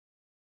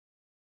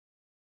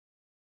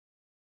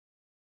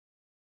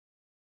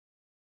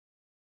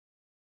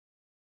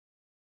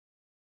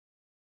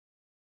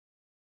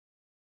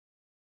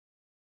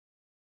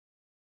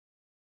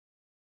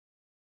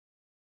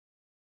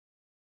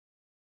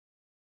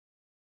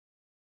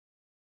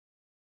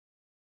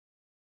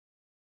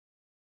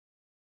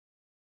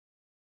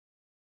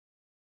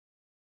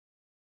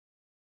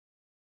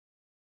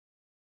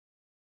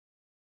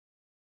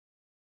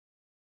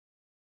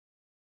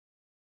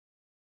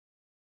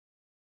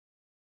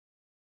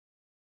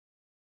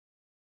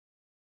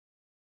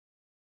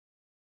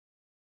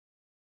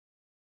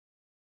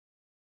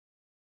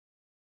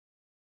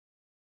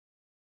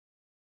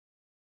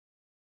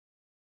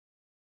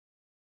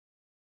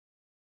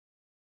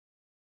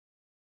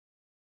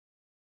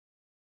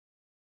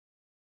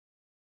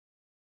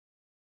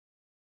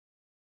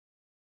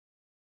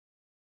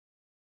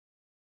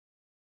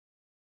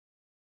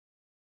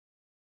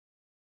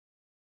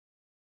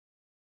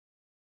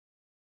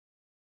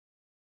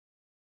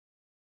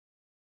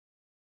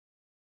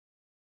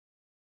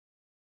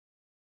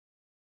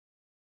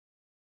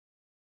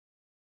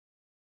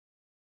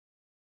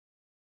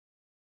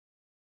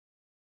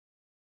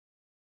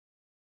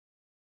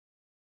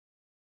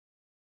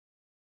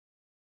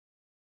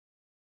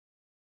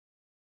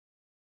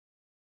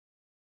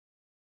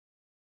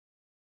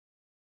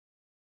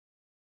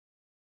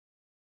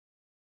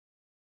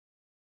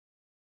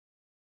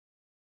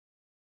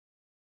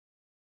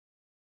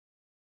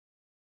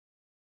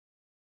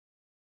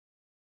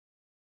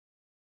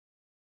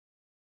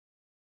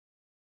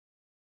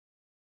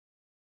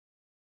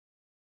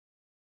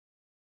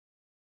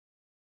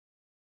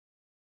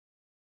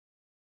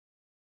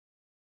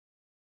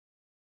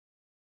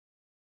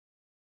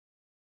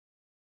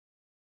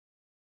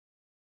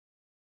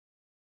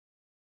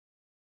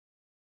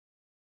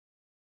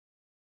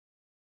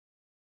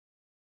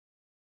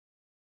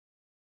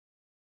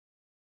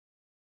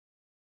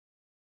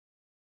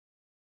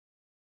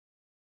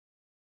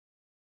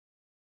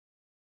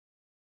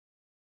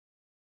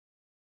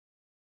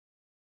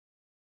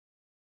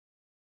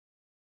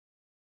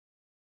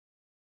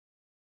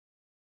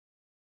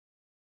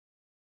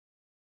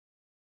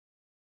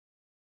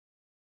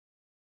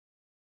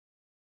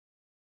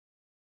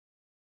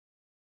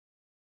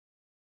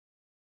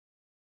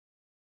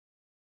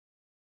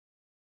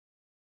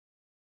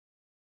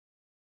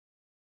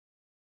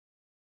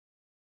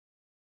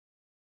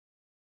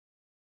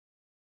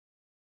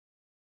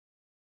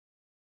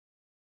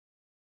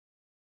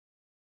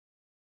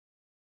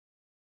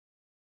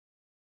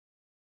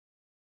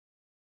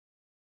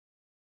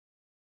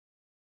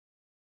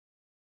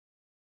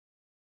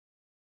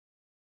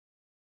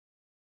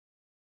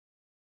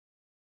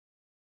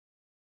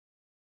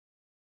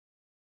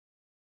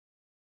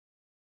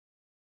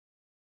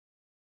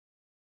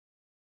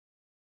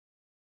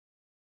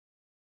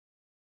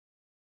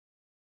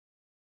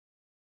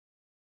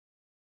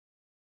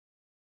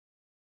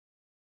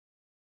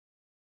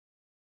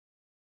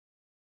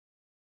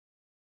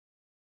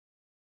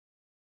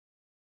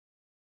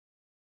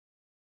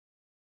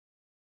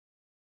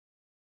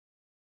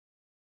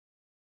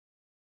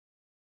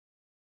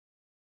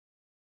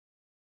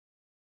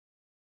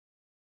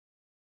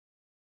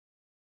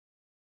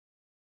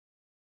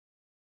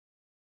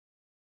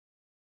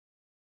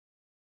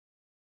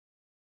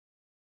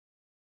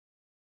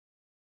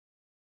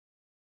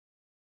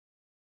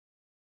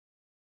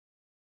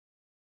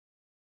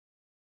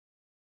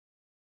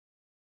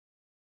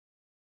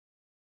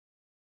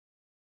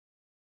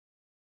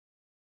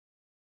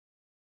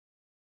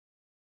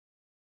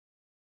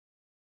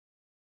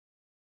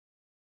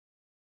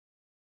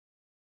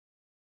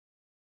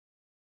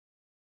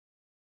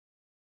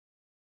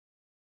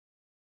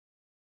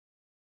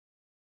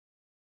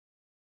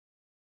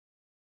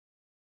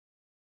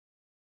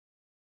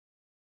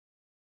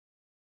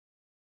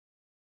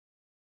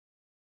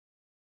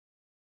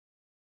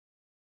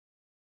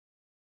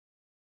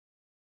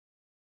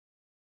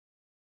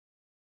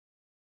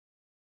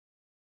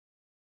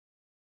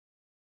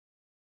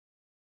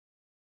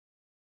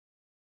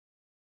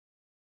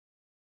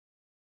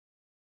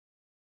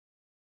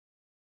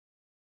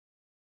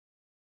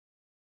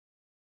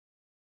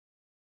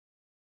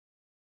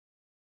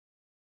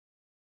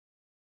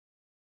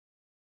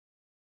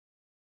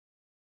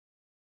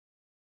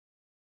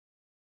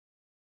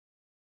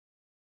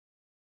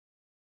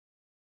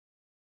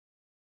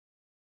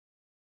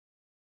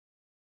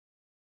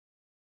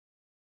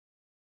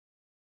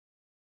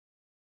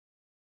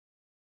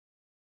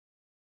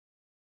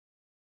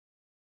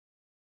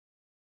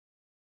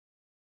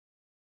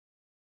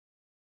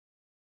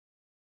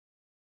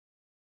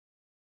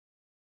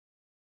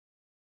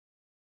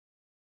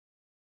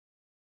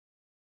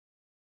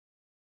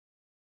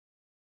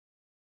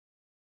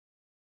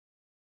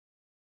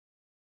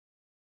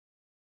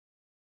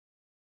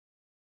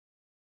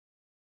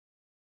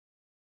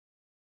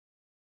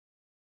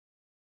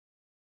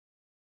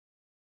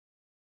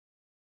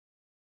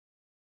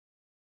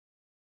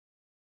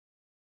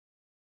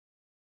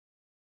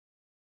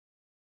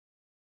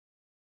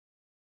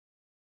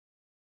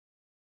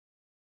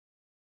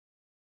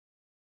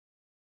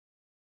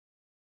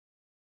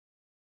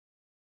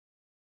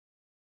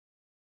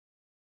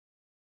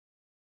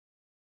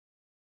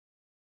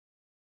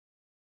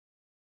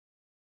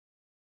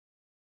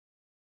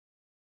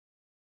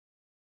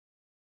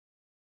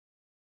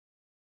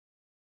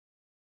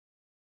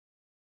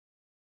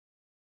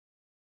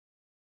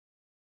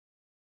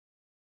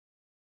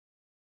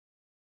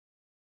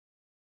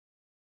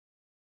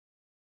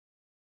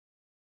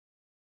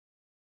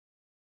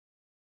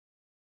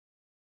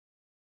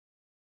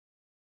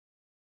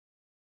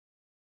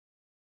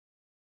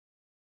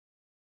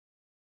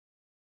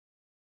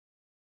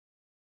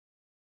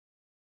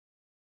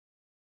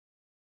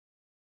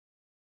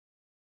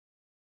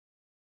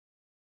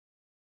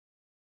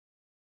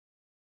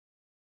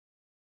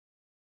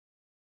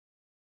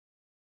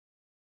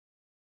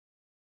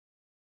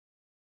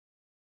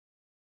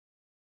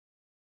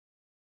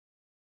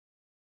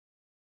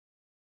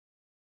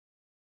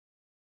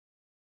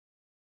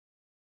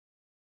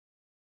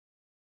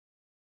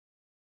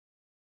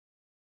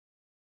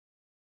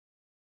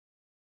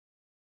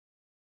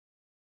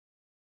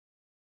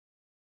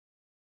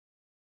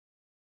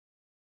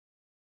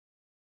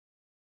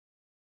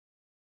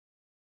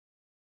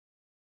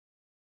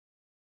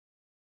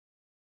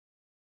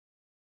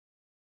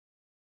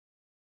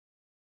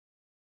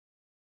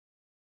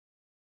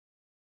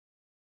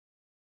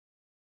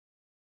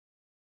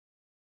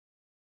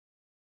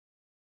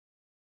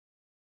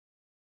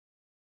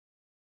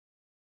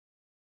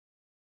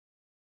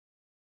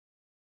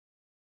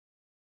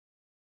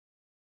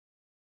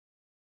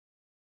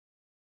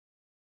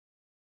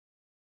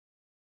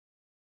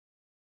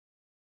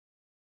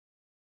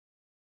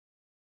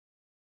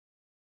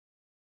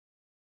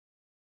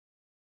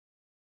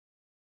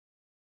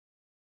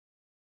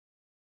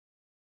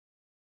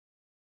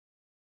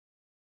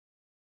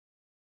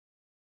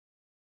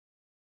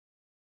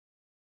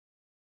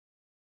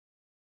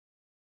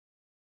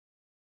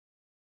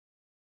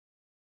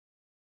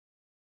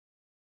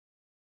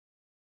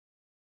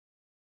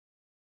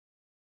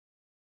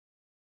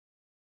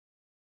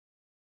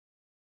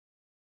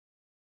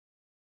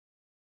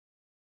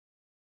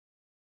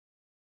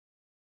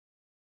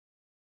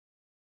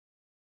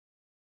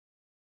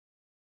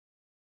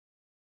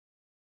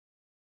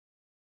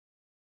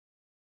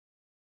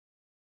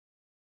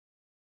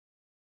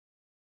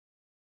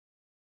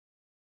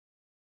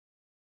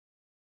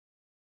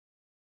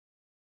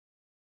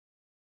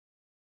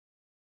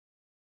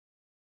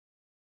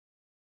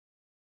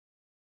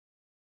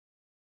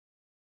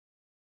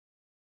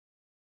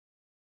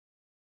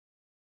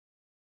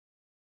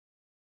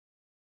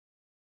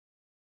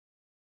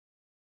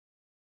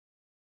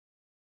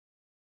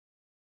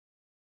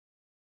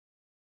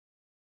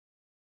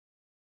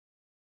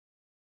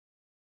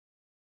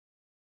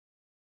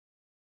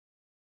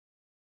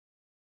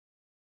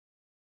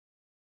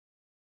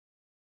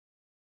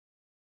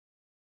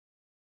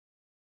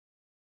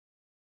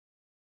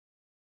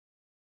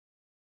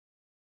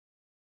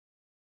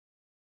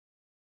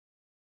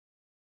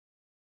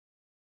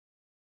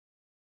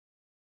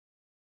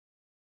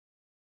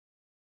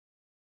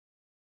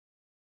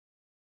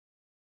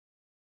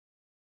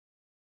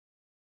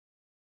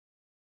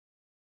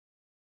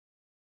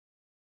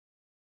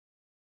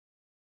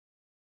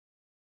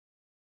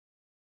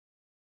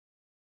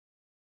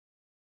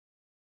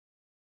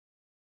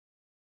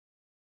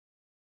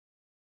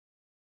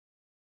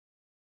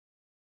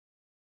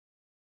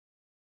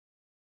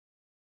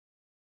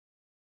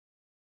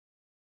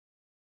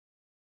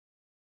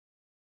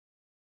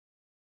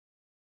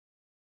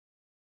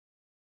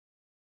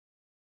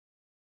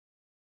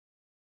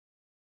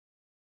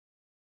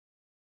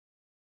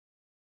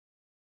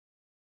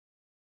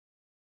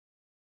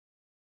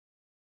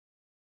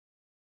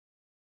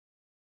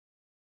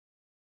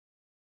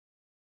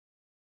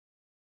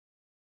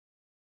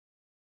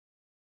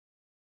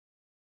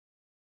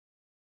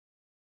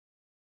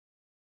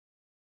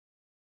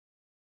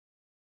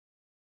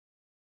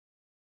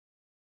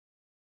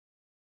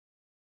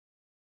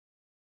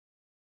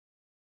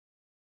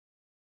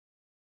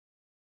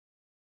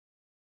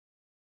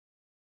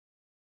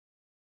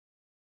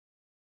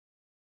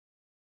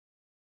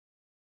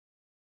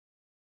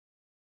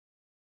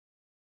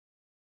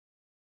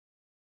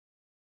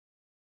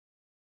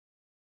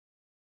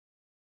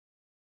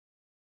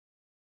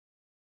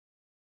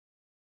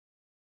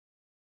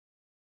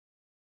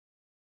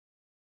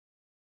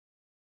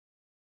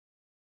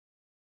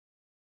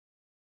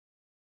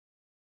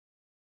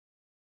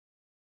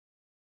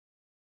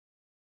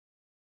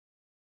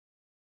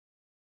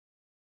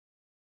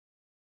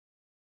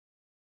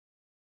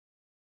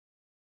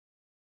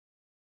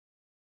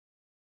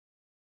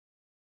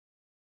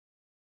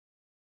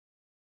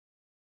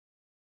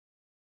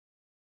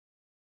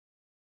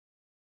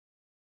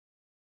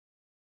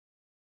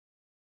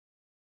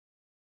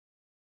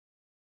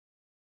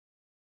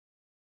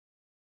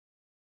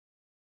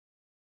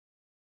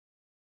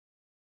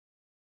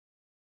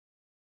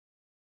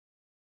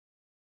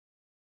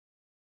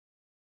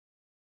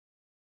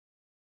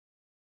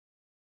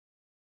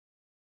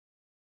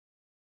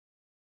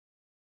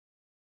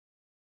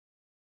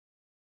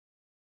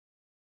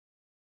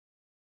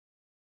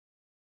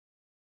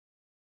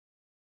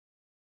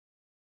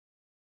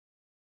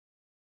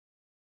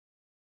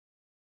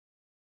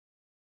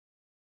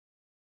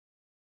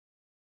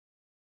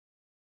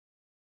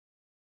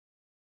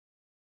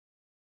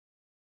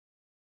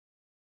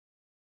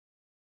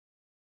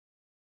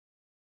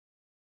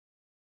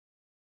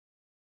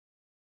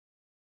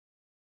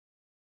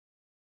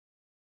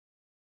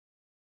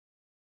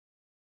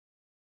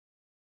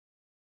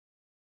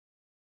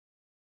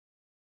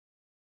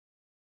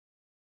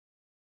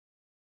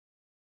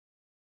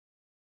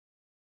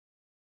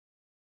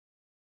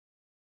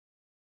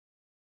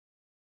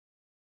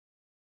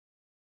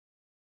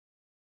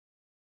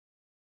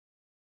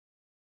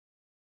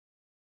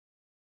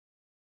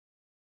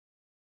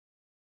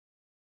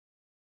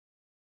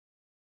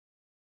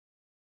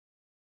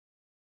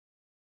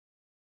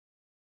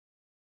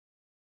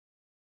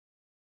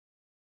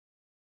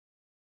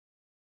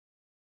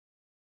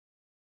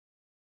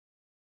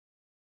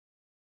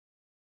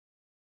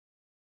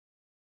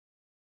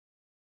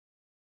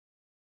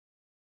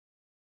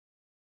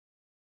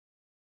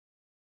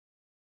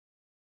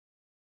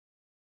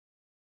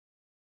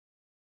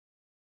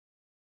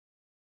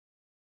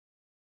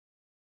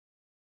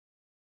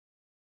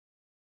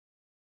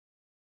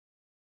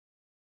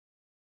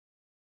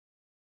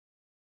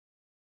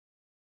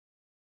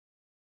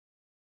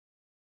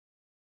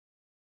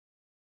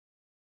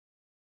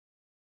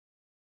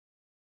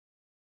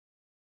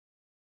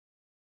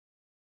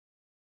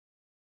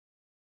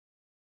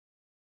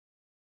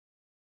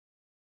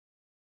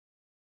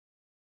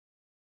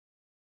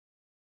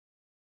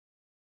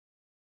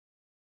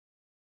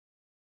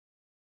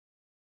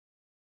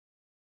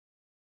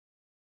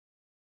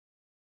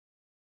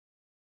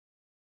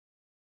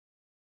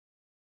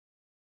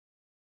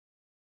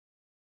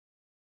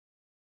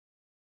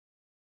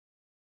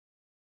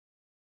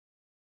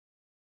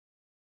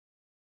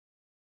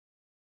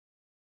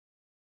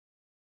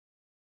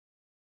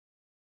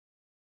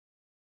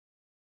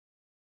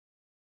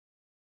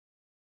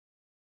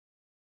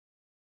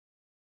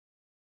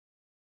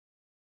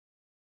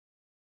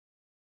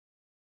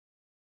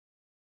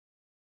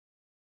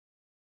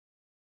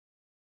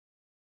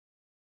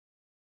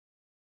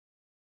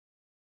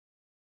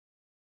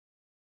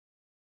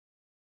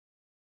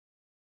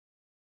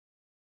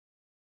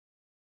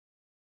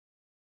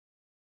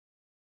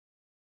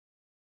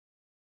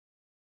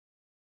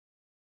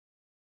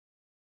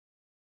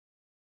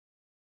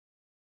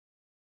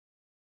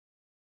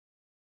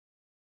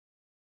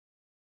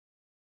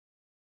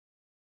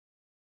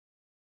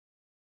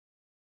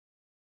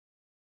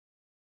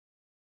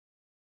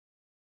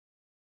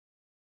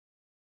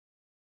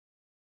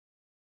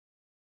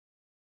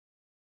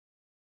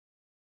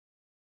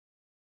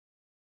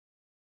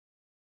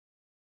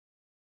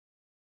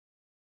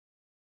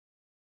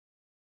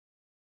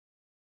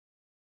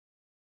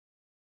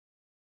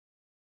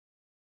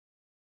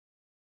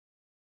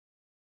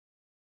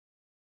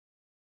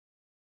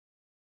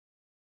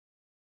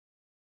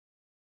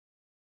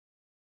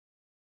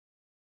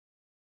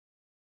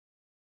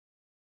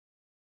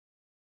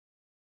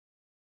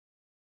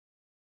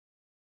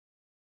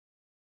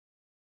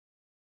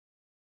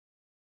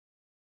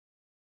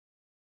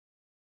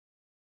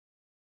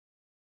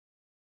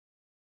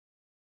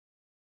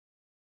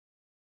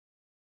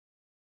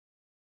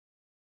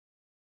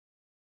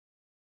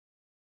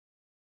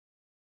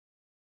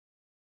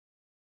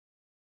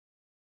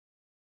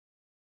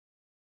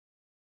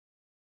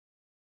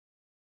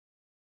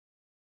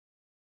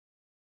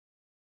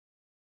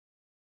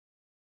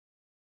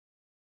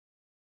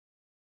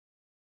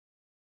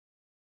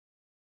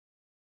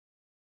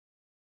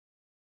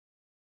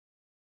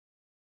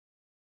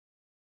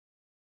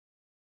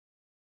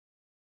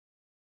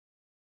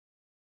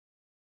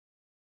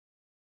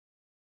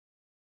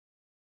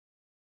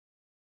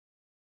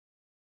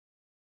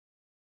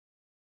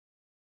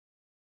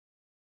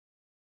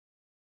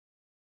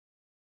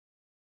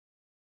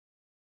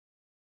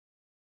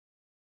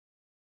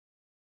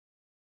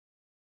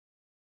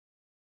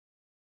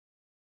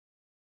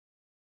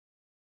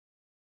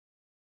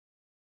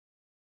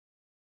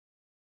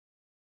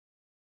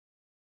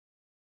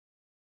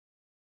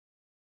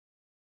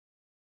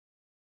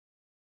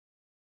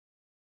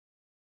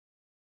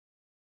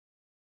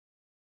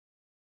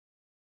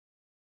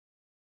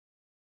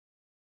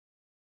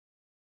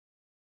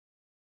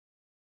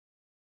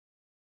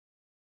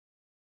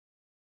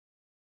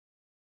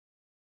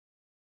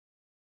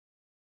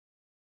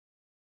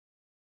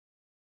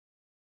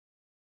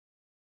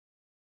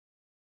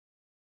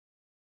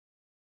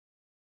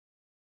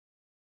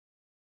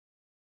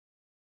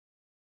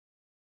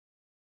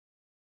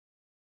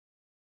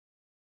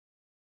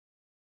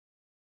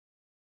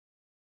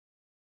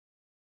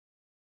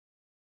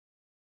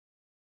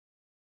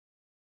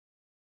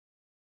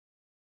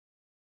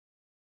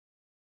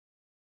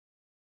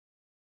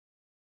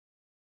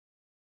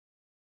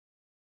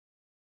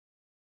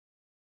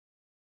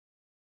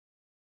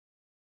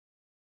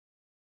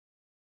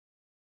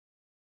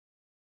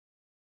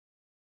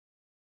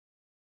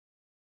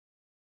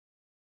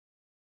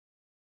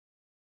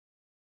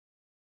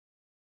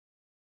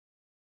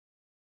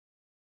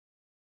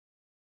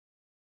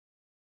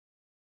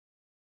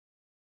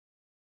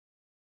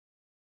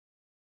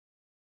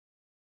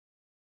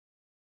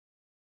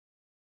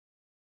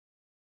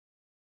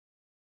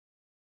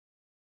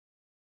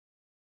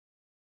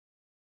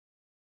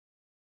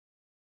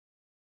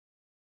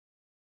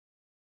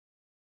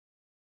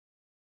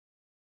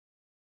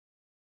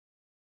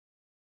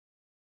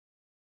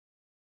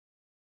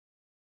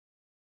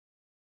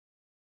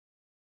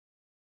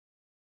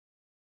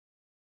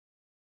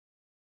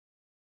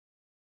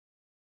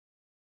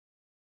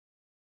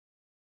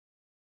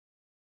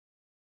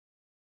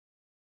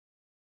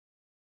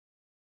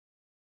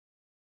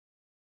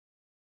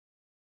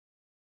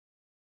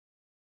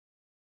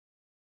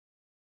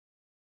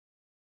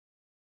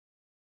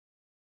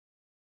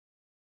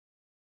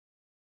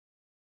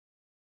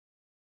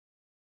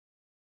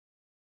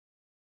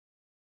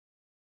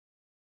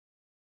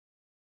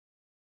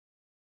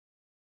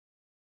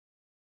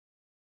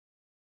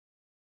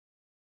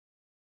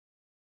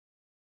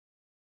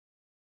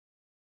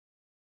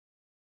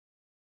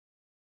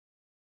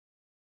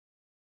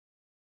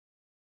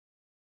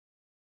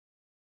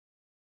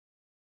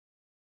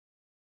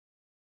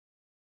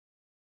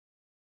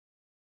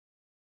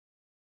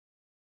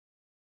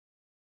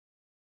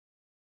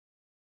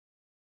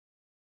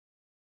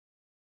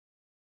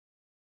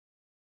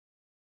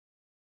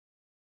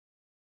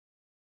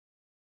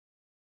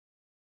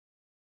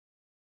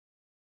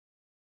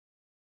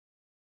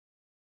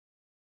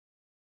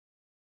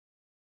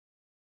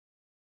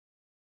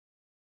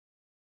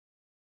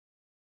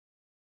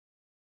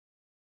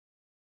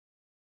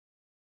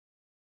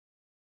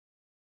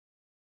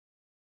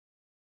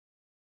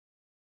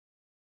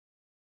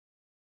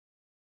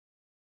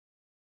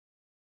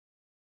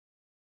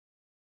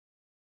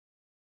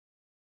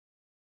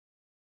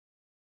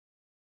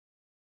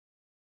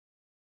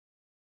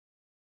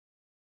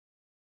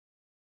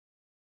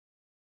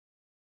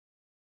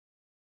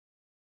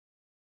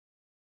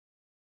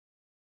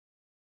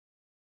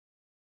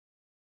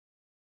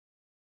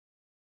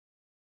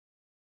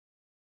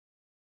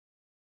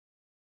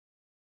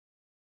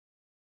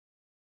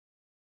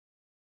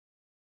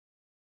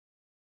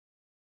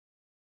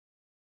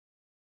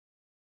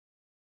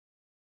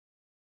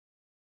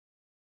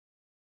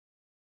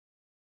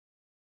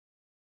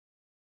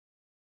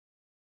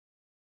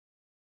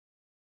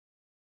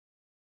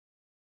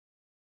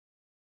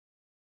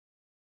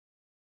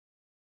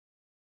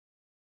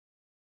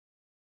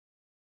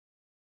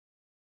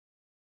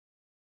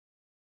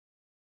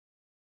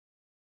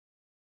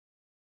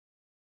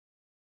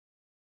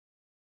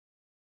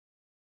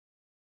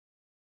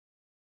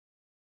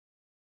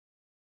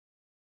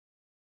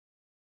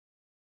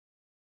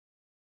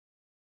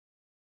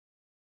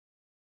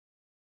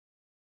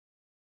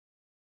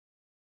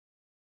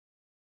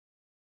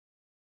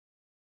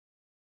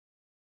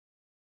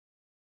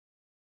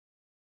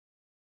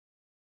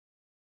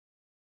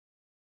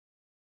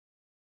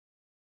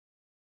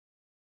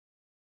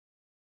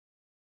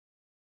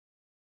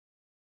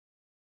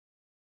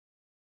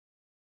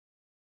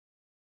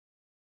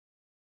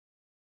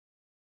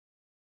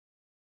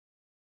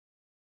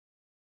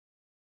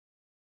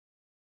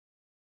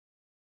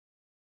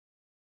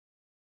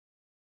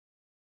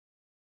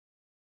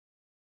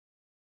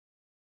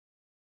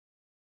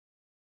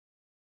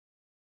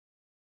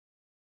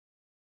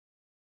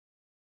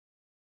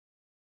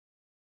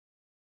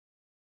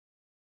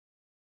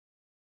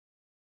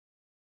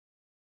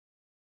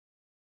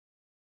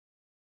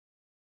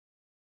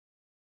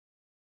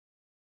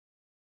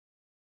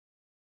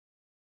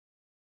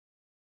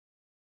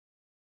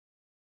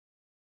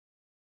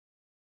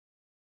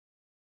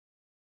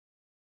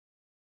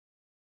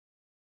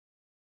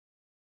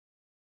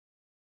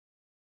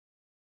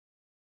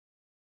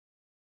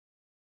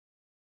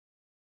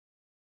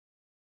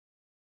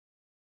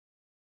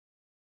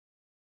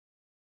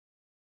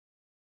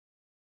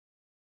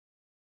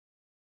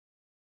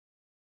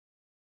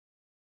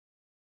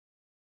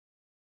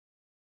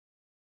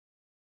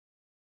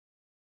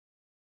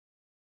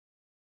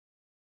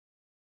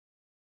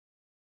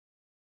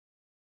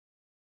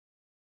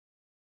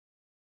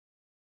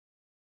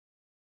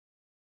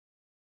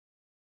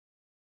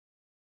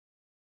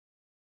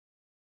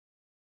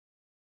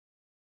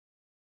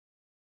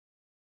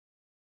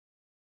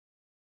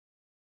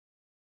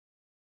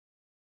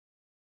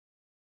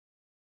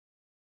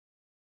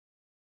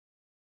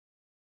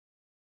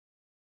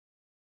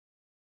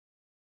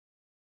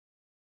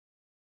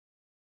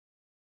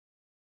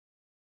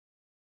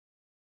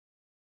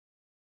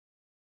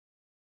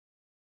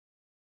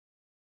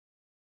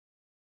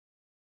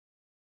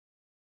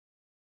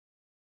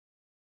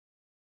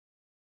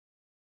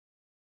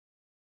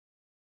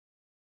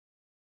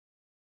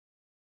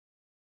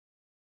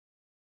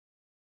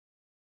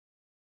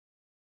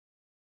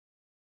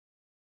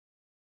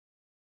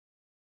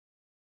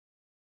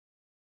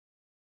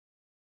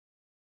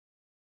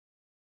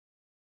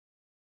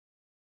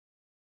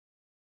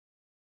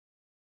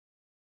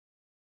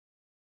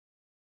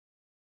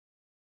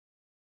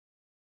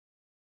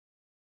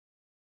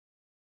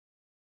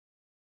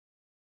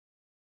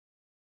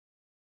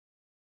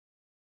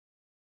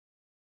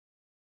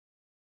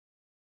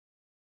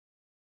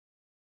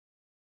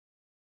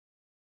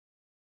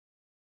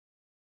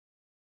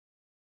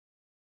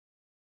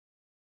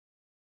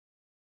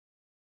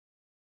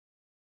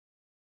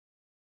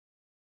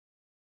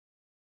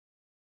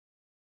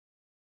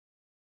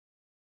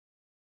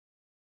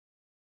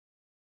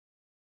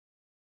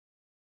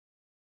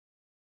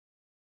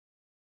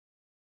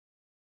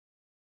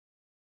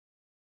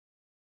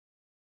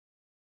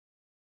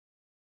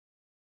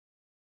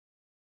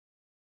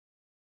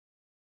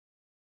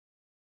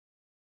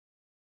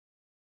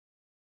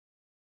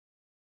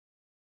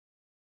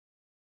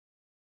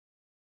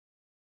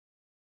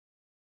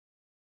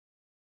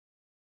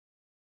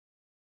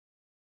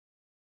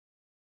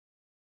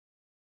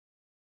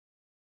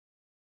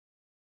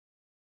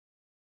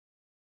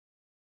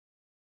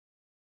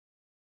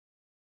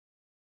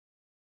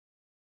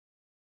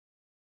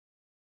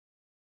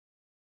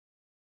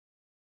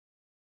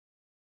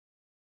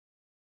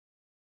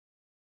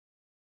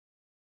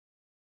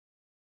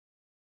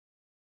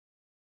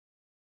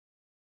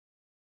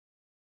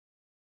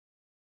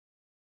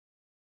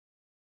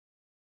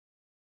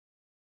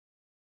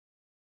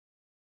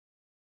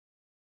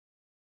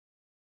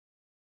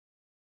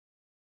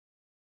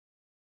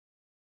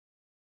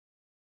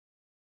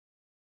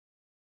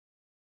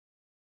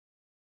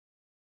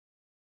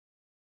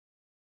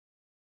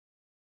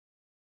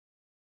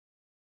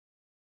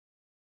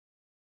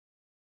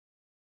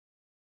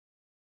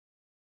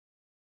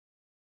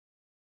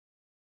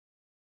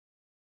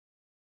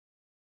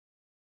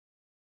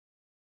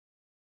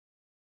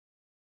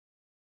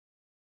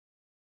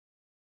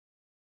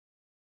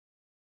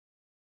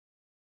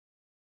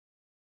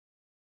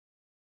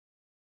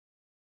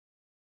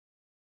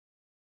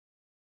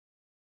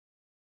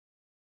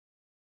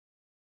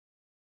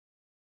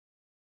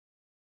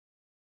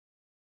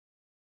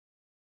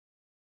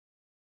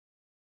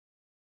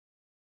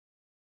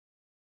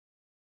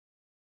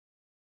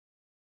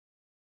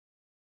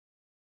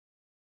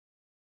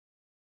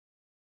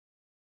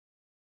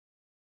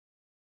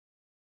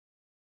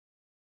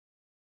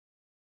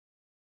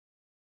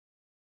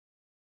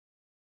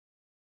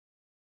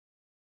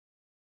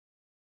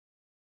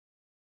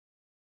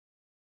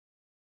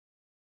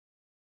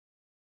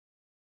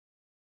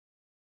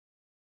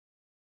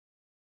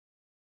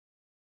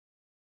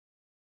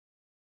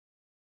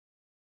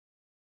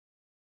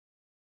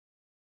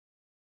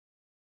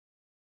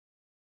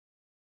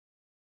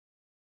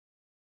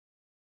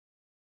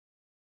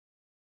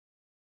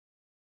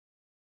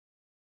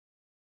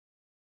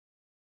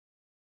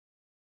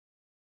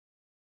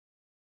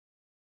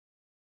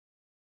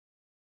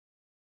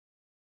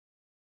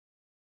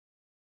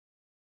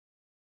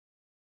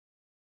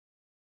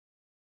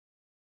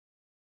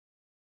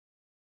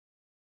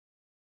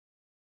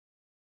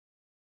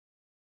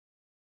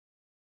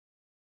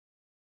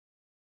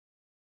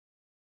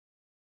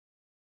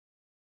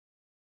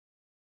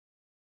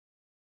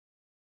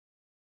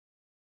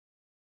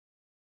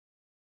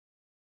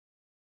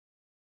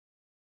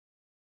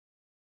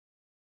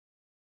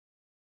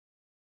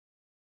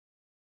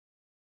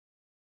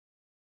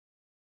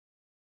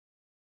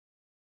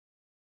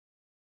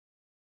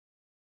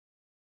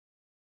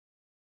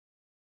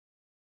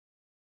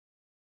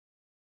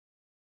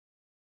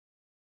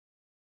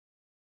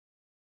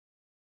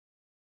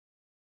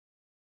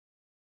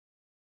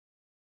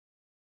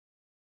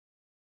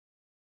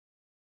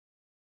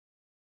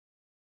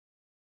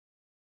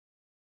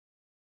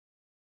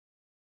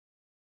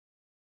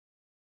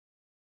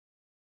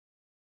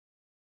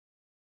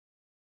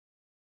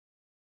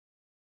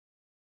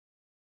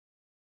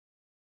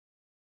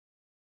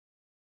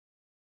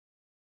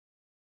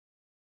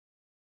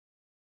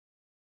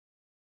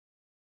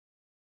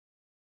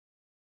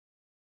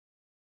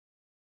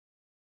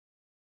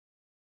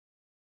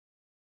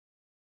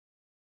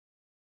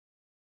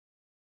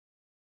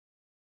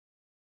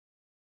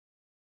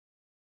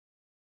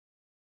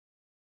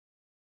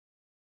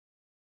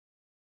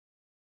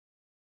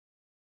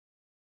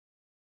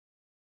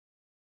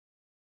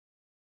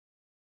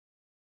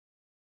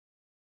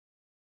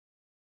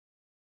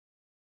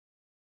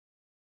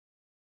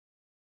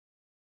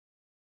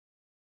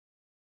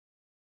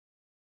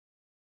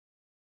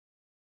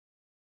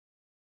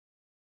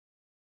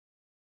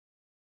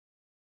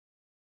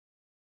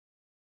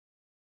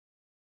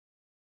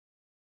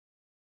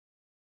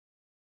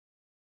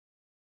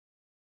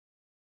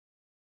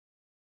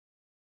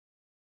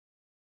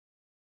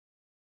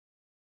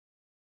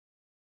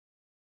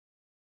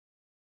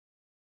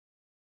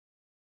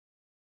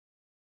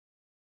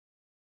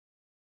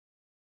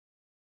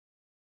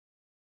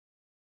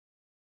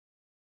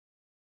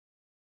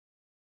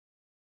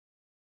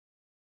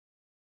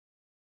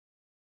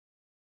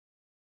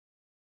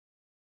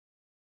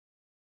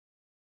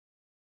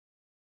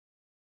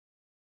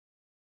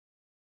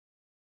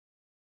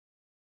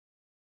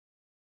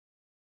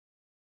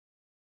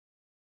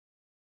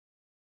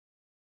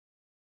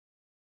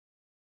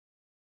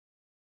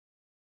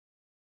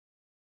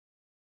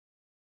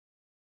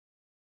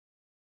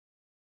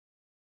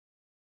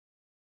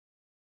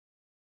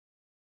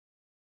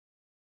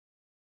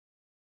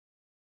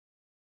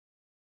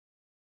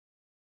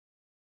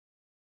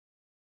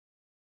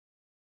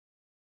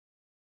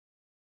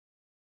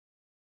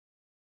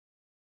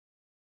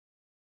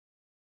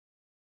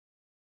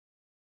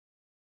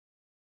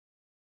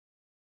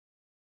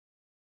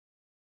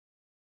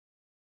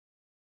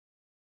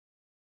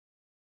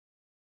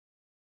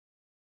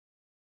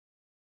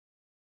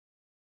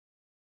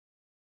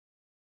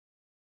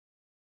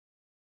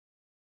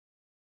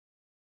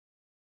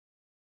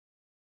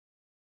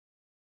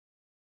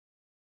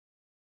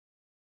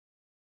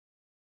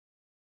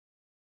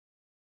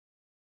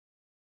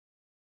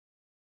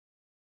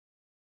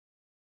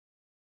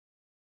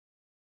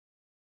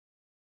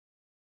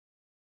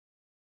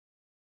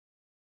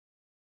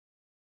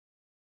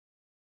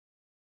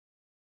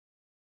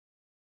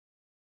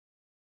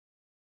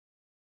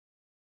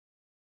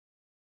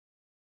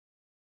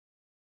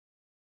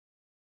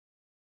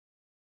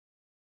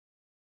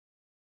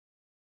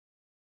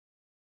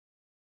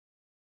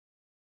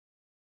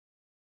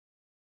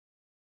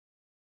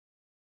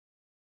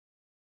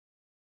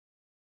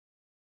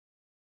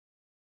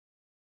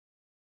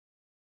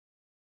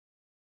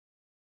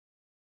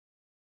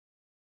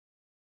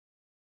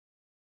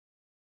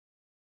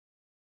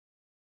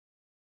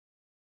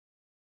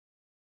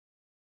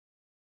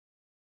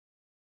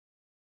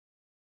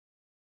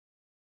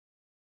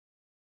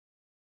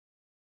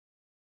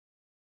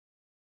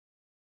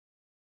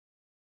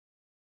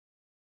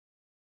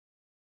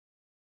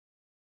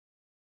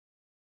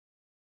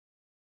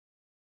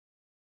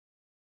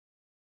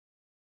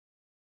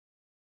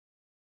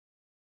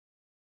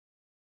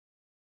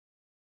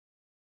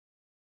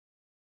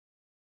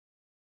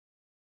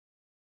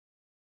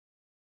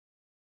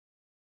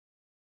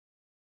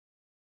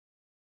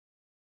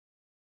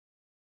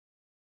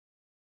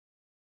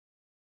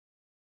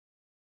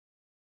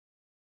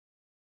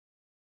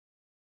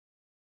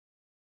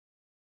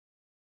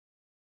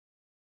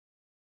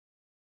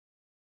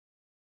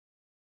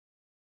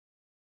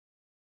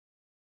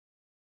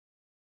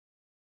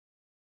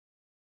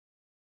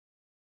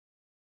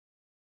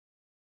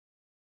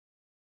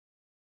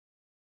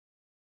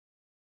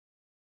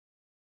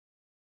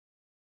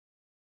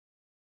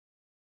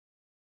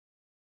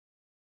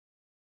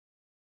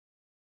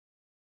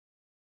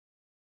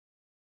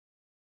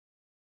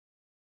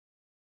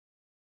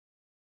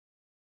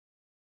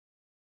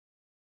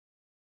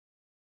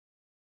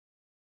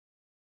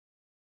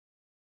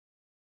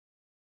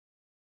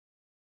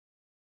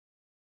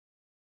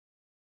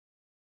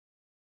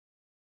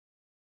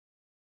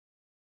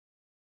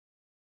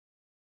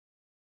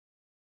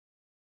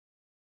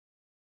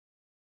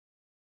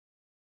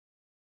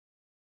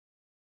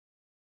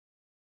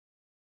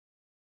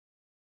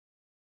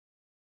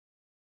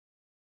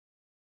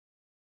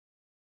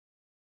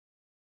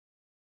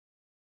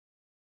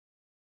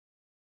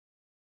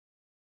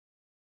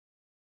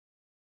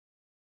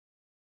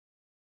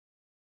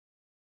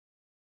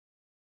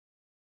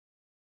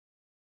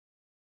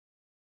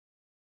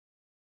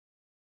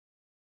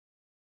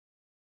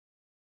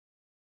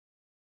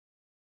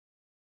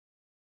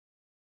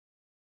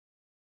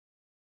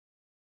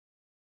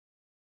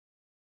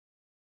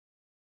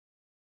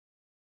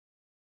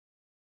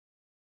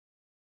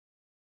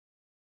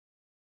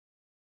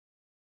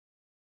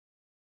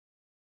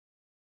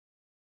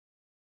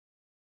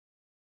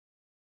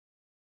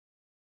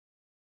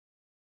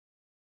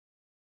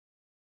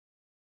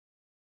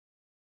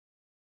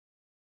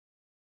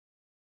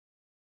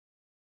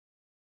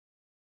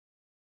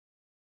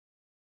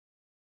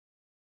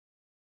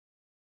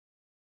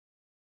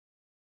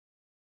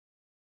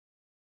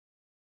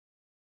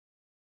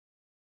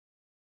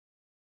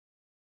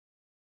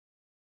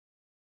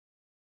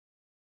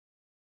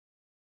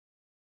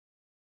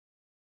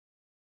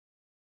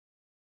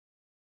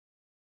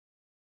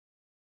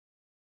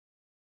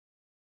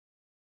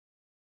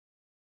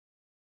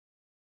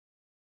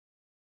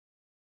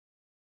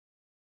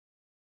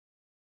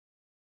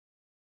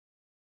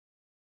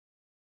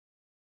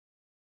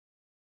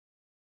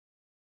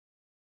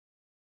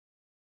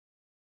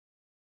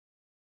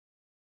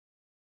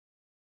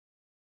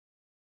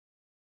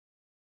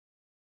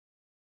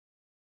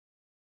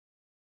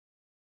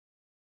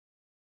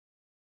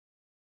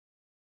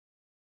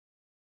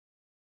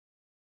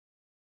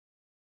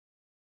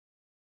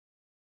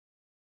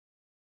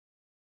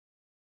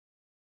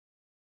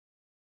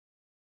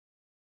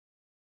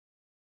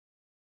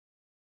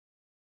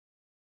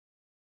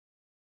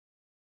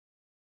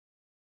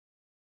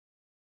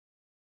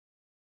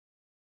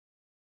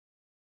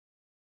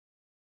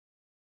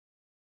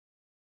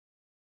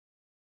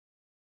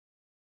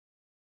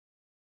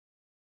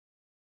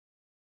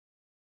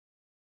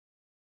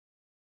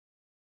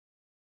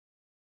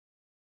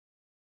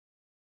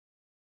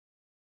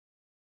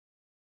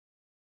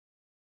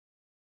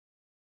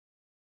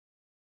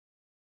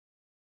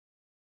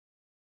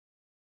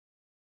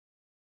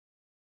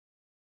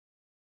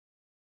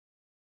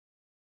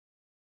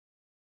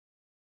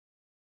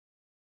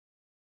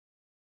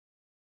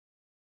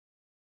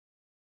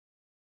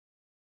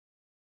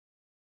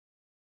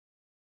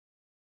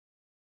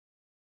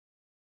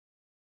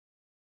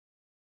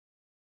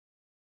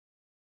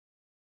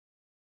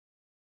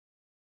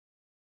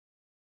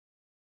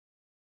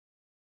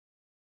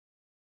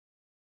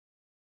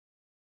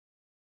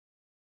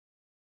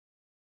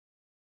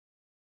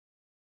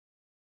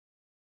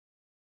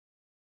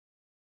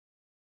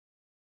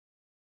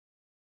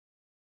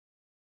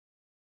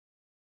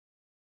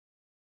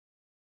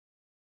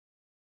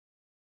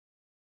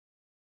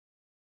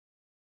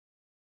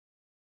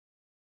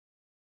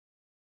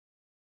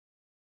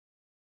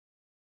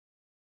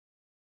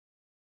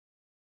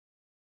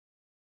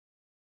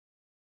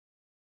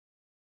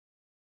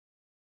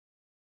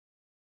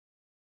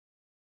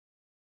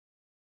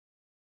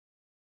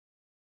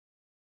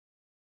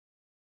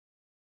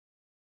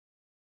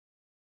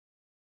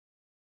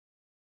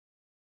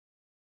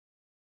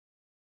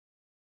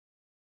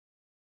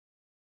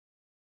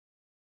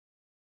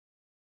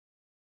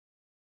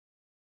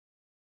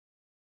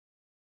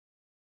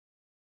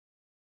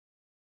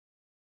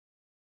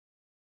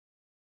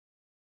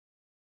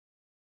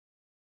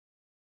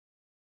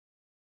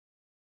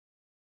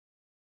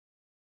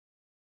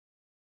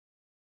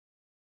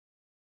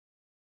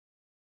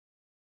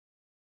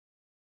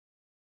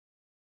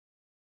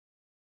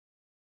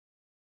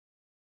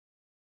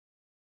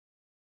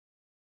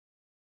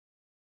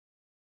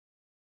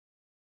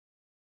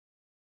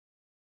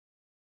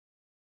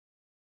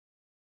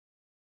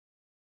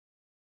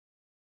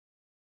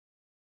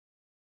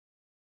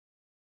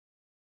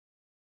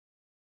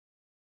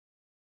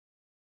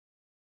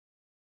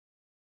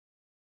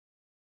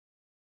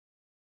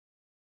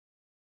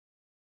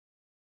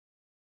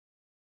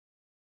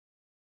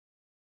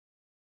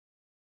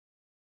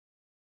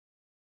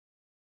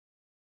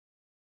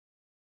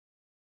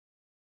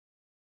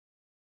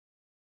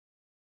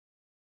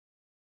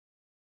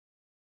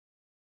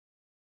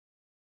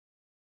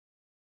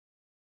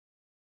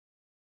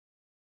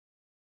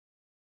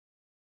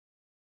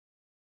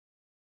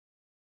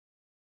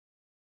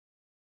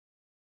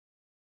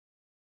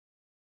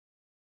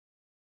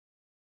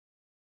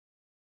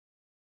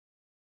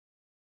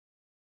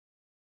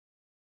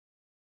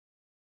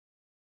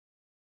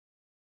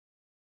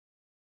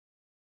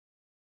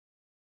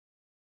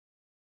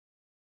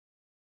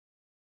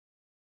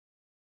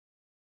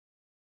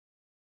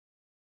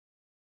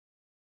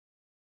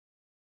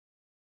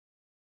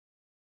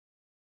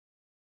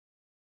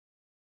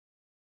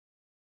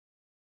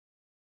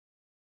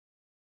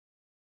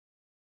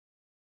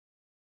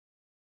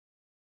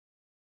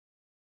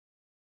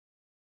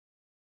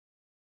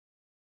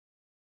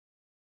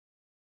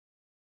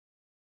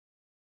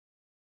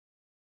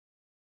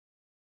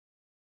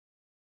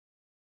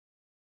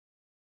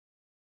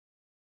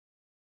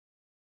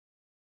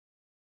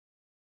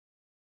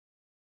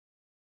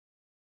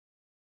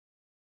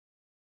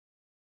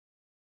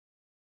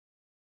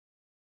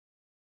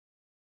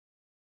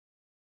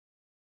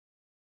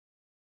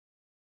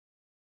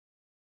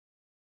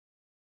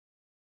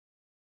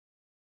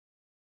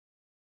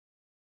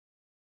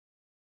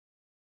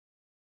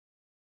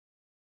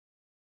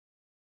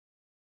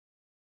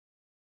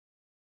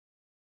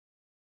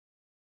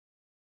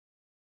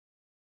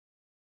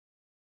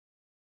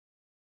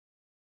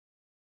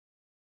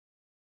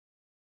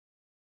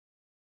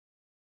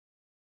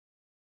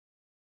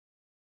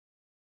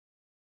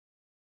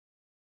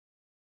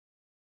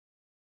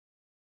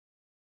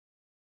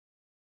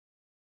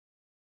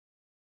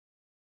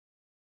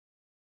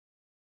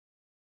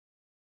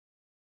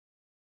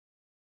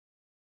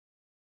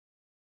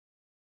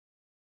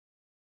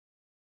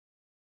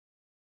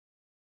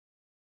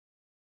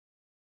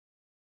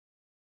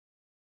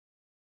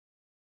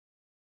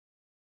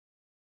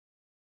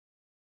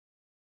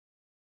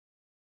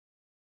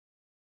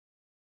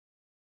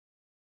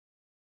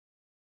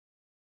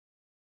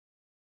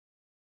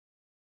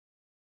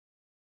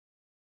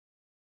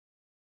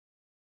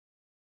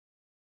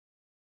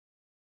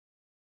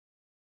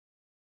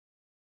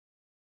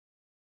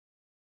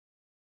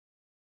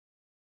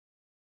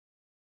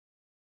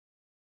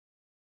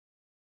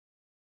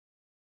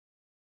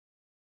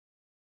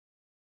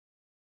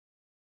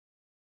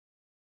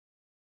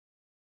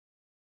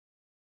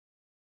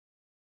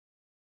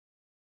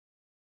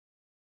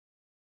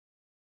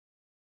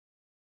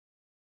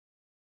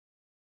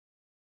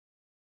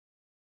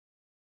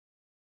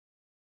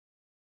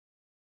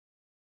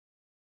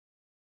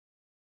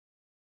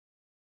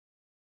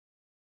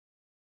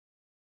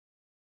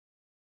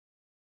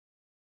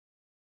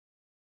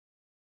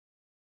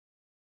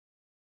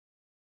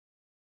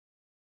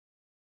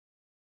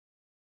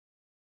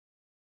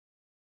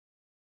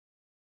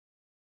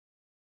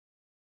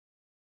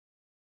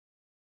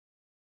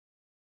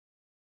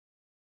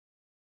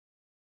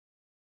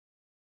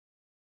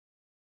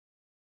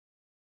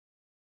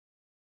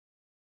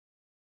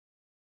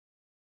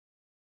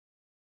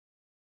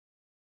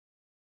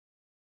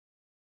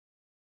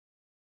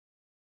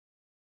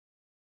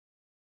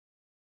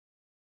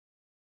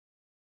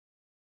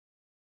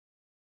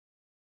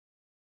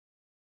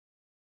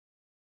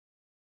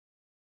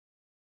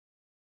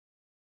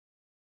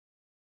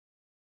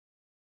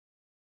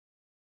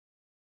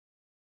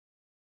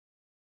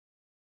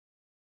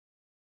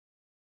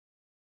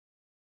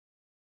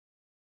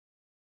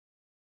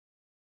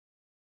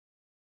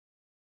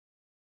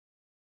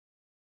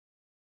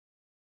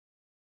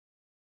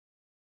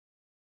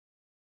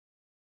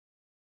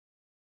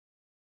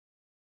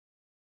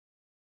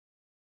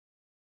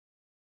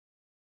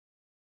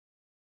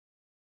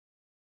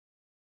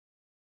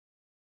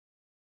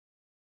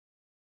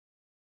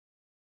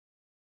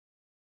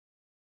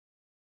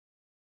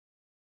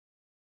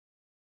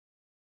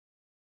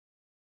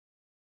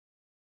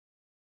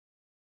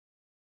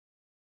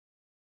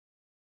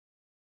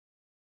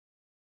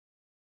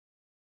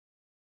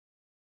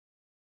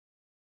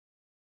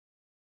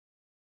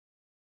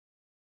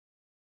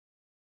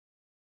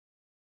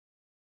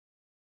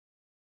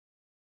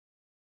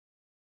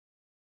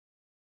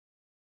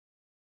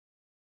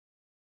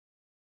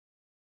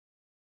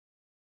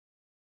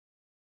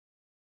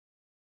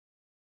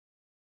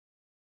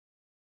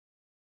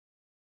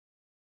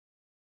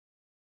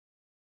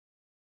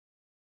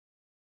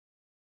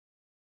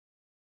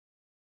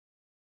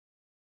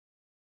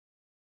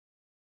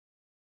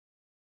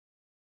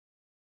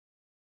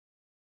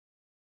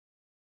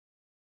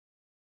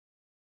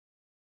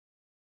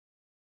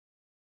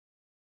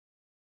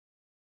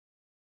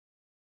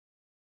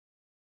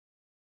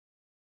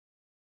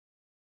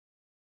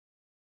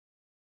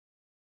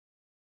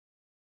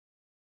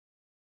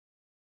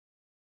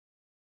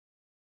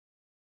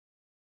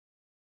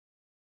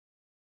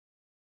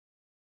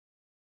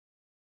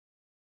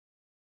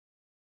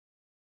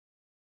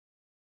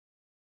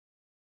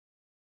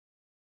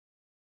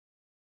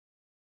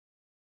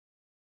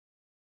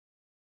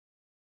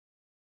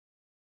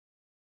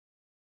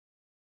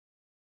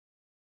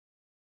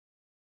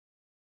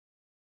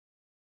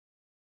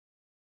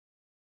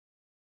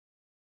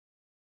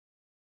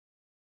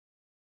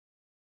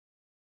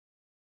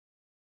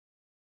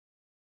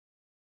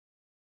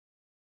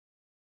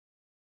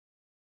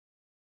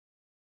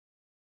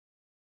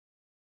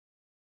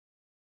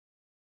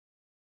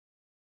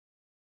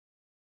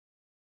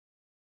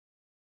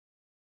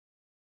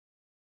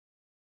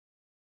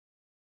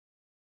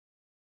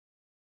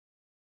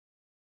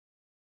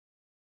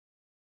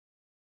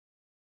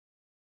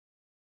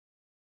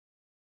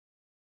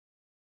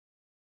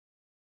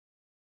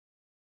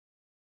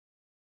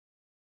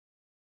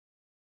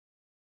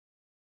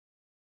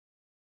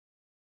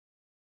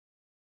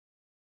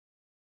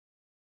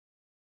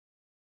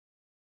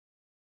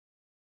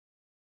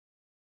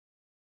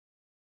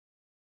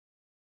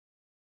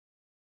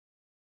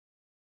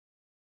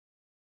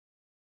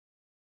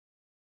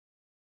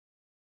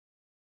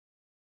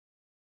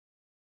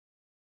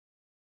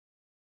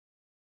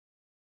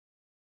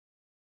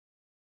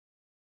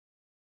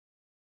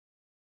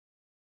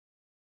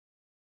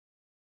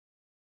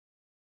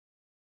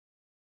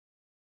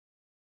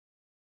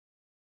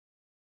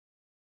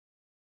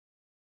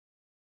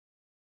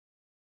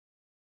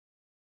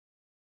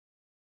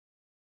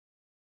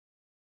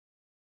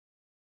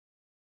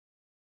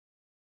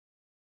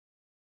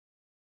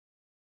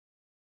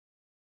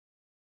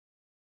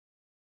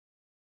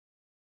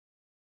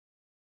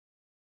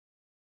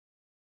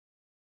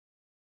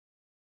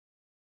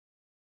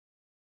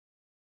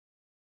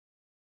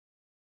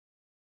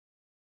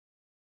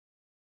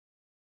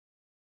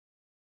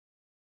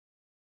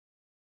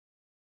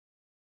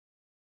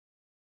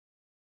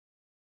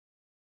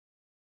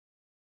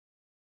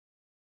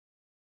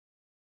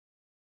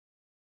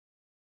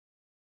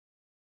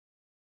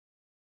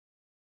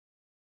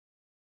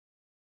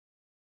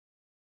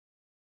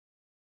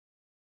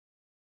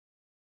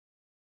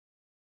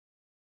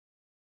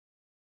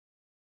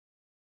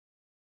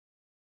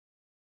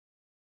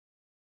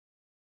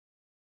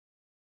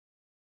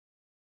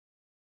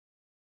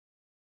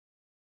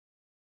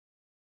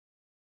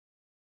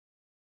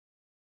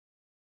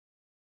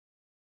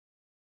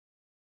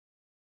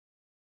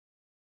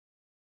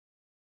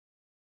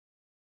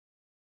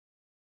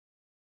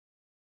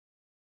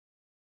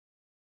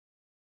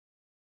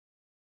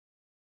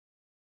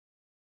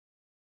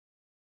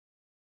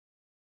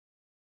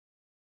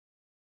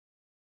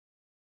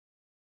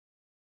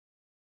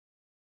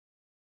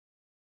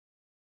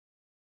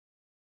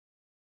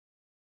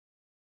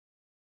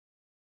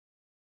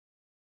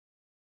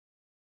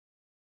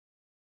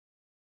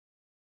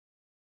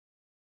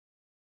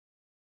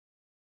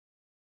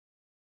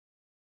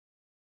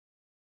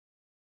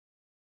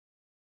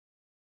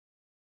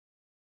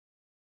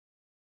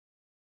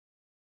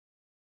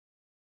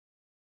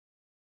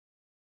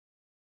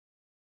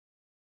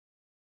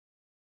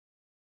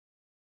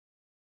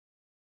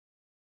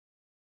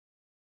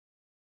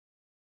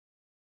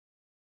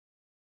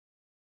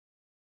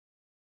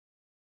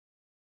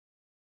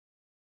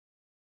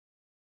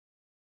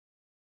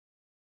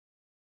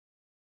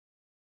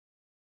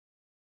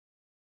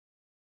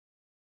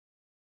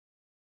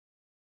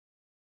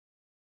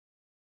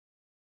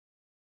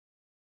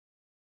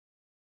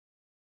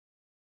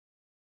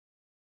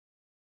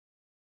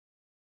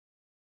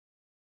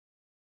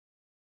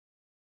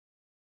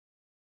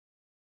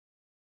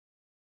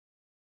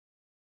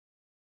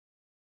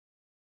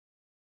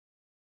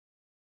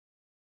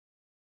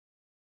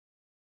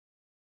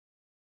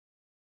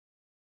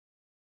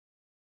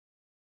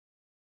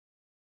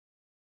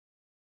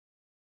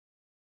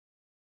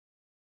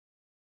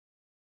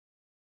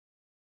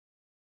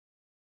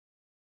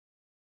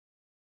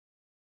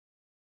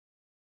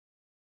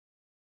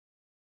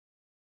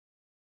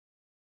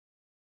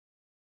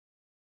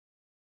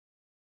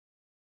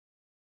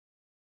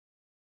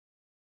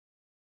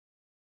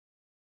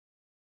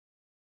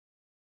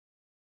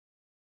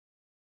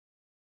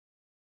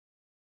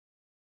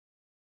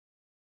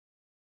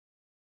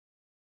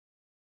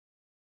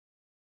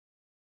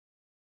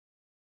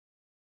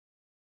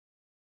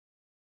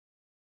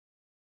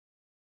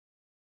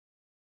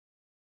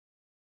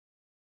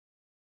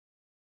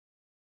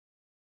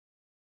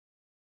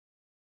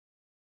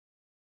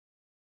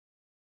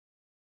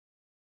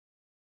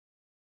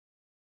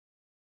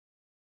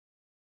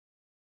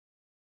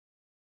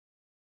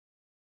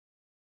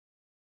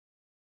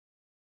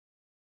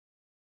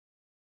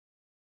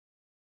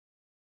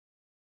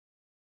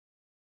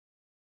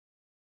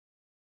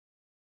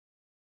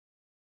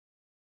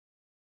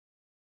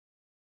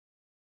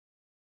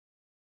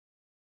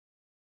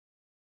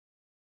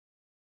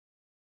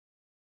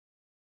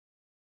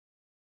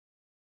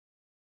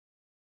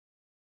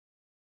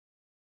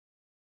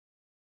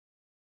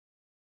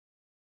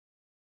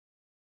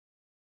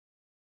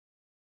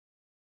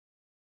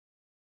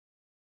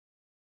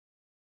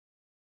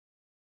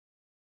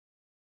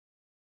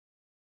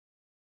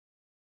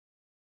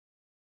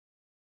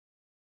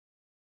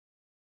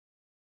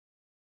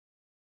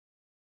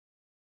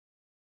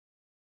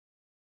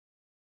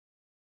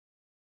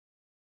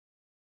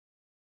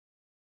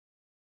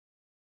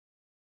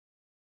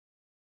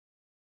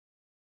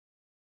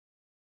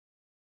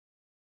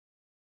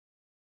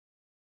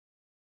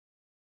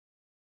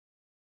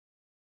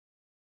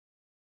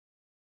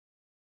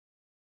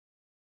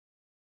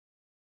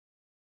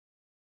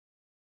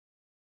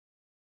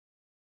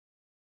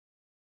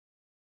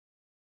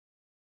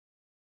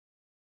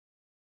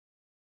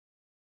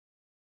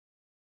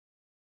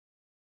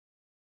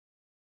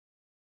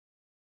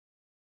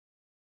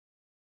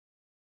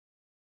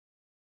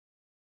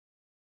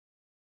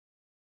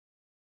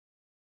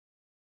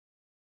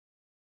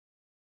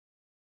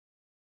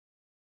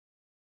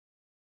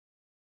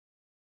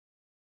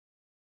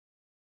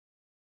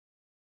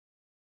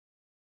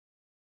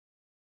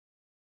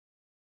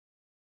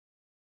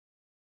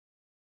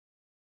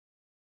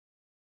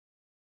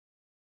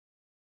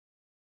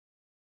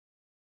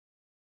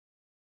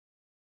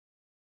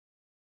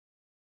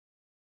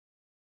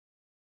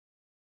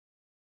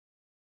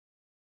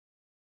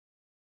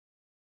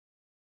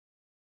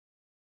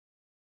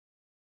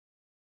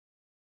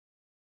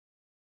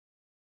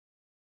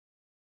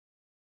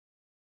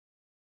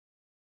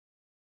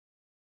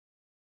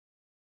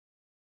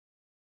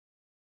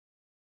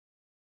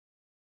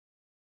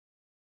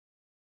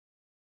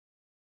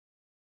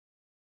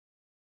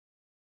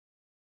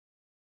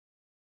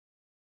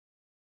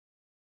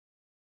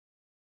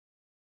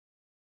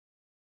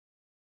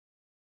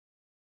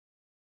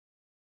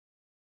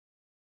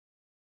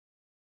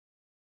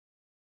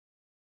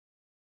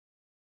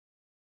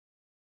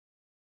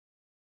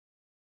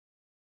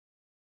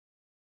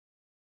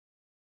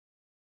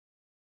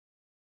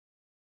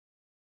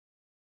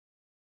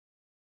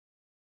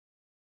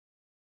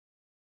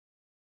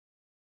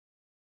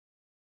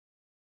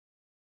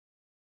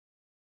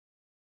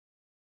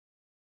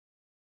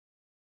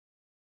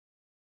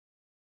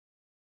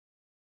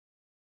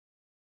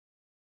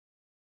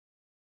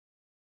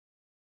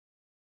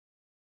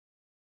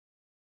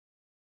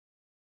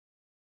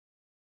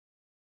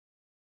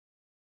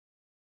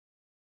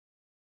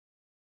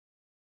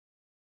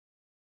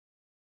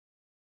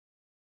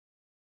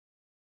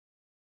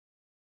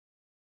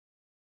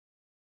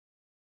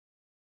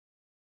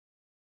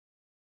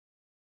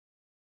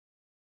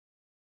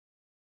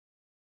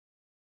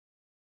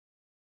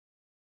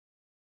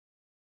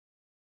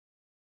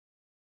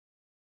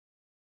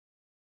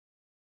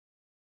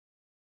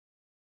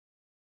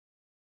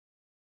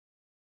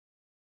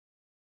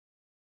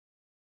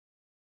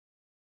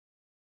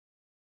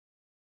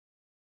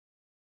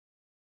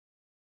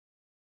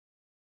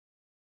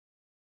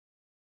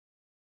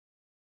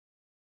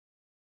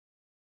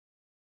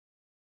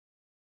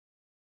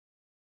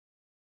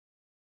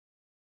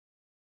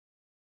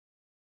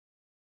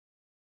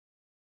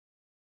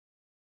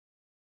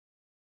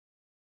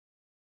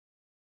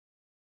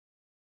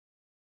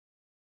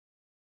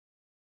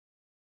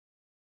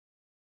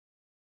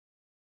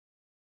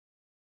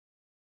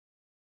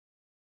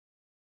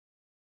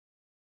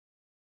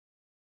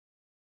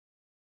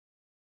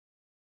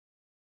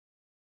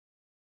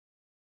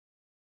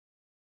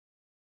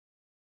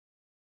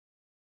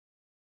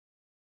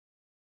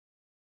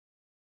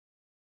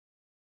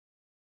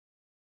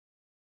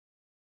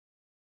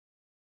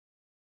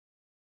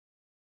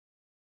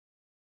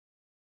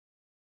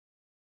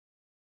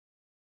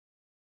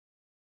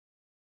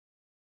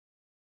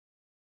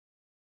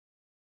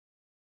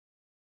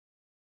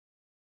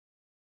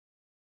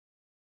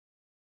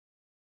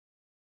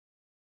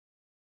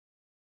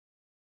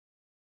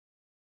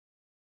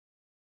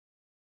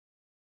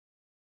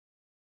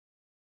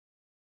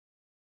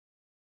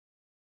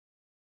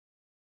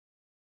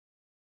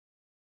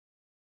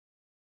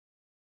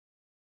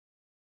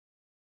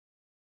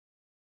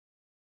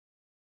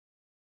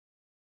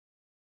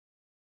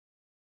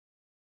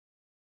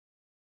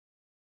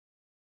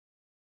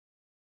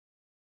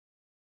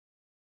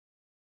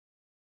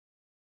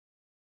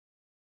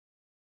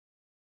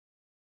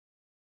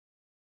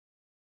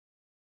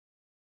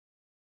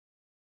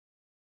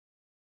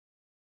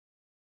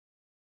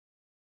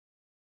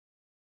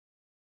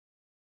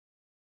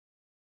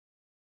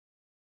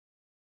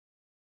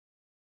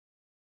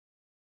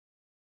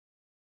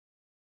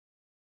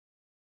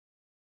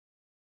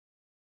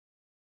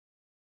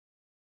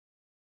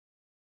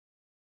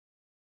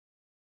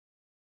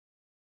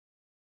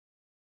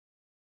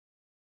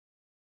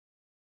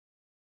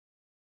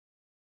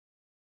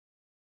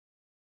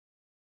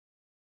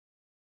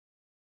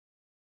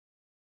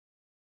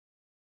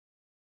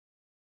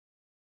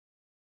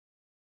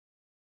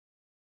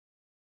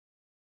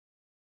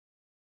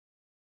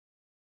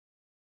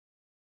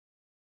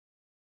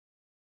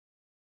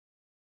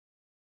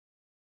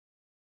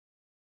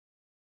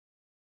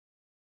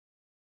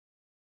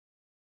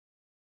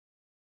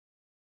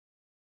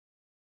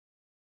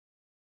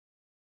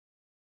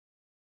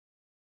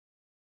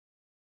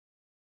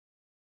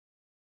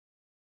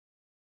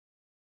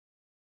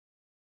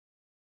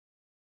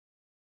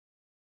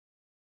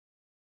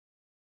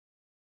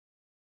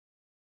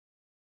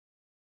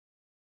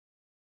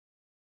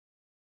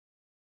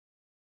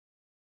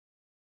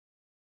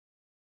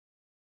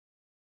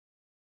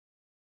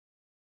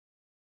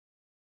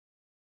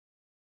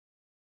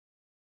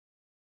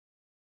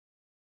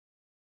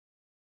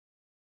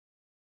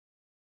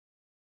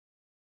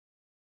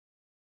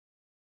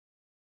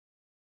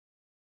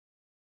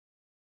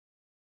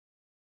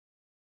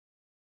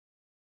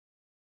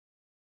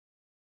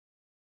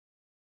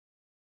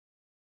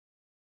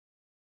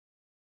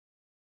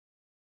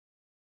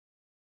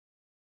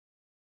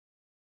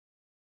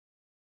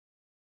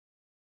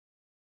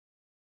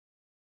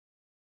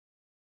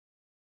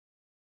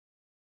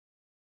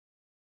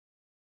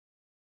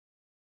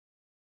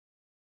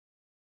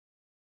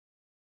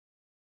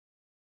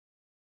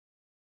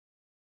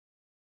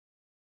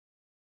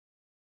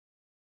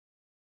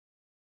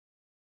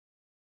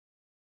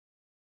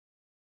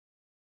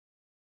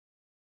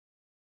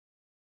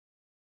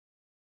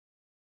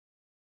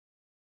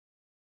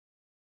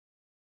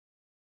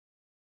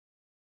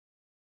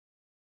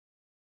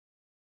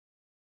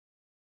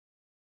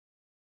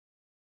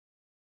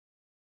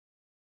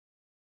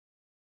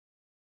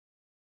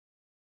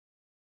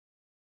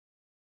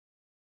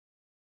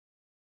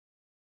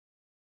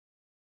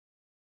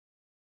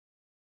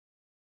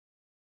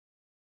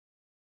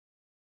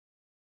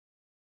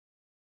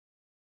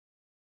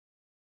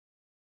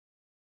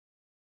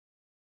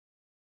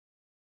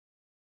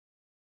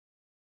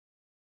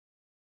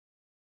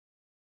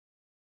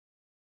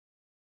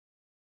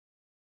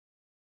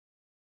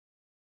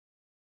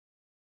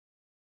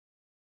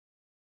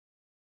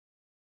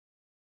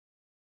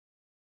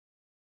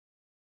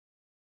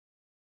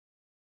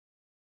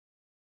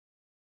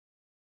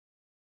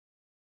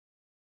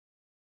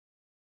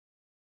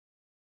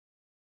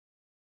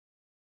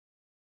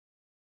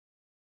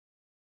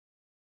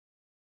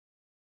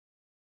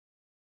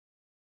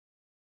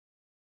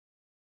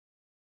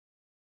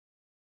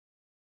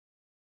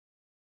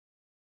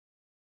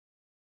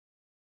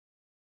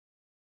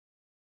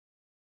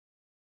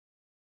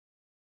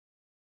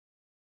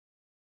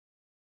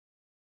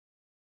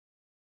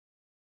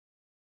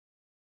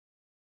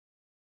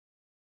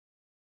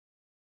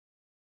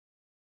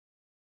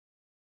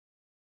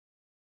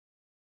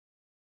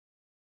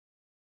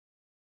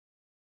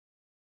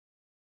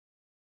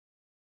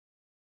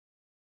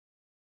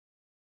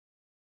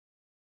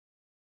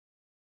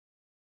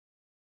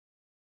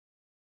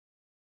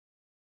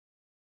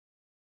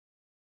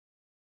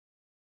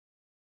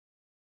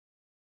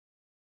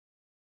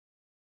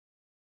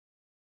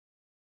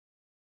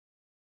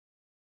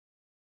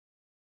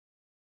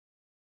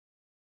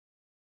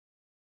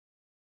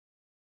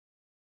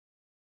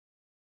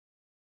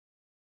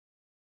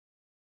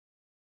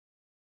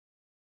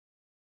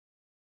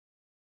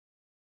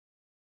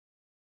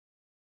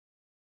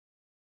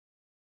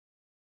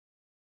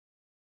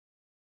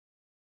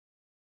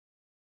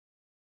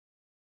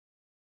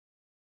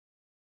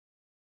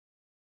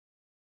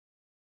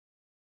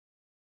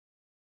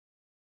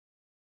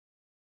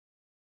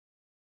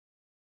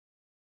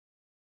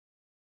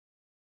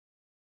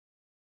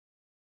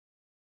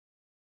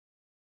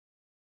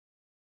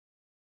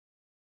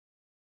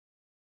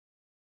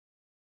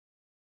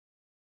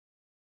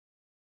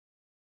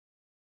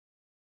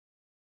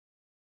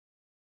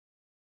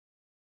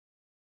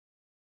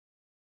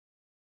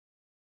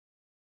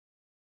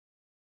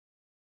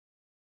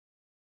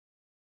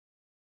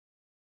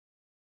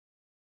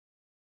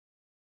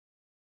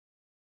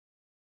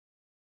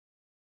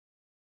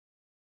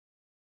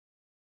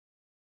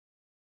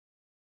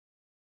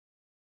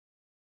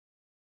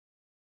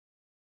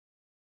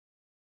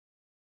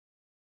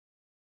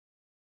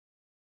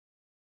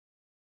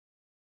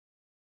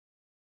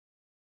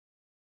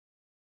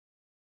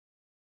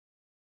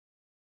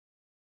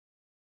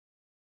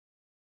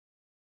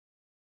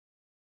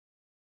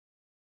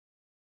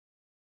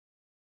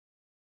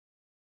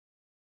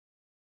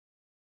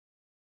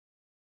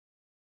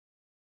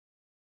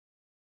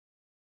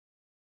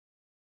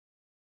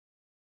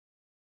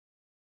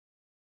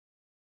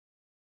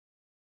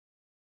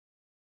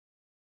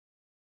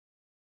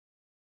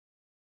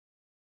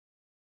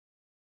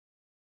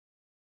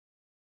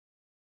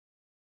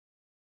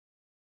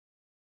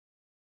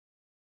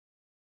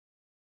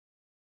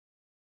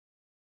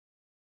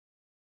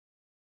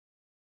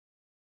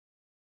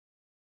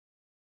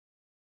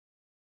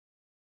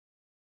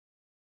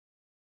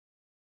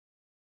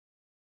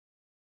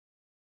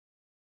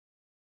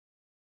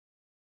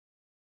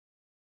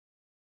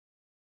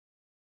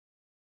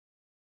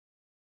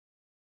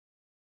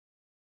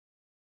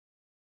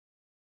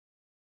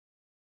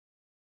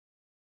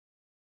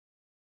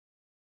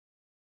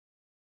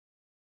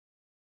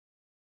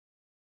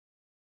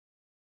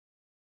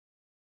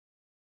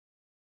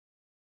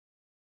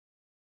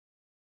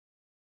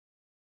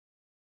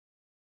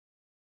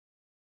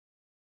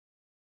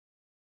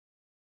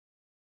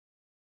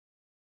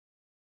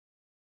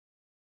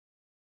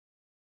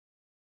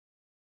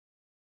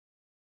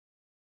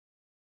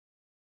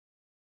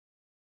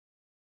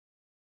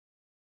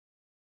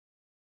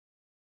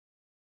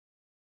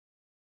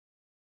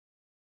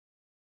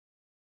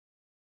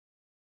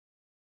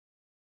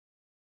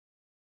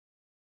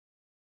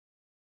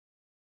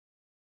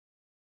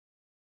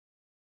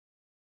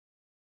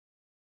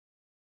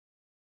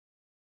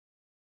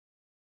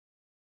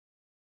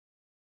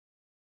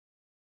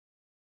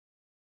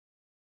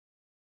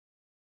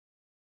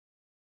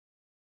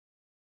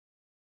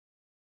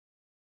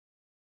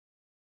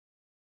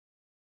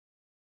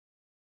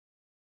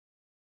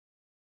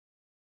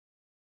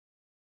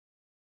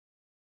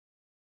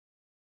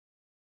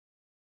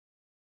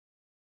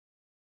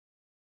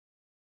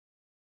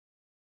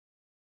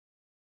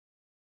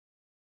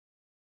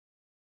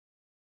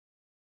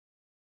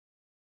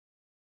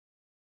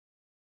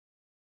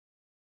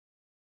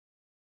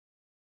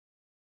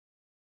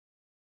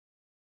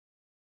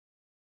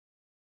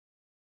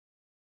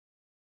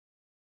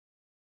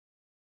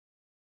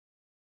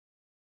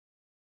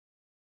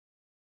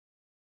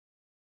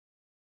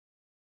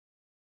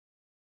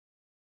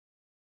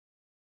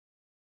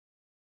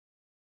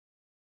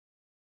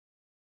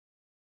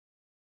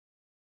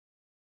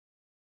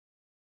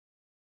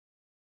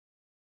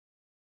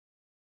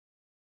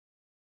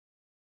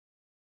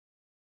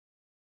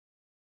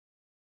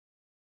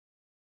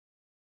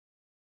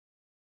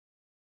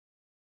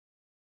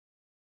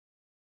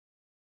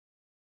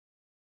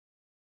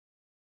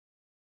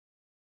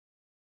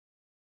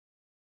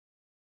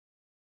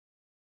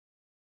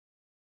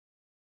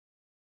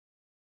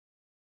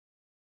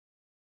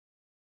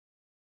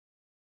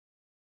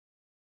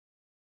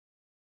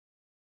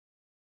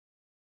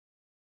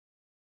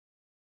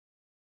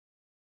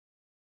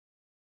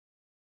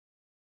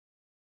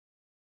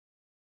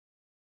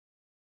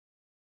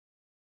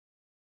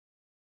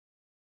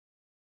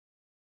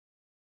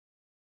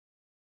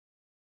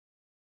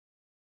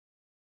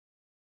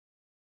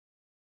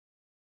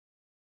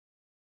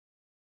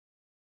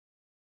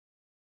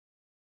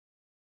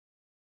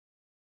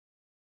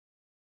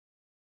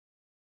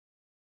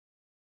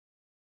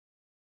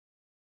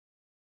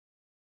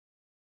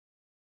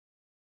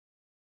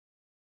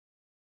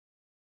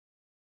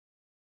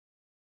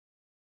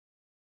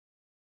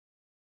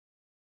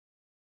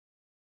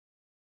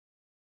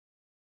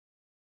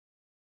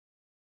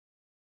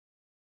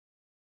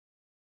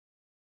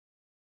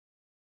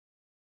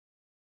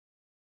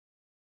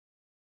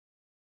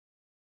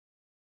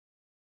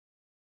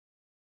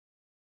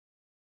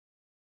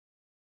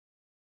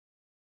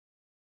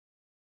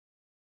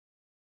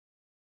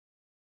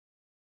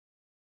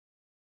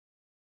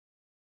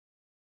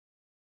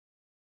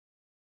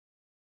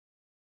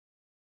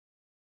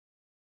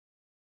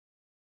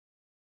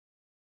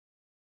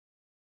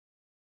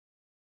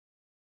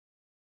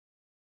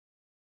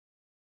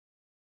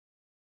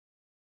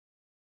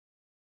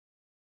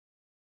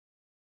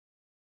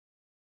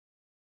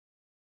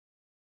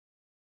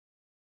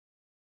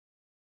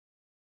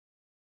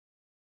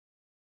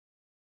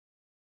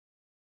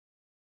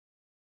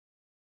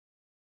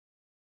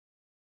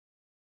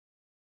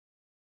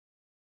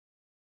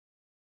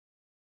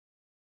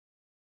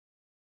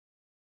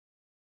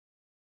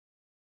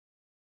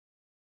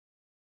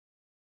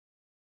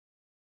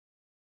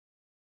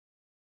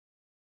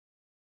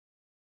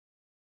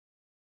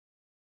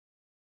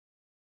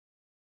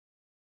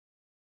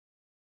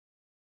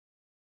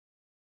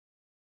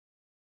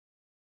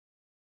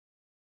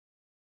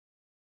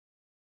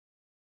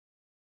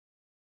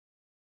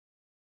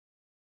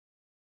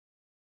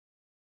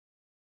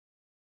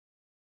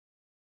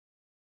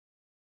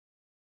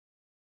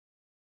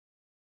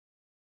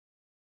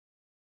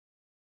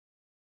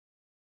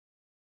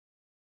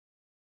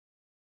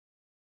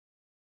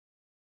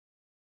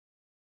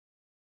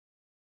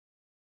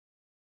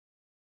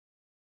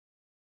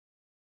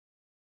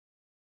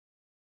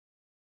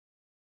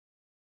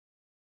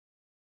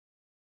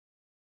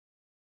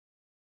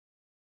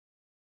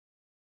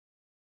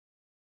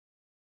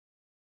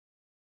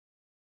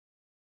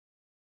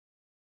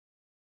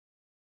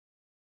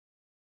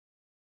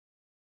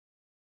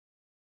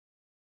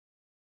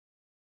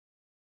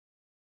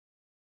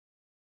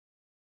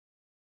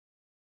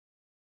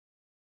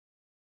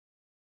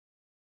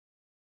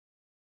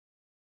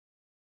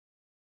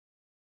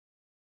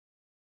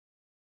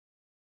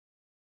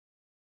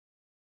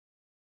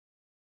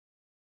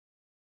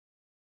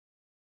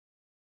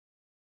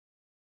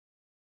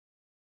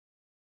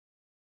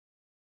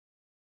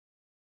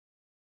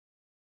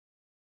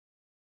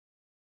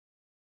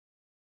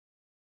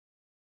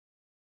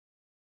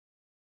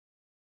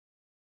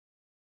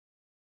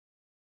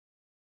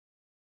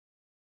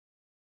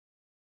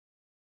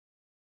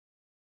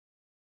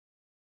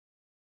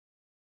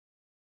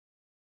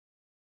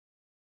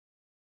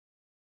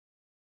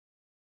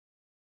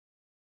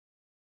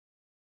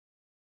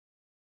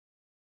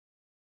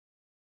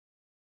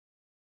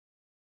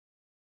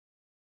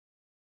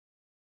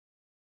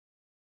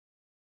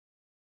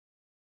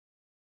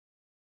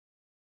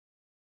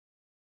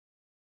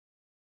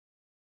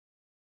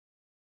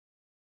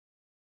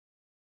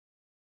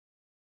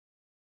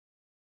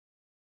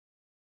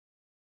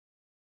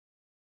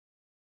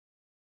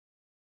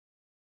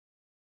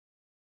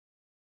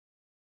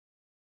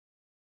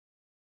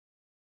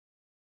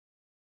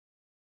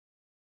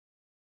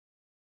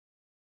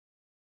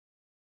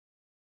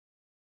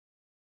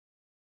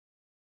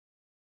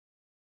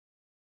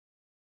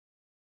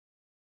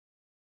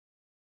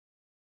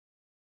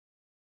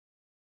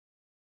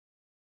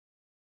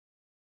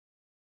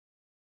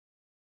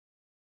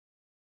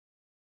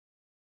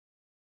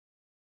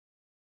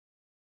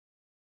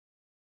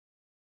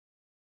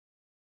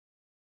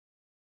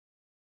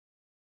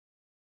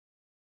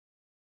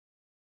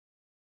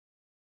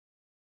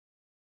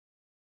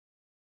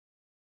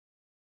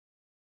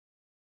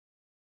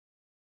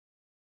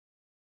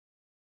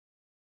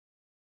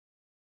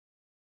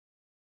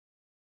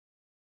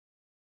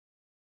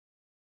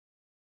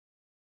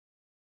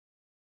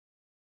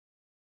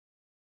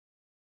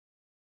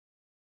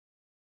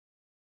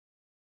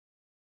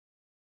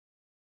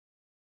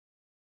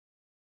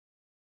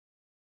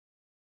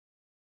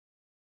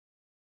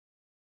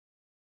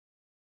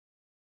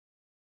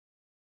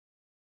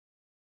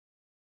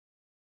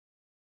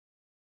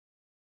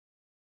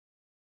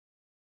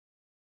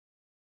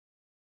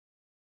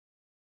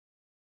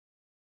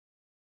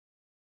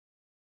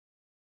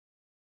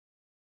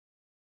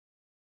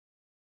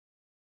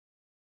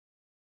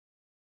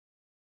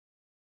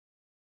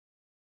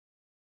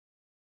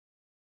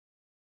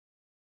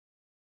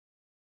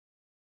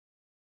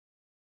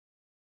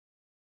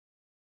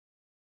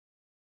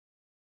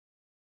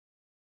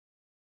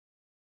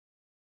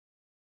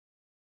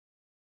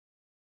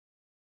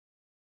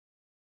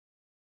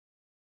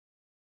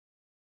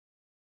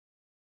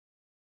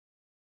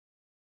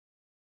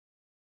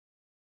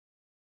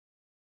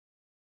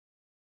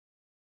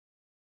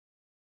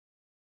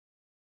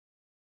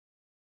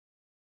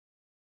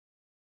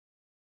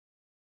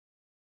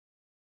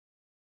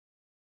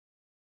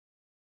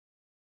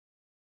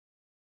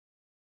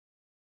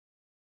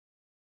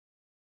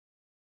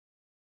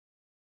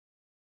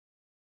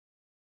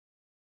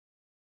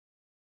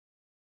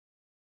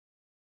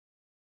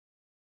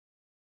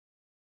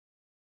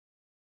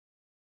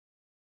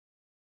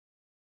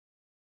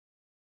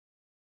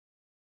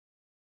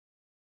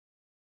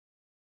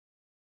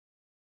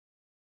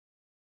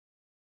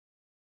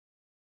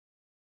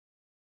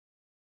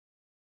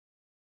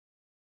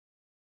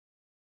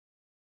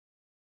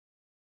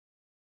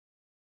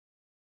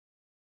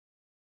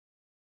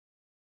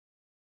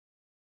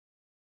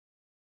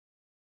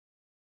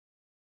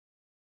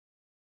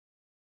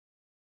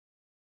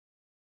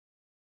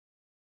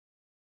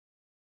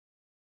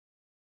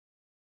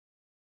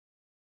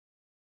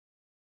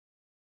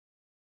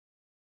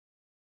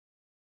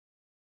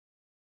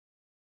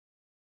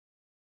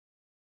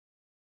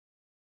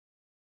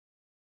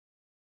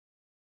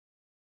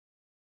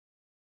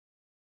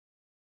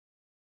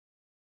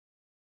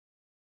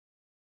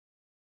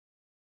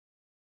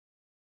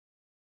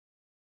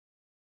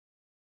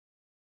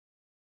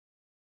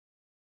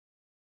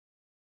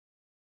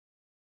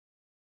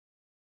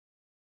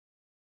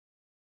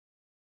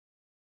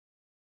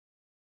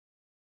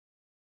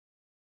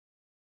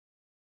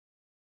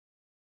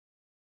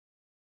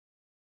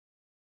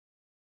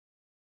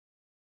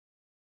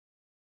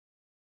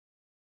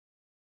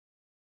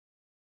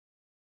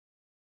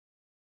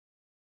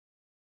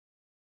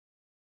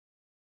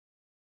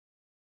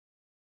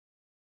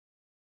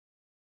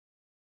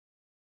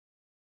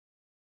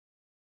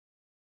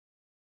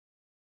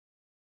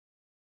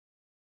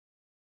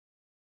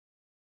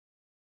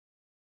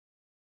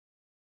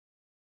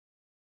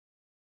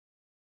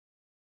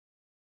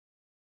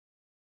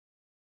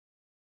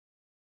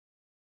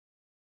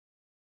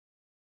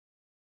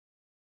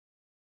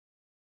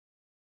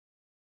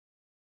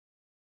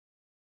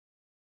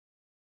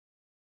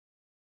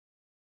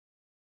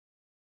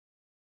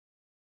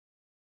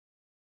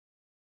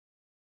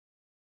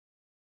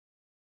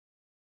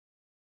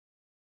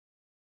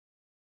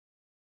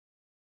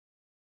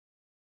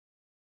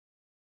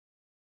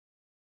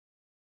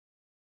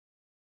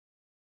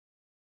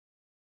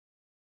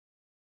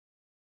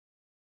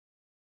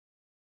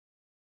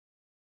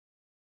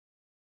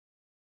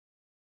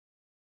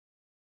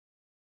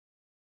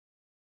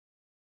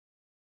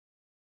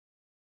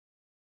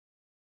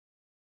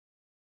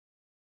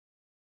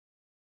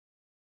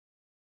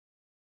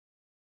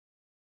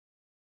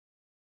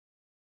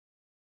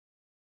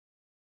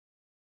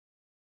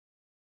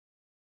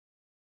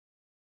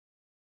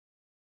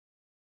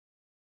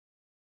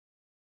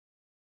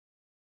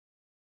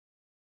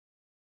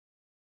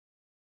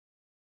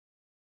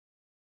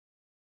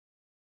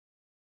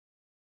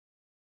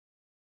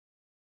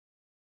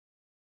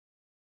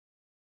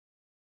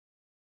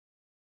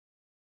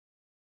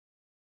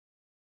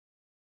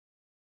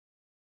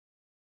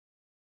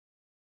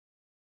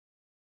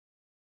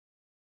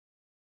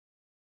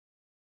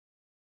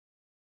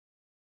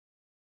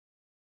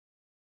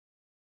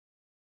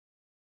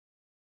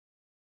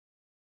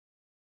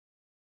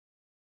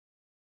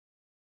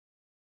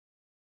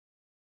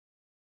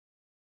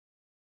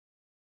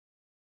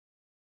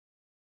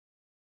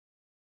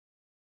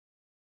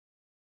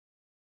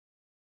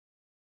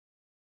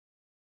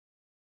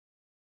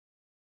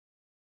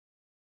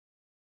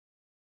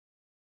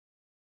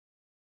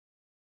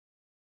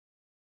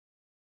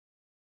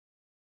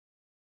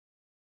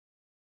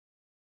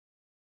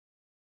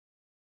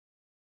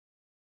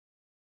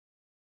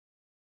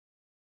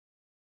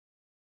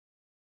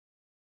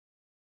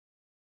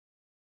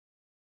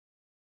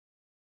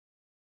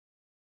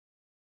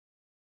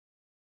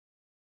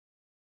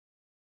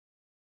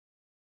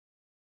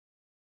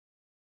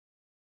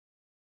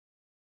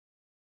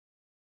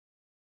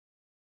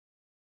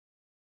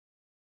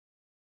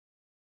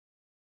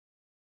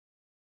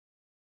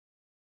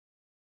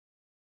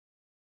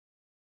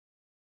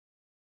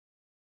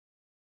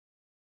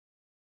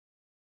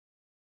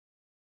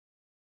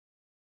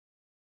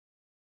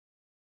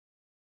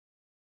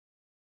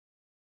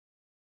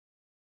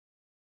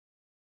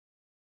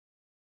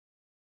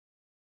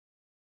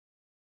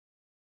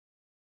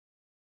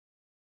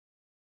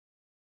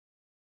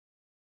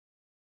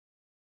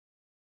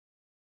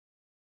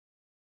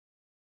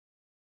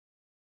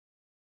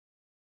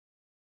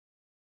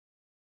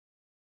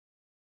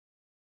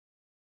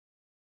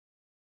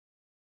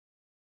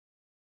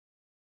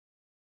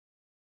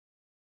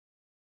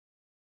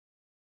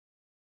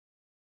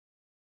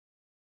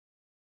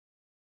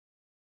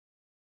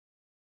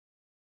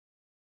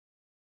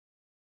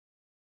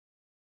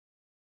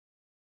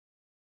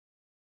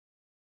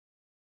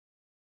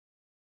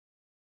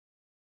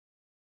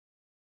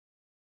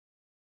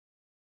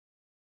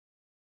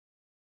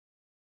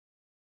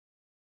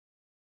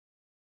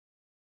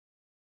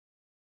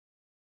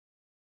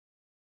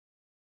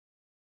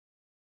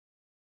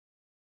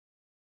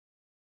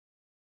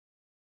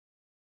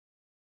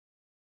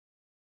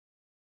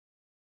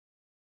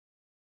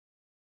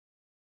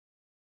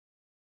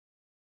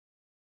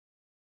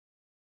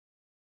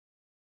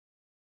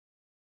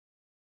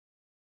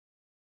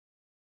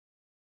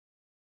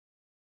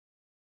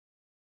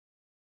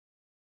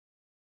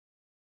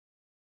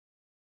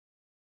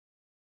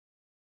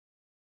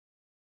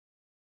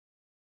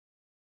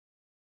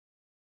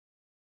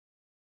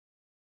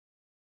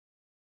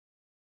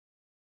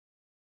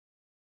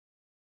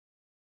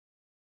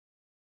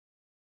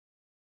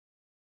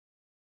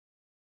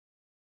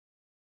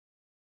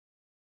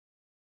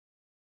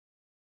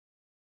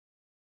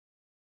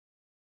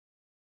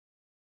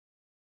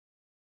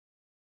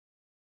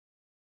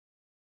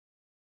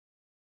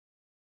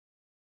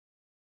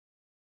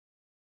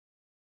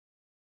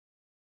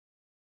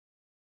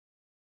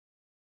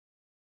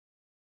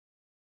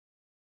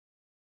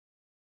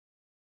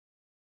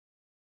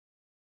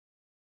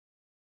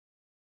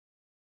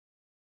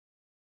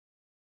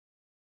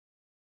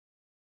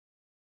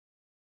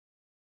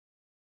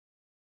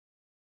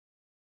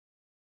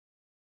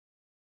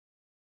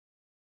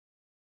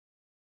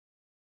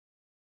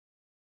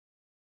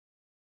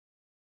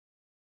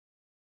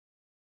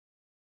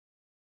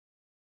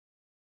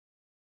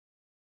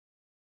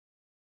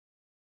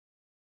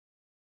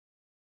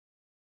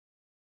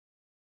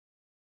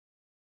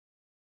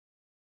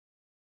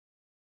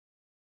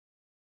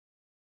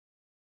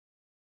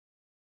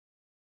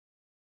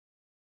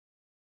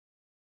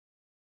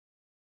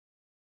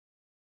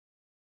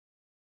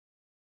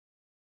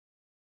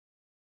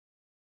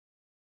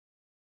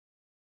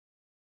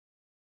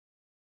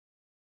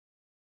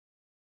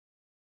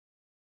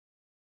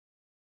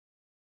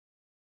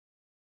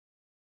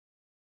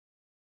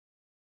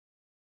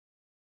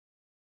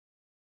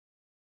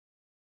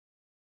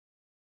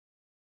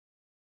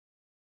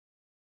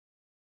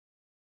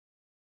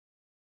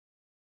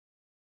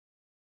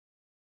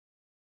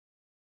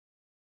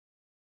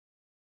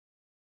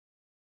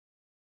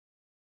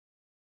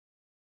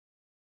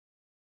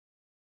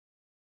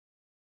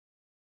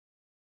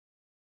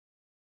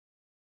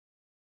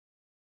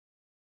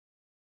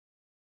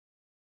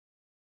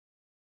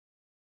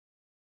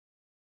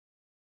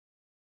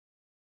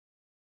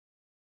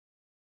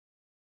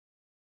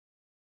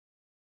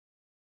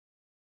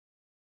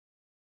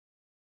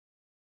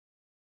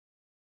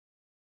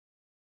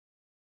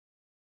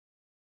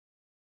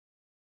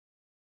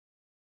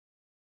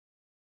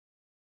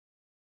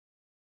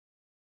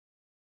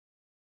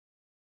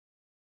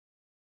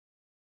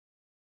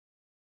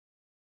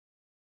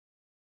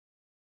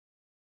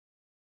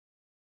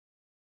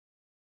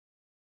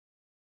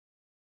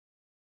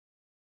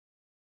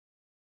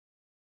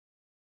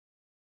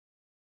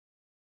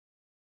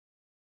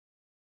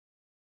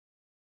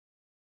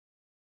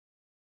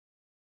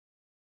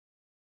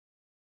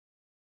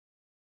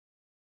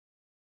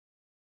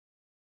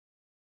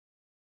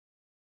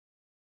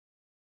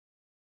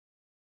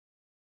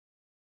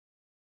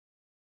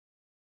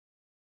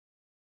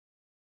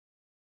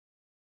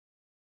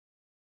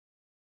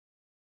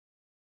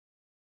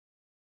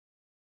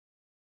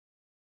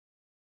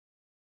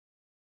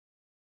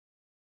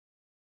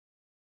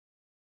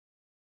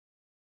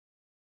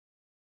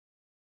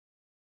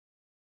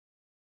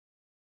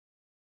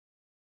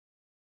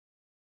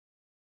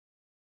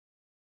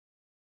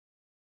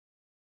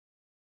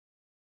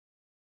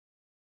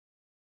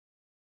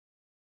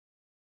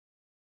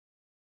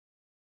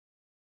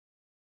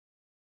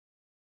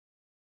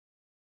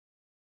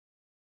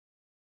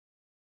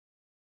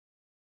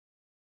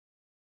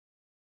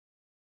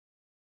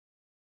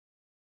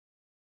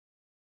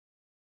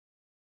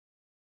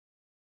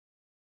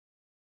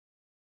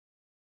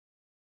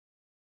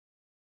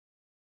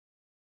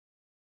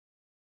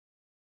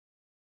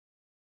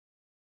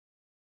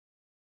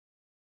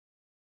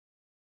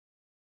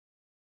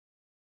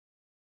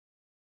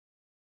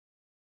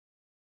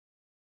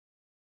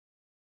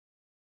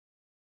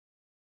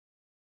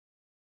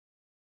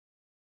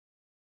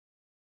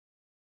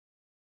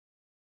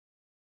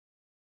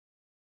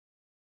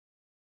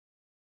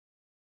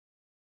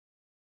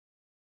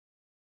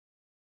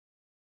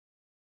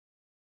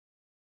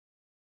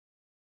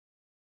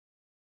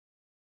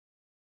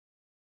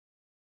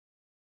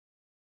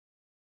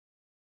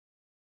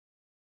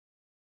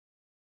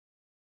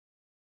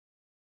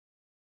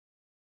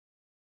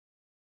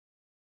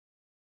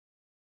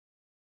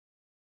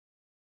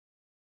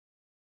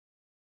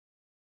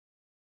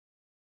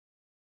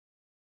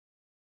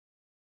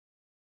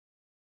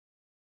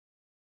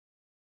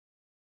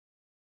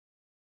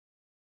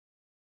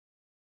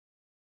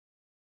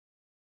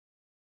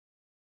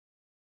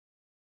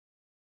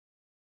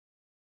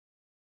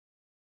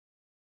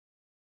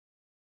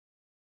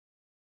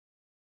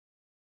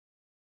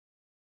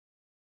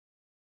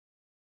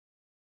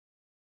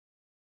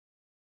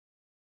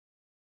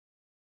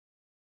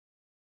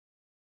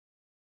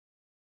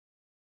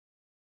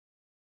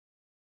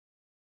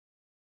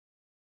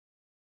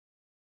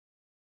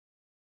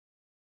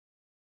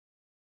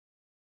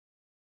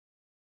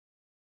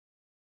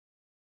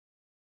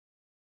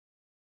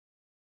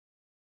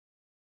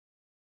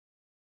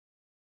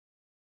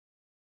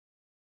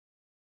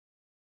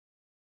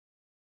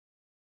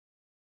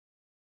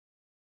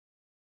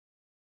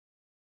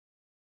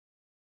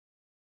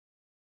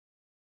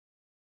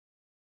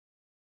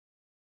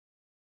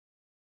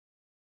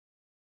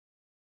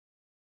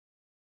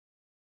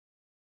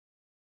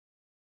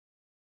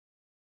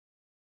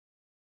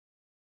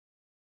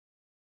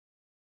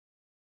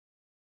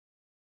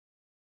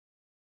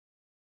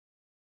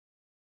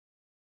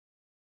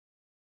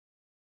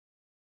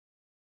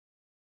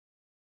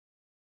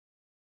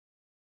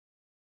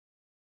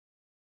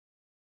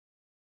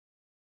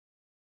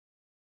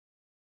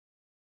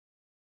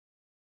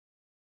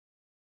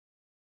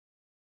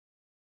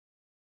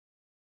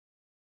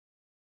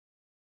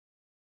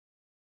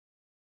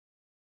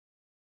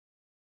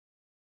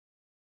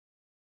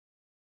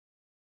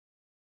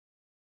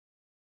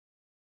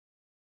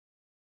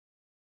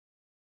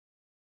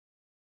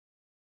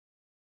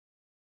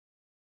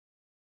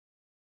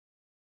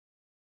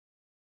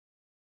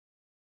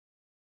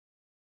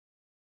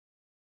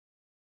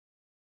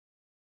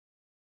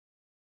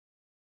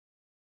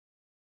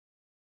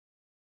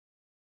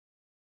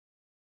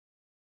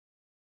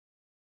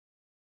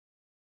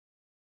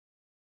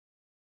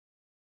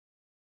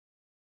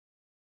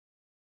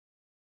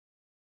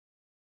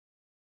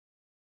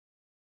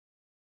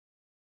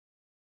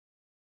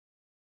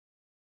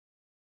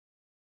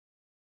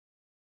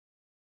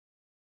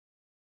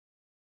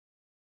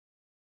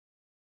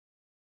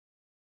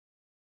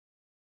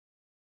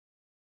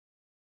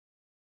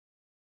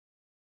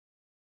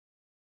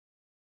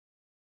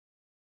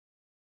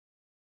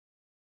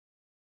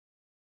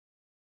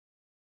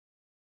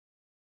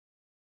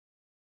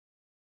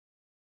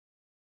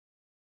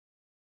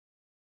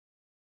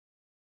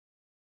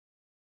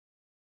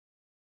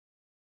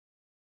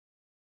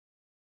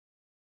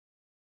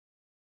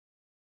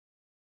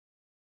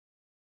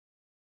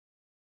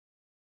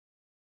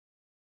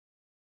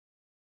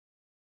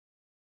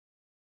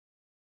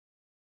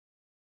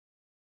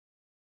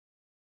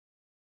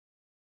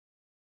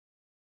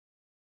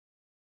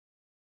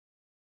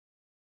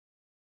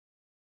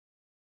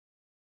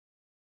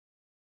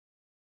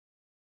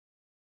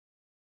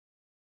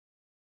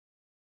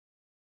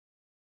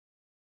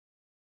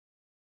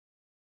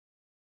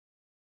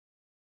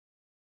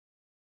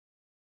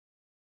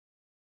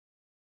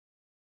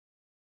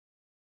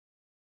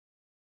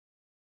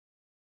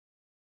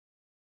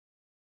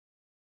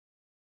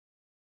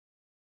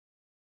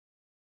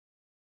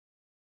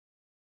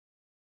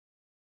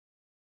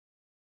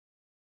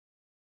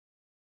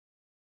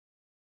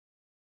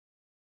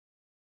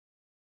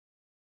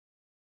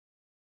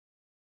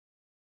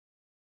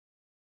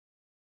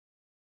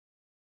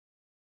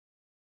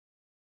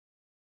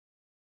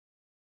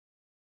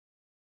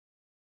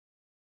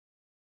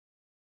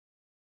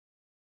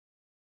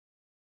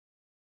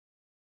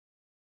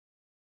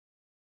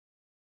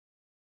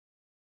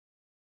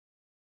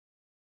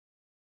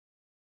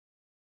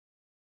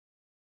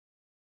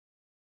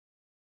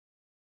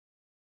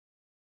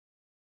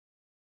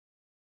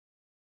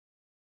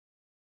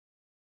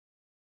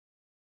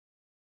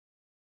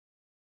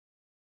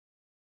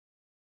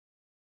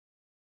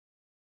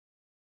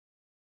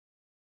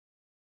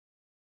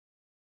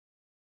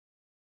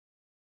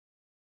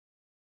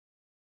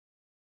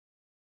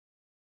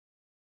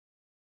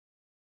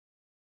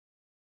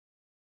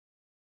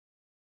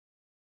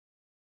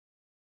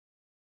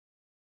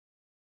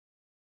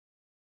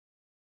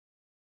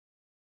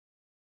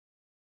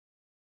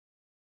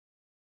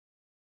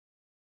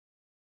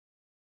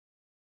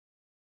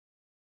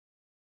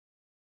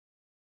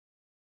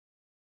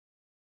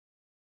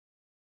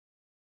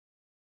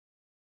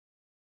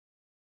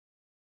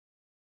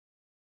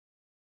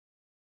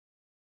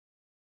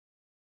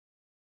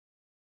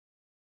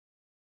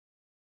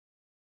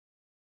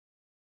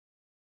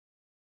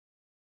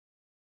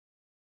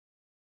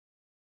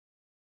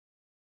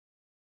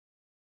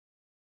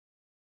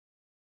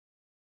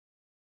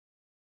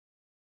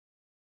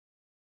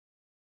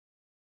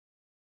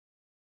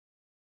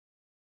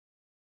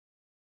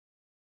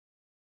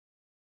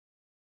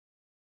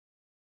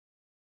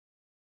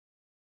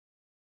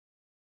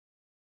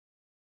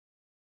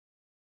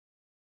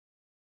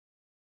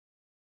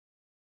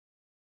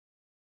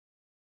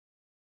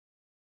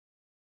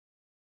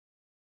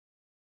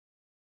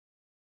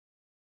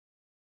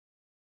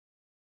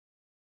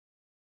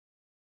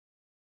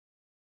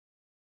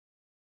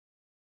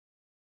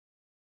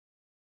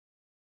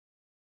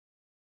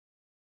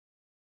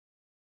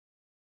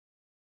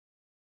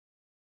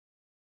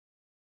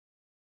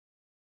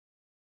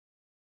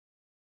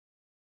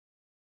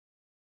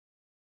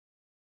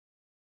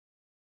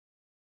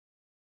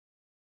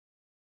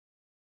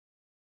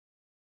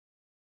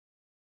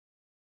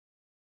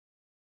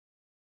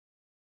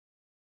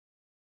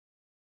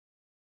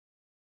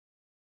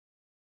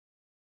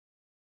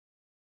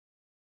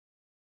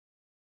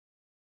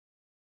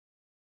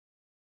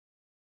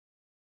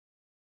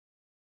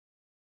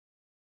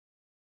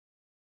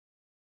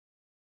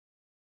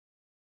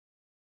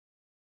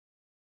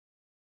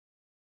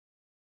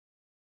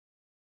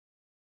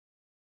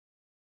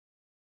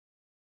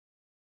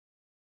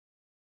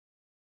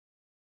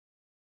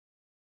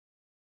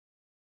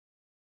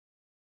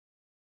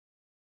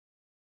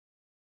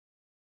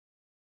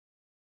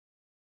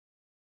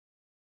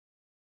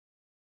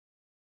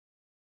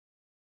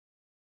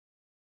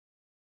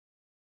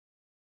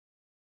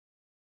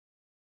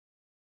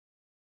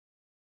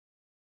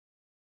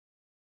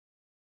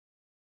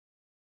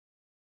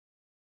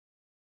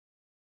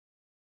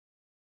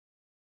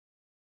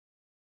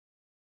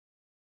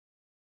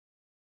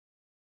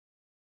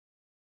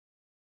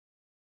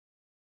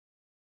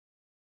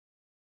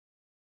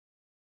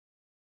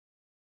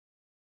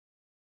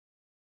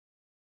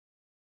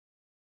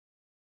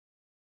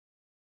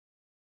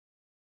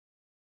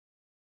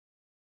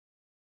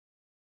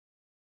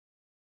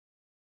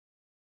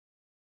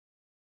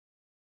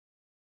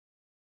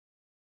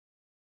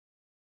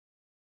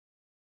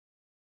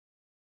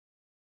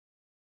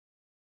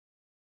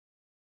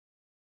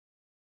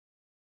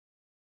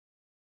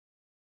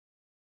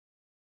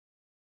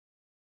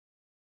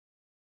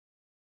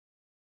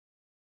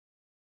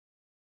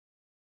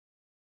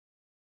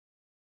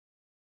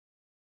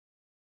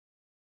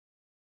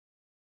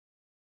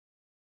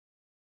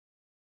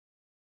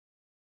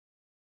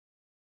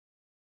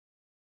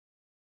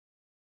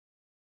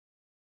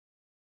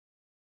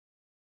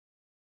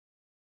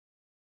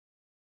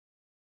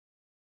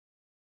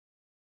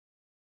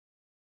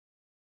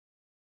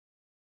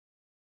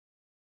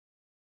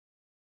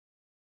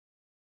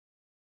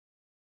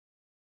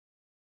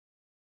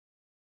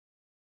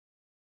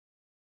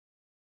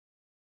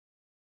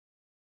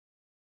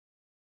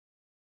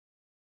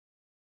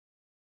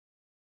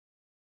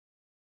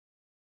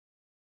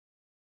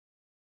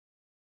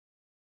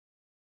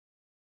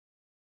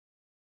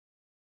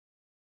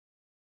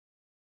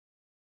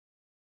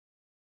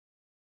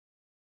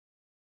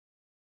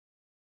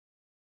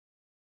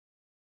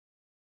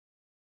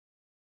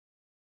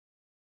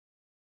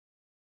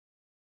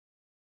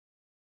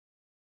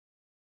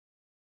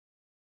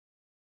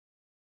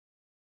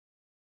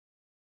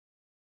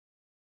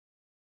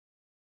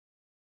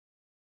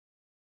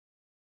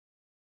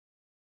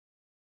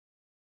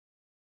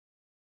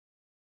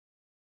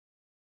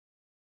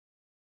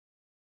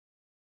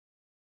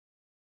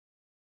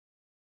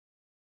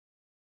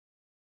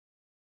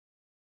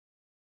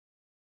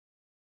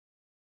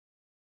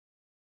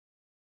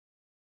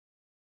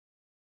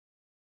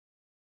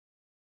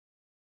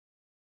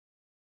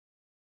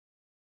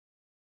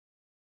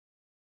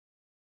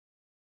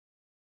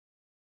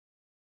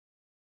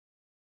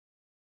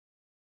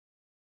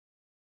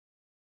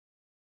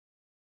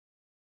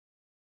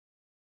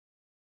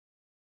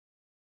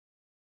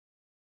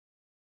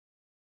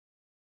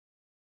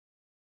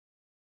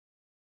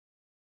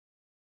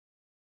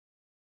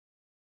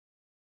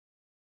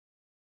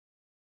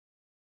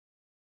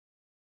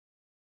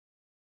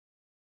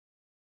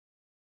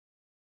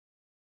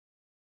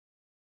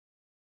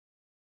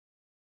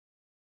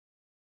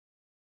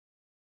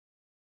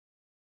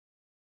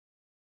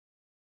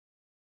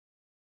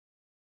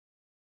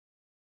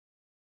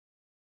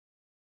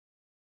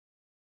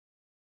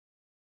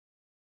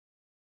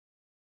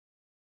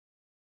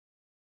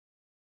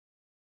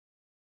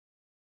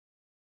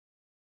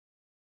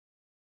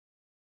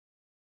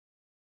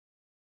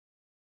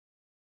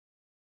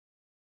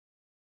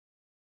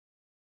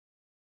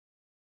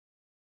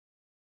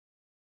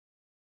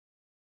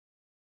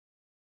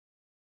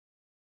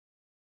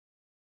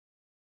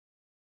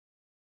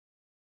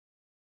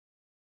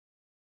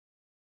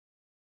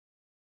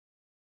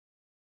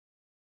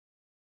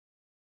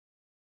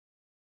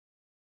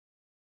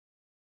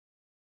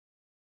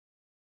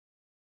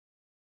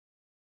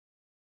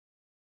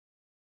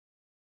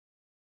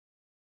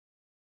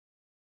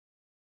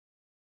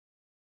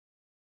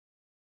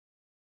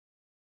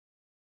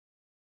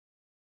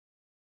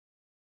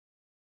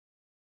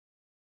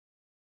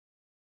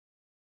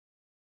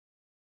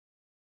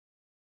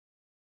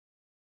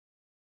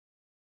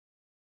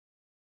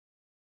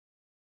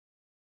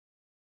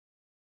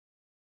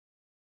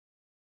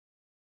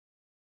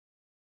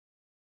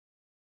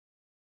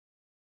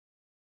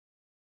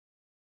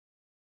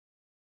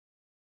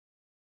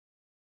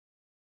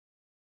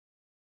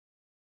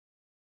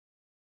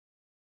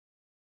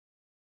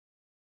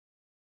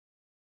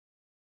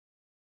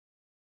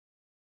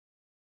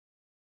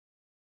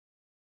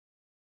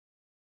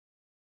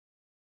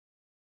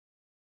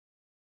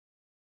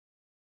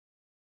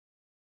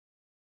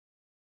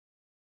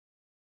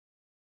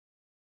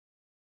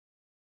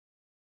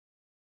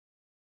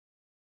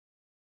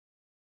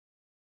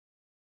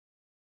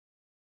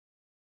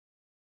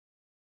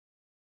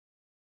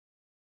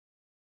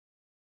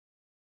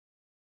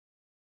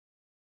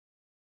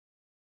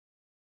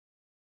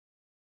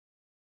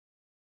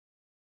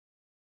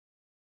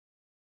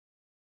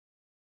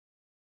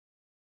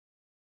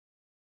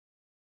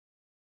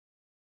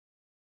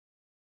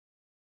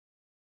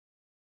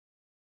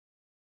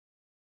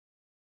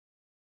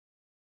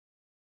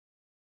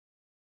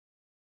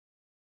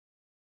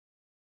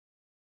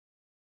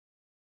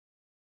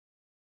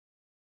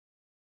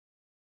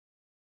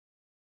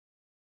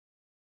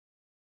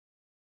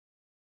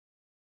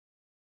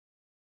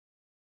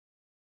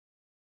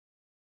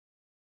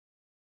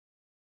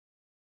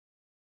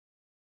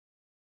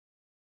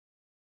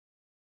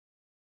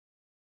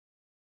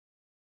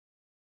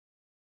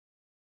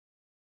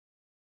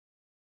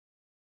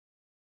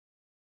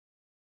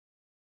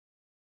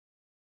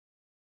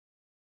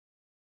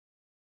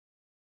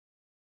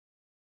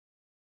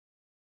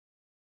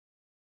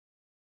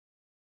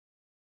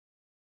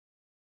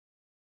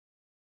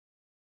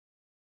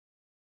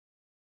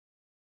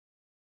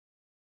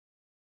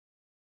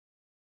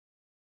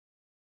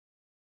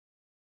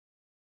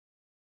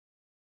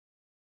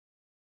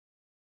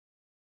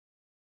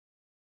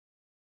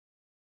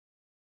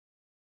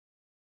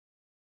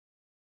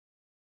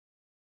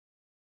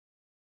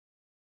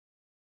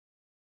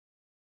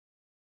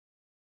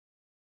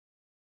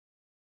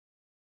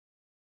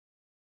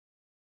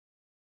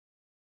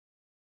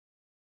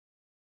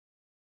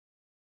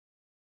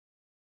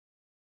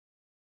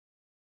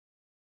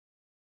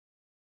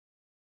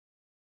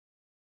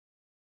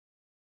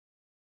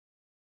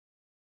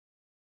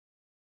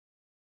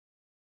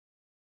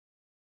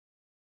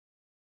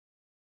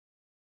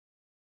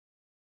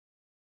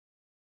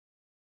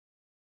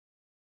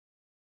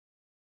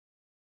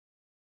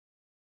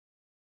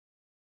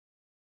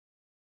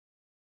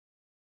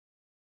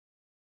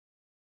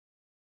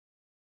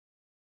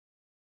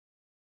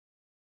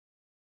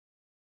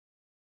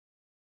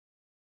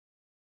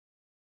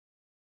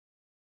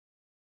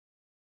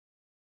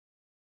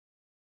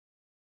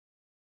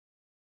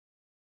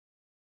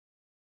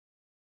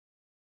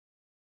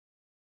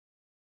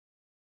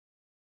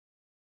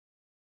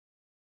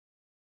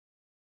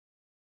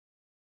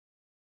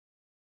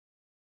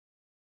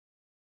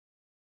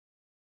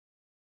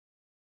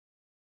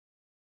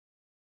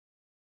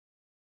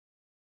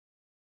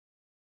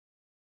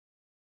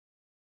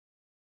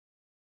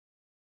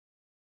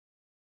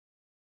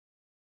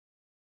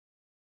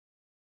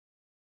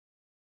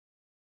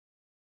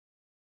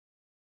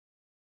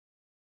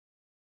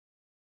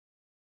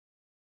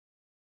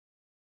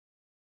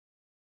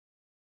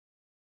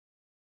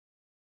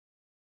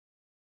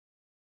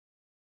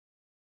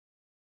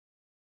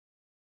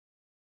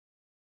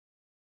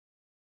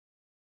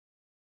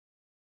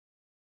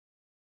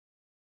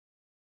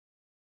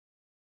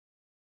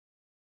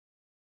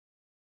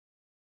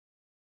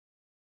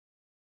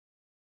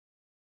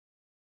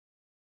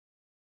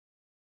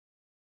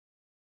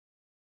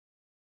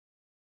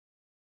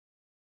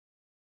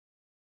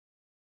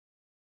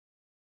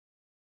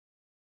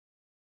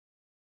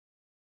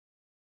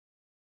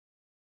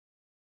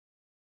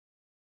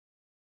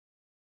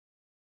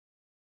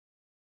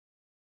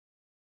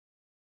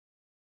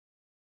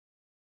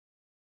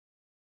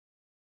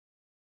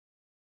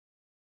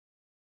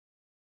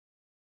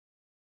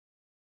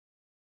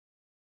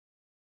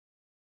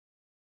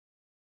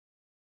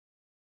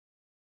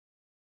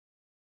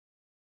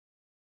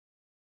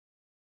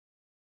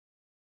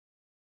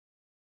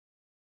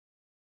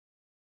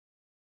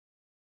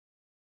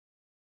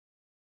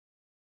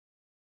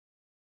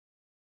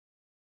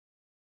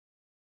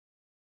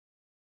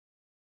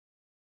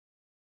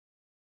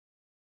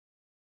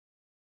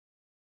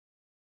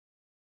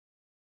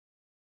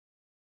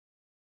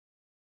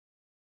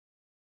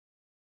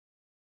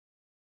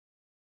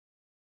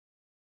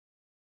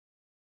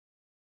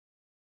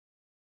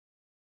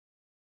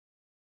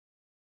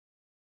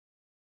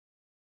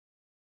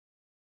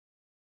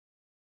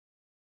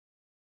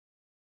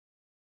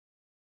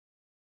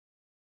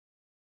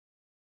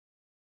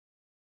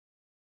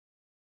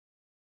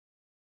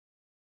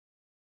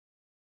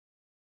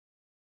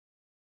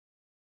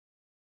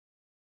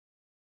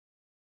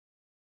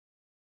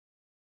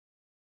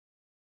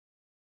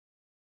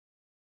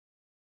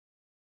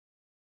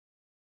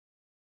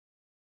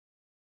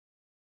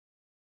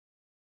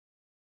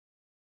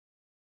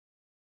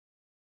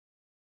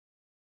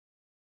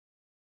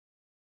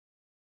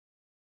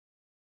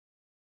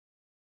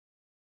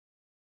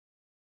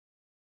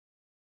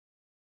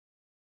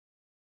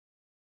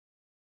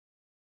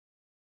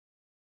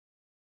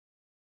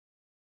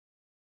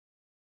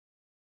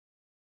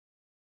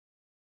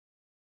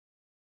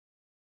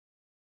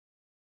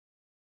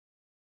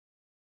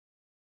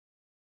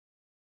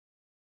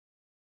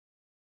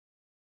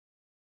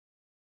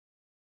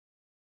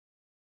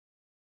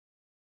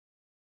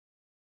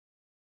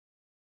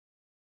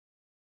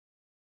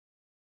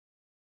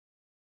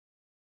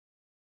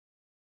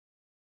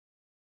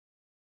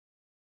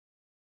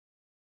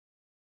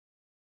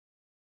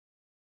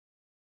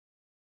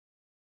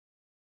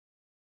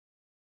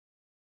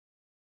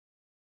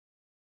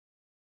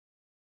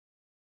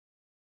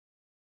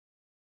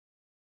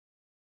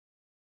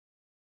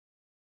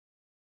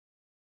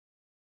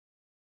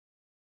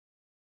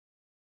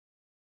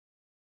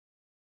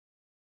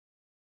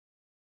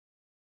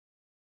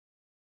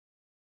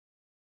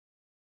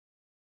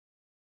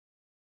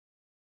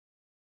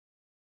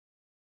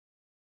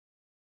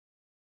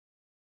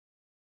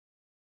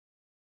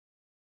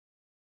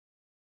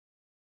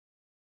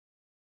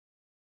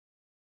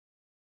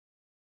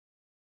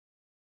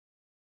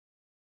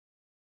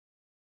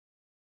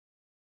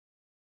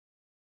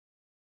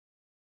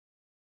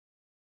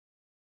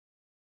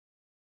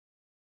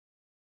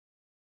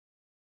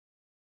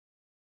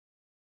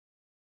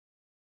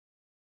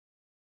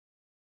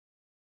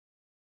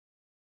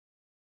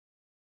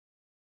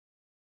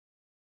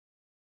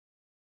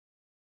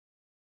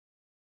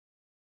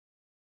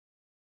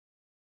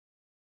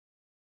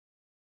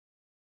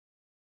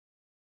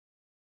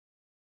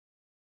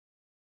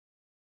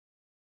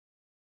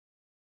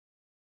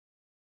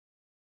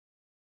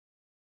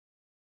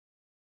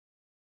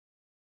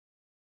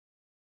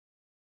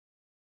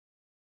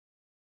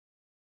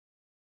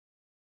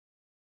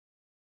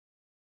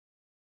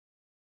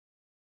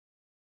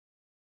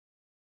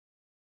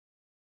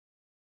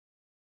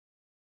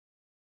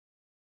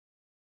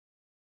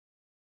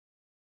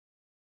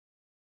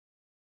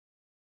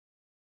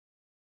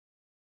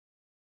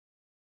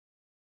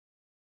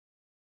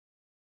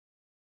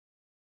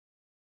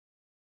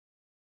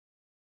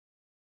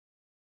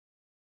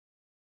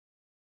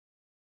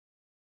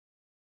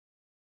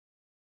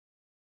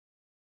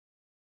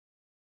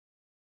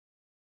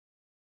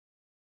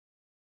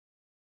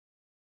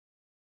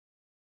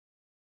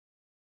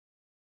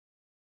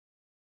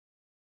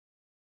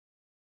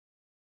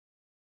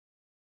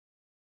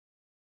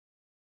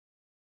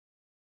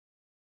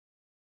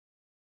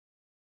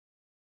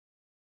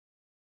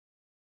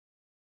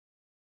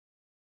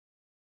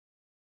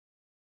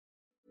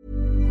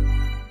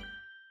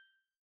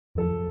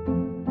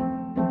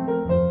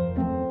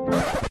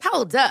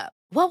Hold up.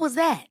 What was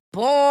that?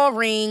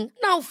 Boring.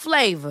 No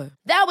flavor.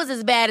 That was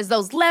as bad as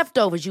those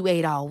leftovers you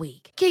ate all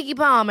week. Keke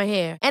Palmer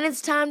here, and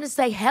it's time to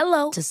say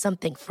hello to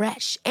something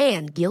fresh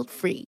and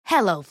guilt-free.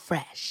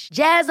 HelloFresh.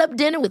 Jazz up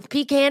dinner with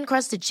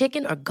pecan-crusted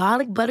chicken or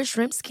garlic butter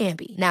shrimp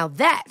scampi. Now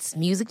that's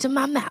music to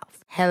my mouth.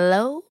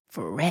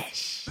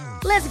 HelloFresh.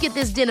 Let's get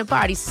this dinner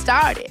party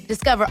started.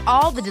 Discover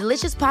all the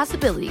delicious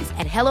possibilities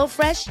at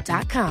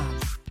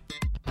HelloFresh.com.